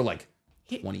weekly for like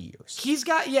 20 years. He's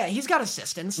got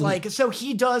assistants. Like, so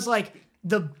he does like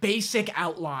the basic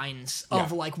outlines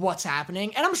of like what's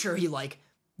happening. And I'm sure he like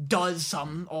does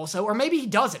some also, or maybe he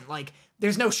doesn't. Like,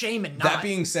 there's no shame in not. That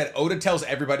being said, Oda tells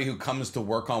everybody who comes to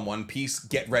work on One Piece,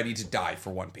 get ready to die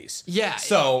for One Piece. Yeah.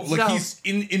 So, like, he's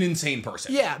an insane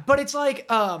person. Yeah, but it's like,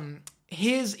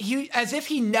 he as if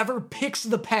he never picks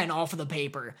the pen off of the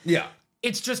paper. Yeah.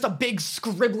 It's just a big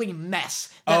scribbly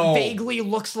mess that vaguely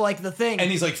looks like the thing. And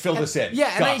he's like, fill this in.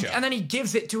 Yeah, Gotcha. and then he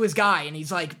gives it to his guy, and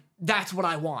he's like, that's what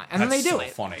I want. And then they do so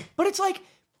it. funny. But it's like,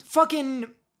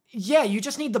 fucking, yeah, you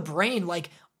just need the brain. Like,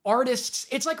 artists,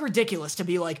 it's like ridiculous to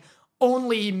be like,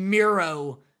 only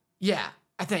Miro,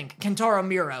 I think, Kentaro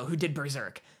Miro, who did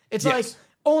Berserk. It's like,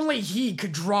 only he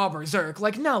could draw Berserk.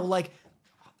 Like, no, like,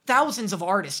 thousands of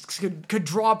artists could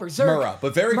draw Berserk. Mura,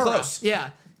 but very close. Yeah.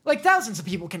 Like, thousands of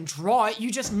people can draw it.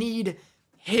 You just need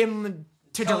him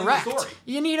to direct.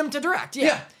 You need him to direct,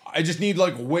 yeah. I just need,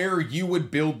 like, where you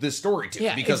would build this story to.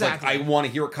 Yeah, because, exactly. like, I want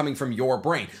to hear it coming from your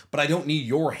brain. But I don't need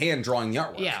your hand drawing the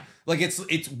artwork. Yeah. Like,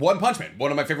 it's One Punch Man,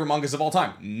 one of my favorite mangas of all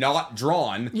time. Not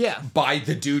drawn by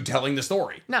the dude telling the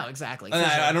story. No, exactly. And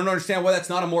I don't understand why that's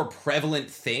not a more prevalent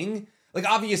thing. Like,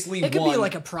 obviously, it could be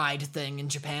like a pride thing in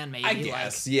Japan, maybe. I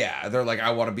guess, yeah. They're like,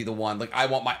 I want to be the one. Like, I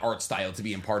want my art style to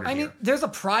be imparted here. I mean, there's a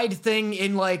pride thing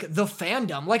in, like, the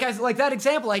fandom. Like, like that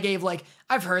example I gave, like,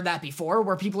 I've heard that before,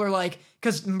 where people are like,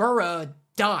 because Mura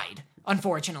died,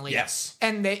 unfortunately. Yes.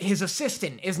 And his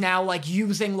assistant is now, like,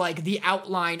 using, like, the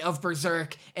outline of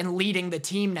Berserk and leading the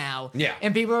team now. Yeah.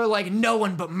 And people are like, no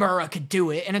one but Mura could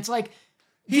do it. And it's like,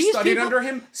 he studied under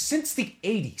him since the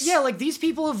 80s. Yeah, like, these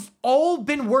people have all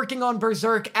been working on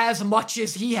Berserk as much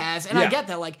as he has. And I get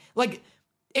that. Like,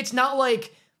 it's not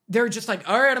like they're just like,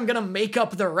 all right, I'm going to make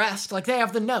up the rest. Like, they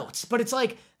have the notes. But it's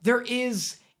like, there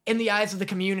is, in the eyes of the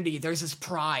community, there's this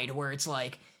pride where it's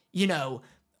like, you know,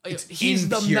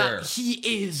 he's impure.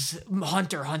 He is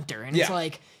Hunter x Hunter. And it's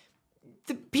like,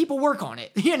 the people work on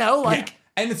it, you know? Like, yeah.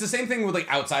 And it's the same thing with, like,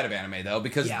 outside of anime, though,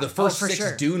 because the first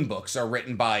 6 Dune books are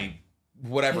written by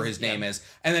whatever his name is,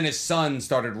 and then his son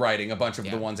started writing a bunch of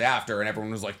the ones after, and everyone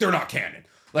was like, they're not canon.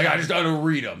 Like, I just gotta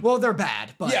read them. Well, they're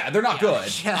bad, but... Yeah, they're not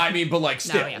good. Yeah. I mean, but, like,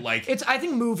 still, like... I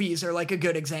think movies are, like, a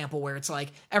good example where it's,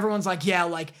 like, everyone's like, yeah,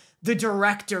 like, the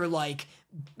director, like,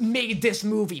 made this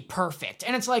movie perfect.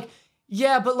 And it's like,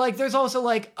 yeah, but, like, there's also,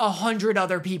 like, 100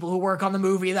 other people who work on the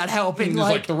movie that help, and,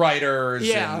 like the writers,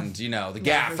 and, you know, the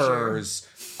gaffers...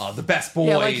 the best boys.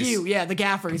 Yeah, like you. Yeah, the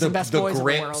gaffers, the best boys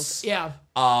grips. in the world.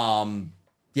 Yeah.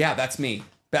 Yeah, that's me.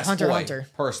 Best Hunter boy, Hunter.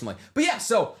 Personally. But yeah,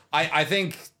 so I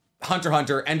think Hunter x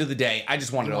Hunter, end of the day, I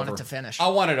just want it over. Want it to finish. I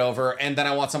want it over, and then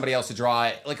I want somebody else to draw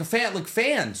it. Like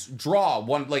fans draw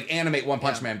animate One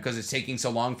Punch Man because it's taking so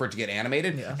long for it to get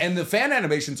animated. Yeah. And the fan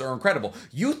animations are incredible.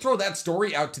 You throw that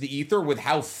story out to the ether with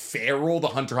how feral the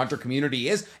Hunter x Hunter community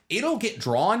is, it'll get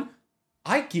drawn.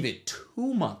 I give it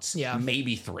 2 months,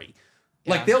 maybe 3.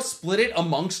 Like, they'll split it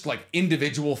amongst, like,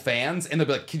 individual fans, and they'll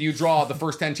be like, can you draw the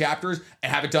first 10 chapters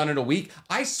and have it done in a week?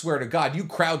 I swear to God, you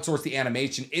crowdsource the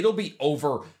animation, it'll be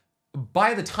over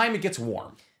by the time it gets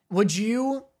warm.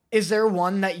 Is there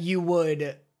one that you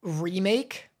would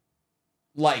remake?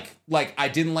 Like, I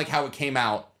didn't like how it came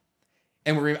out,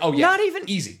 and not even...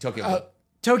 Easy, Tokyo Ghoul.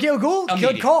 Tokyo Ghoul?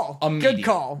 Good call. Immediate. Good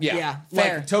call. Yeah,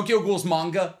 fair. Like, Tokyo Ghoul's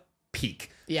manga, peak.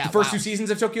 Yeah, the first 2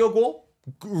 seasons of Tokyo Ghoul,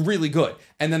 really good.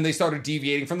 And then they started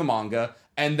deviating from the manga,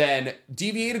 and then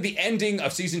deviated the ending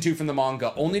of season 2 from the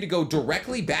manga, only to go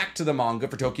directly back to the manga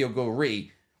for Tokyo Ghoul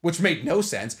Re, which made no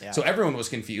sense. Yeah. So everyone was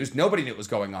confused. Nobody knew what was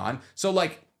going on. So,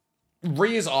 like,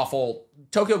 Re is awful.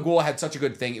 Tokyo Ghoul had such a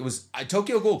good thing. It was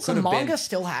Tokyo Ghoul could have been... So manga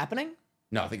still happening?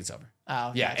 No, I think it's over.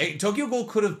 Oh, yeah. Tokyo Ghoul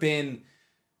could have been...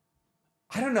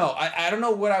 I don't know. I don't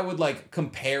know what I would, like,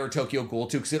 compare Tokyo Ghoul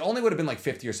to, because it only would have been, like,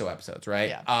 50 or so episodes, right?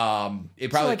 Yeah.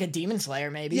 It probably... like a Demon Slayer,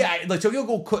 maybe? Yeah, like, Tokyo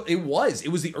Ghoul it was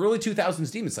the early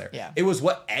 2000s Demon Slayer. Yeah. It was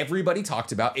what everybody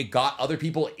talked about. It got other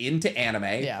people into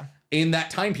anime in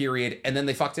that time period, and then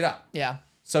they fucked it up. Yeah.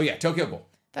 So, yeah, Tokyo Ghoul.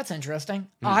 That's interesting.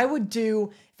 I would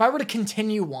do... If I were to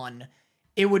continue one,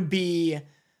 it would be...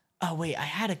 Oh, wait, I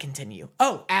had to continue.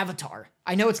 Oh, Avatar.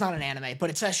 I know it's not an anime, but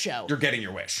it says show. You're getting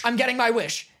your wish. I'm getting my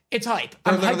wish. It's hype.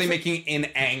 They're literally making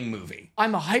an Aang movie.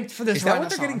 I'm hyped for this. Is that what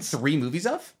they're getting 3 movies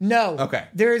of? No. Okay.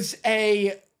 There's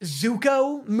a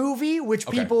Zuko movie, which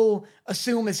people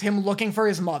assume is him looking for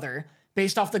his mother,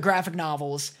 based off the graphic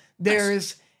novels.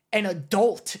 There's an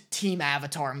adult Team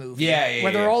Avatar movie.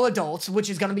 Where they're all adults, which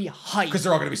is going to be hype. Because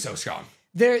they're all going to be so strong.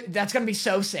 That's going to be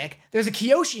so sick. There's a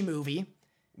Kyoshi movie.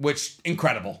 Which,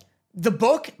 incredible. The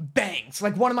book bangs.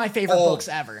 Like, one of my favorite books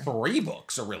ever. 3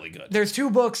 books are really good. There's 2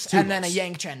 books then a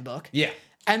Yang Chen book. Yeah.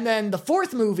 And then the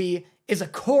 4th movie is a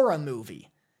Korra movie.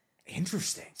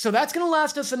 Interesting. So that's going to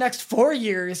last us the next 4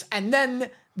 years. And then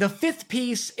the 5th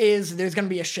piece is there's going to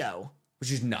be a show.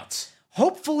 Which is nuts.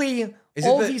 Hopefully,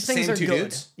 all these things are good.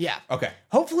 Dudes? Yeah. Okay.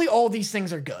 Hopefully, all these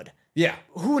things are good. Yeah.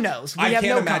 Who knows? I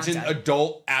can't imagine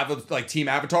adult Team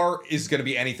Avatar is going to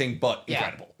be anything but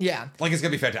incredible. Yeah. Like, it's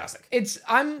going to be fantastic.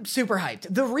 I'm super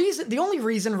hyped. The only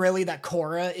reason really that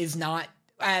Korra is not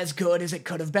as good as it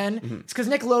could have been is because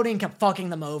Nickelodeon kept fucking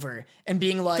them over and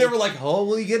being like... They were like, oh,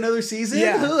 will you get another season?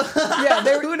 Yeah.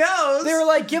 Who knows? They were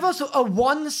like, give us a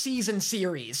 1-season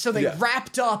series. So they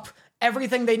wrapped up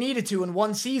everything they needed to in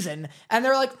one season, and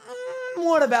they're like,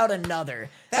 what about another?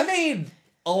 That made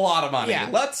a lot of money. Yeah.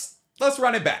 Let's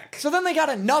run it back. So then they got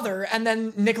another, and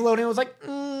then Nickelodeon was like,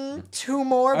 2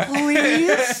 more,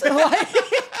 please. like,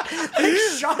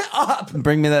 shut up.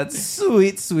 Bring me that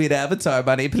sweet, sweet Avatar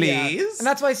money, please. Yeah. And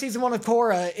that's why season 1 of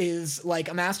Korra is like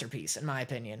a masterpiece, in my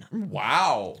opinion.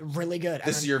 Wow. Really good.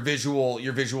 This is your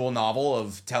visual novel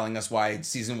of telling us why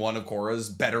season 1 of Korra is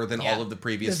better than all of the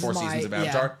previous 4 seasons of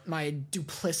Avatar. Yeah, my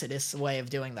duplicitous way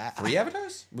of doing that. 3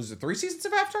 Avatars? Was it 3 seasons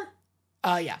of Avatar?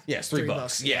 Yeah. Yes, 3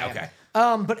 books. Yeah, okay.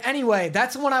 But anyway,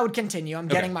 that's the one I would continue. I'm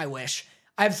getting my wish.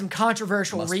 I have some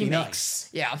controversial remakes. Nice.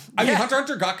 Yeah. I mean, Hunter x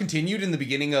Hunter got continued in the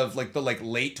beginning of the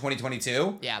late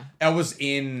 2022. Yeah. I was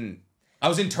in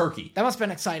Turkey. That must have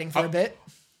been exciting for a bit.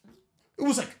 It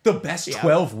was like the best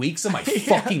 12 weeks of my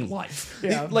fucking life.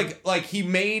 Yeah. Like he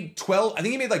made 12, I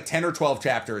think he made like 10 or 12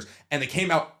 chapters, and they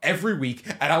came out every week,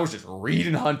 and I was just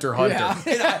reading Hunter x Hunter.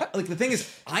 Yeah. And the thing is,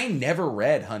 I never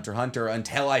read Hunter x Hunter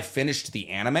until I finished the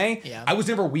anime. Yeah. I was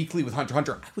never weekly with Hunter x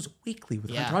Hunter. I was weekly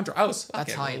with Hunter x Hunter. I was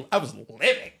I was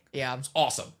living. Yeah. It was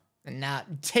awesome. And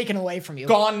not taken away from you.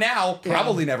 Gone now,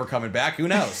 probably never coming back. Who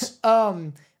knows?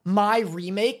 My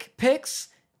remake picks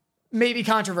may be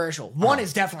controversial. One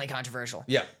is definitely controversial.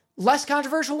 Yeah. Less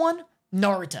controversial one,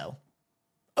 Naruto.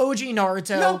 OG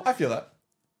Naruto. No, I feel that.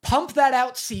 Pump that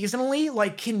out seasonally,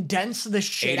 like condense the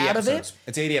shit out episodes. of it.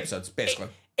 It's 80 episodes, basically.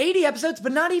 80 episodes,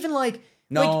 but not even like...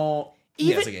 No.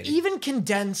 Even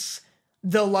condense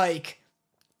the like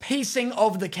pacing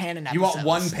of the canon episodes. You want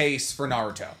one pace for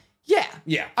Naruto. Yeah.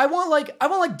 Yeah. I want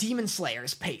like Demon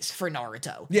Slayer's pace for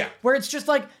Naruto. Yeah. Where it's just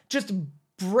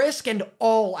brisk and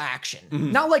all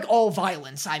action. Not like all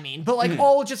violence, I mean, but like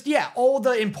all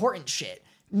the important shit.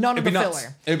 None of the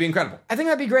filler. It'd be incredible. I think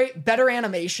that'd be great. Better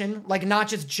animation, like not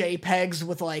just JPEGs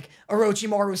with like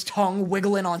Orochimaru's tongue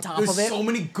wiggling on top of it. There's so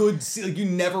many good, you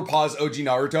never pause OG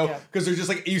Naruto because they're just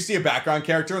like, you see a background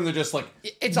character and they're just like,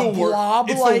 it's a blob.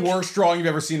 It's the worst drawing you've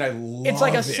ever seen. I love it. It's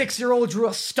like a 6-year-old drew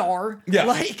a star. Yeah.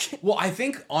 Like, well, I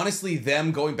think honestly,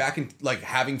 them going back and like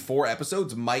having 4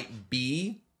 episodes might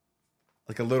be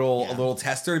like a little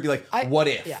tester to be like, what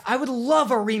if? Yeah, I would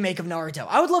love a remake of Naruto.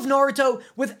 I would love Naruto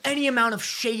with any amount of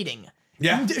shading.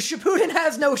 Yeah. Shippuden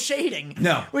has no shading.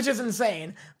 No. Which is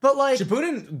insane. But like...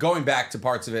 Shippuden, going back to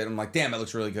parts of it, I'm like, damn, that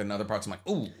looks really good. And other parts, I'm like,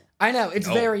 ooh. I know, it's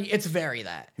very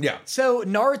that. Yeah. So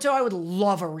Naruto, I would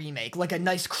love a remake, like a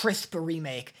nice crisp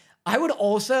remake. I would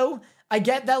also, I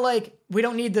get that like, we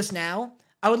don't need this now.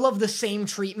 I would love the same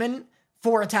treatment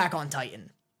for Attack on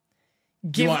Titan.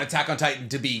 You want Attack on Titan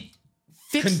to be...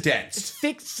 condensed.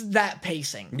 Fix that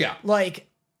pacing. Yeah. Like,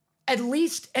 at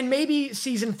least, and maybe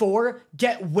season 4,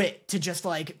 get Wit to just,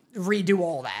 like, redo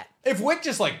all that. If Wit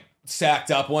just, like,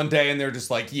 sacked up one day and they're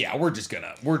just like, yeah, we're just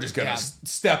gonna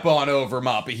step on over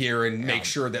Mappa here and make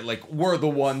sure that, like, we're the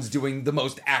ones doing the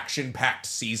most action-packed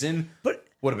season. But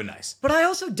would have been nice. But I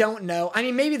also don't know. I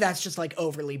mean, maybe that's just, like,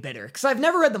 overly bitter. Because I've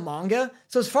never read the manga.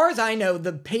 So as far as I know,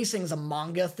 the pacing's a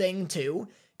manga thing, too.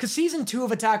 Because season 2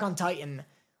 of Attack on Titan...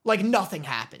 like, nothing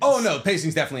happens. Oh, no,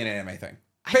 pacing's definitely an anime thing.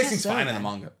 Pacing's fine in the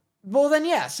manga. Well, then,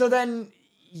 yeah. So then,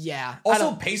 yeah.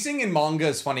 Also, pacing in manga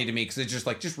is funny to me because it's just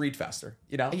like, just read faster,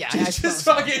 you know? Yeah, just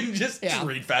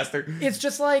read faster. It's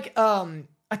just like,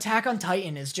 Attack on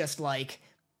Titan is just like,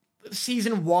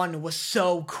 season 1 was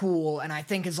so cool and I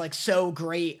think is like so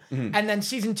great. And then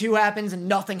season 2 happens and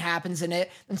nothing happens in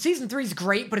it. And season 3 is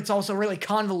great, but it's also really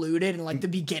convoluted and like the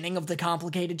beginning of the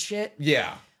complicated shit.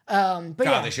 Yeah. But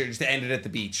God, they should have just ended at the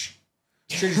beach.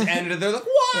 Should have just ended it. They're like,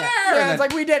 water! Yeah, it's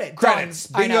like, we did it. Credits.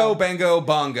 Done. Bingo, bango,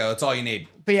 bongo. That's all you need.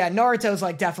 But yeah, Naruto's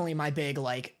like definitely my big,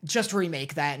 like, just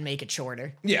remake that and make it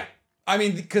shorter. Yeah. I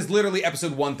mean, because literally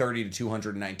episode 130 to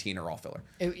 219 are all filler.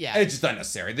 It's just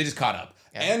unnecessary. They just caught up.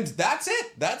 Yeah. And that's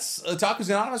it. That's Otakus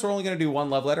Anonymous. We're only going to do one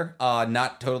love letter.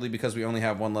 Not totally because we only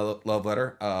have one love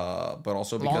letter, but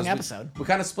also because we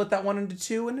kind of split that one into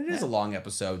 2, and it is a long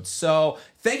episode. So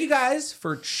thank you guys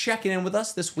for checking in with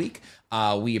us this week.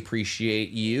 We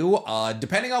appreciate you.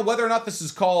 Depending on whether or not this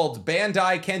is called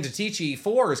Bandai Kendatechi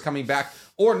 4 is coming back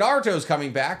or Naruto's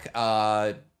coming back,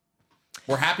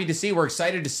 we're happy to see. We're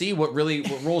excited to see what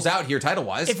rolls out here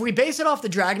title-wise. If we base it off the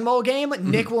Dragon Ball game,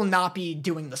 Nick will not be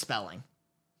doing the spelling.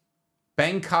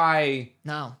 Benkai.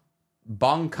 No.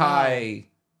 Bonkai.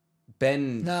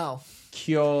 Ben. No.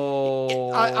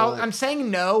 Kyo. I'm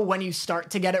saying no when you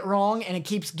start to get it wrong, and it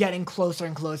keeps getting closer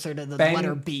and closer to the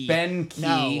letter B.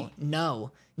 Benki.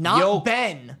 No. Not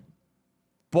Ben.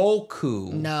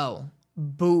 Boku. No.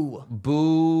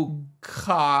 Budokai.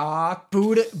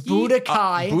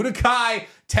 Budokai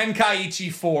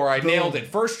Tenkaichi 4. I nailed it.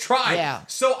 First try. Yeah.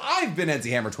 So I've been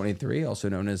NZHammer23, also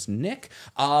known as Nick.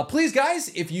 Please, guys,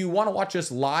 if you want to watch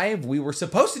us live, we were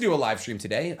supposed to do a live stream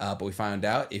today, but we found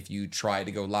out if you try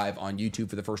to go live on YouTube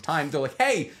for the first time, they're like,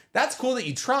 hey, that's cool that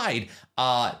you tried.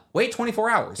 Wait 24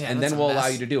 hours, and then we'll allow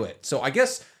you to do it. So I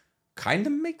guess kind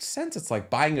of makes sense. It's like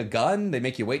buying a gun. They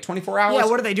make you wait 24 hours. Yeah,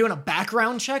 what are they doing? A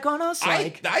background check on us?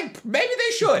 Maybe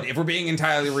they should, if we're being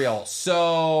entirely real.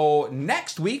 So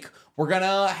next week, we're going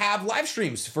to have live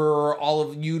streams for all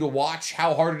of you to watch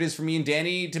how hard it is for me and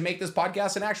Danny to make this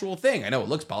podcast an actual thing. I know it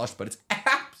looks polished, but it's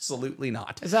absolutely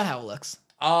not. Is that how it looks?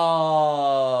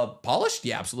 Polished?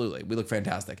 Yeah, absolutely. We look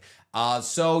fantastic.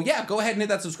 So yeah, go ahead and hit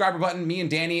that subscriber button. Me and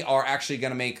Danny are actually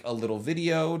going to make a little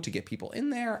video to get people in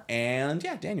there. And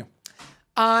yeah, Daniel.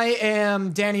 I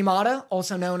am Danny Mata,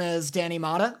 also known as Danny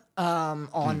Mata,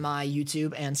 on my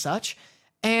YouTube and such.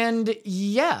 And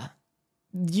yeah,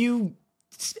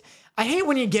 I hate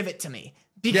when you give it to me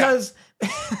because,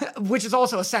 which is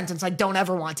also a sentence I don't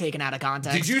ever want taken out of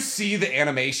context. Did you see the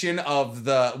animation of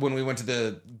when we went to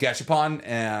the Gashapon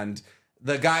and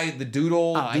the guy, the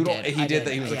doodle, he did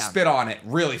that. He was like, spit on it.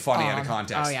 Really funny out of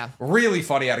context. Oh, yeah. Really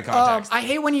funny out of context. I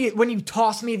hate when you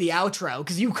toss me the outro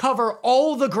because you cover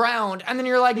all the ground and then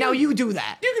you're like, now you do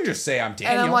that. You can just say I'm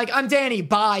Daniel. And I'm like, I'm Danny.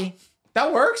 Bye.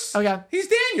 That works. Okay. He's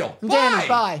Daniel. I'm Danny.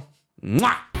 Bye.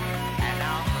 Mwah.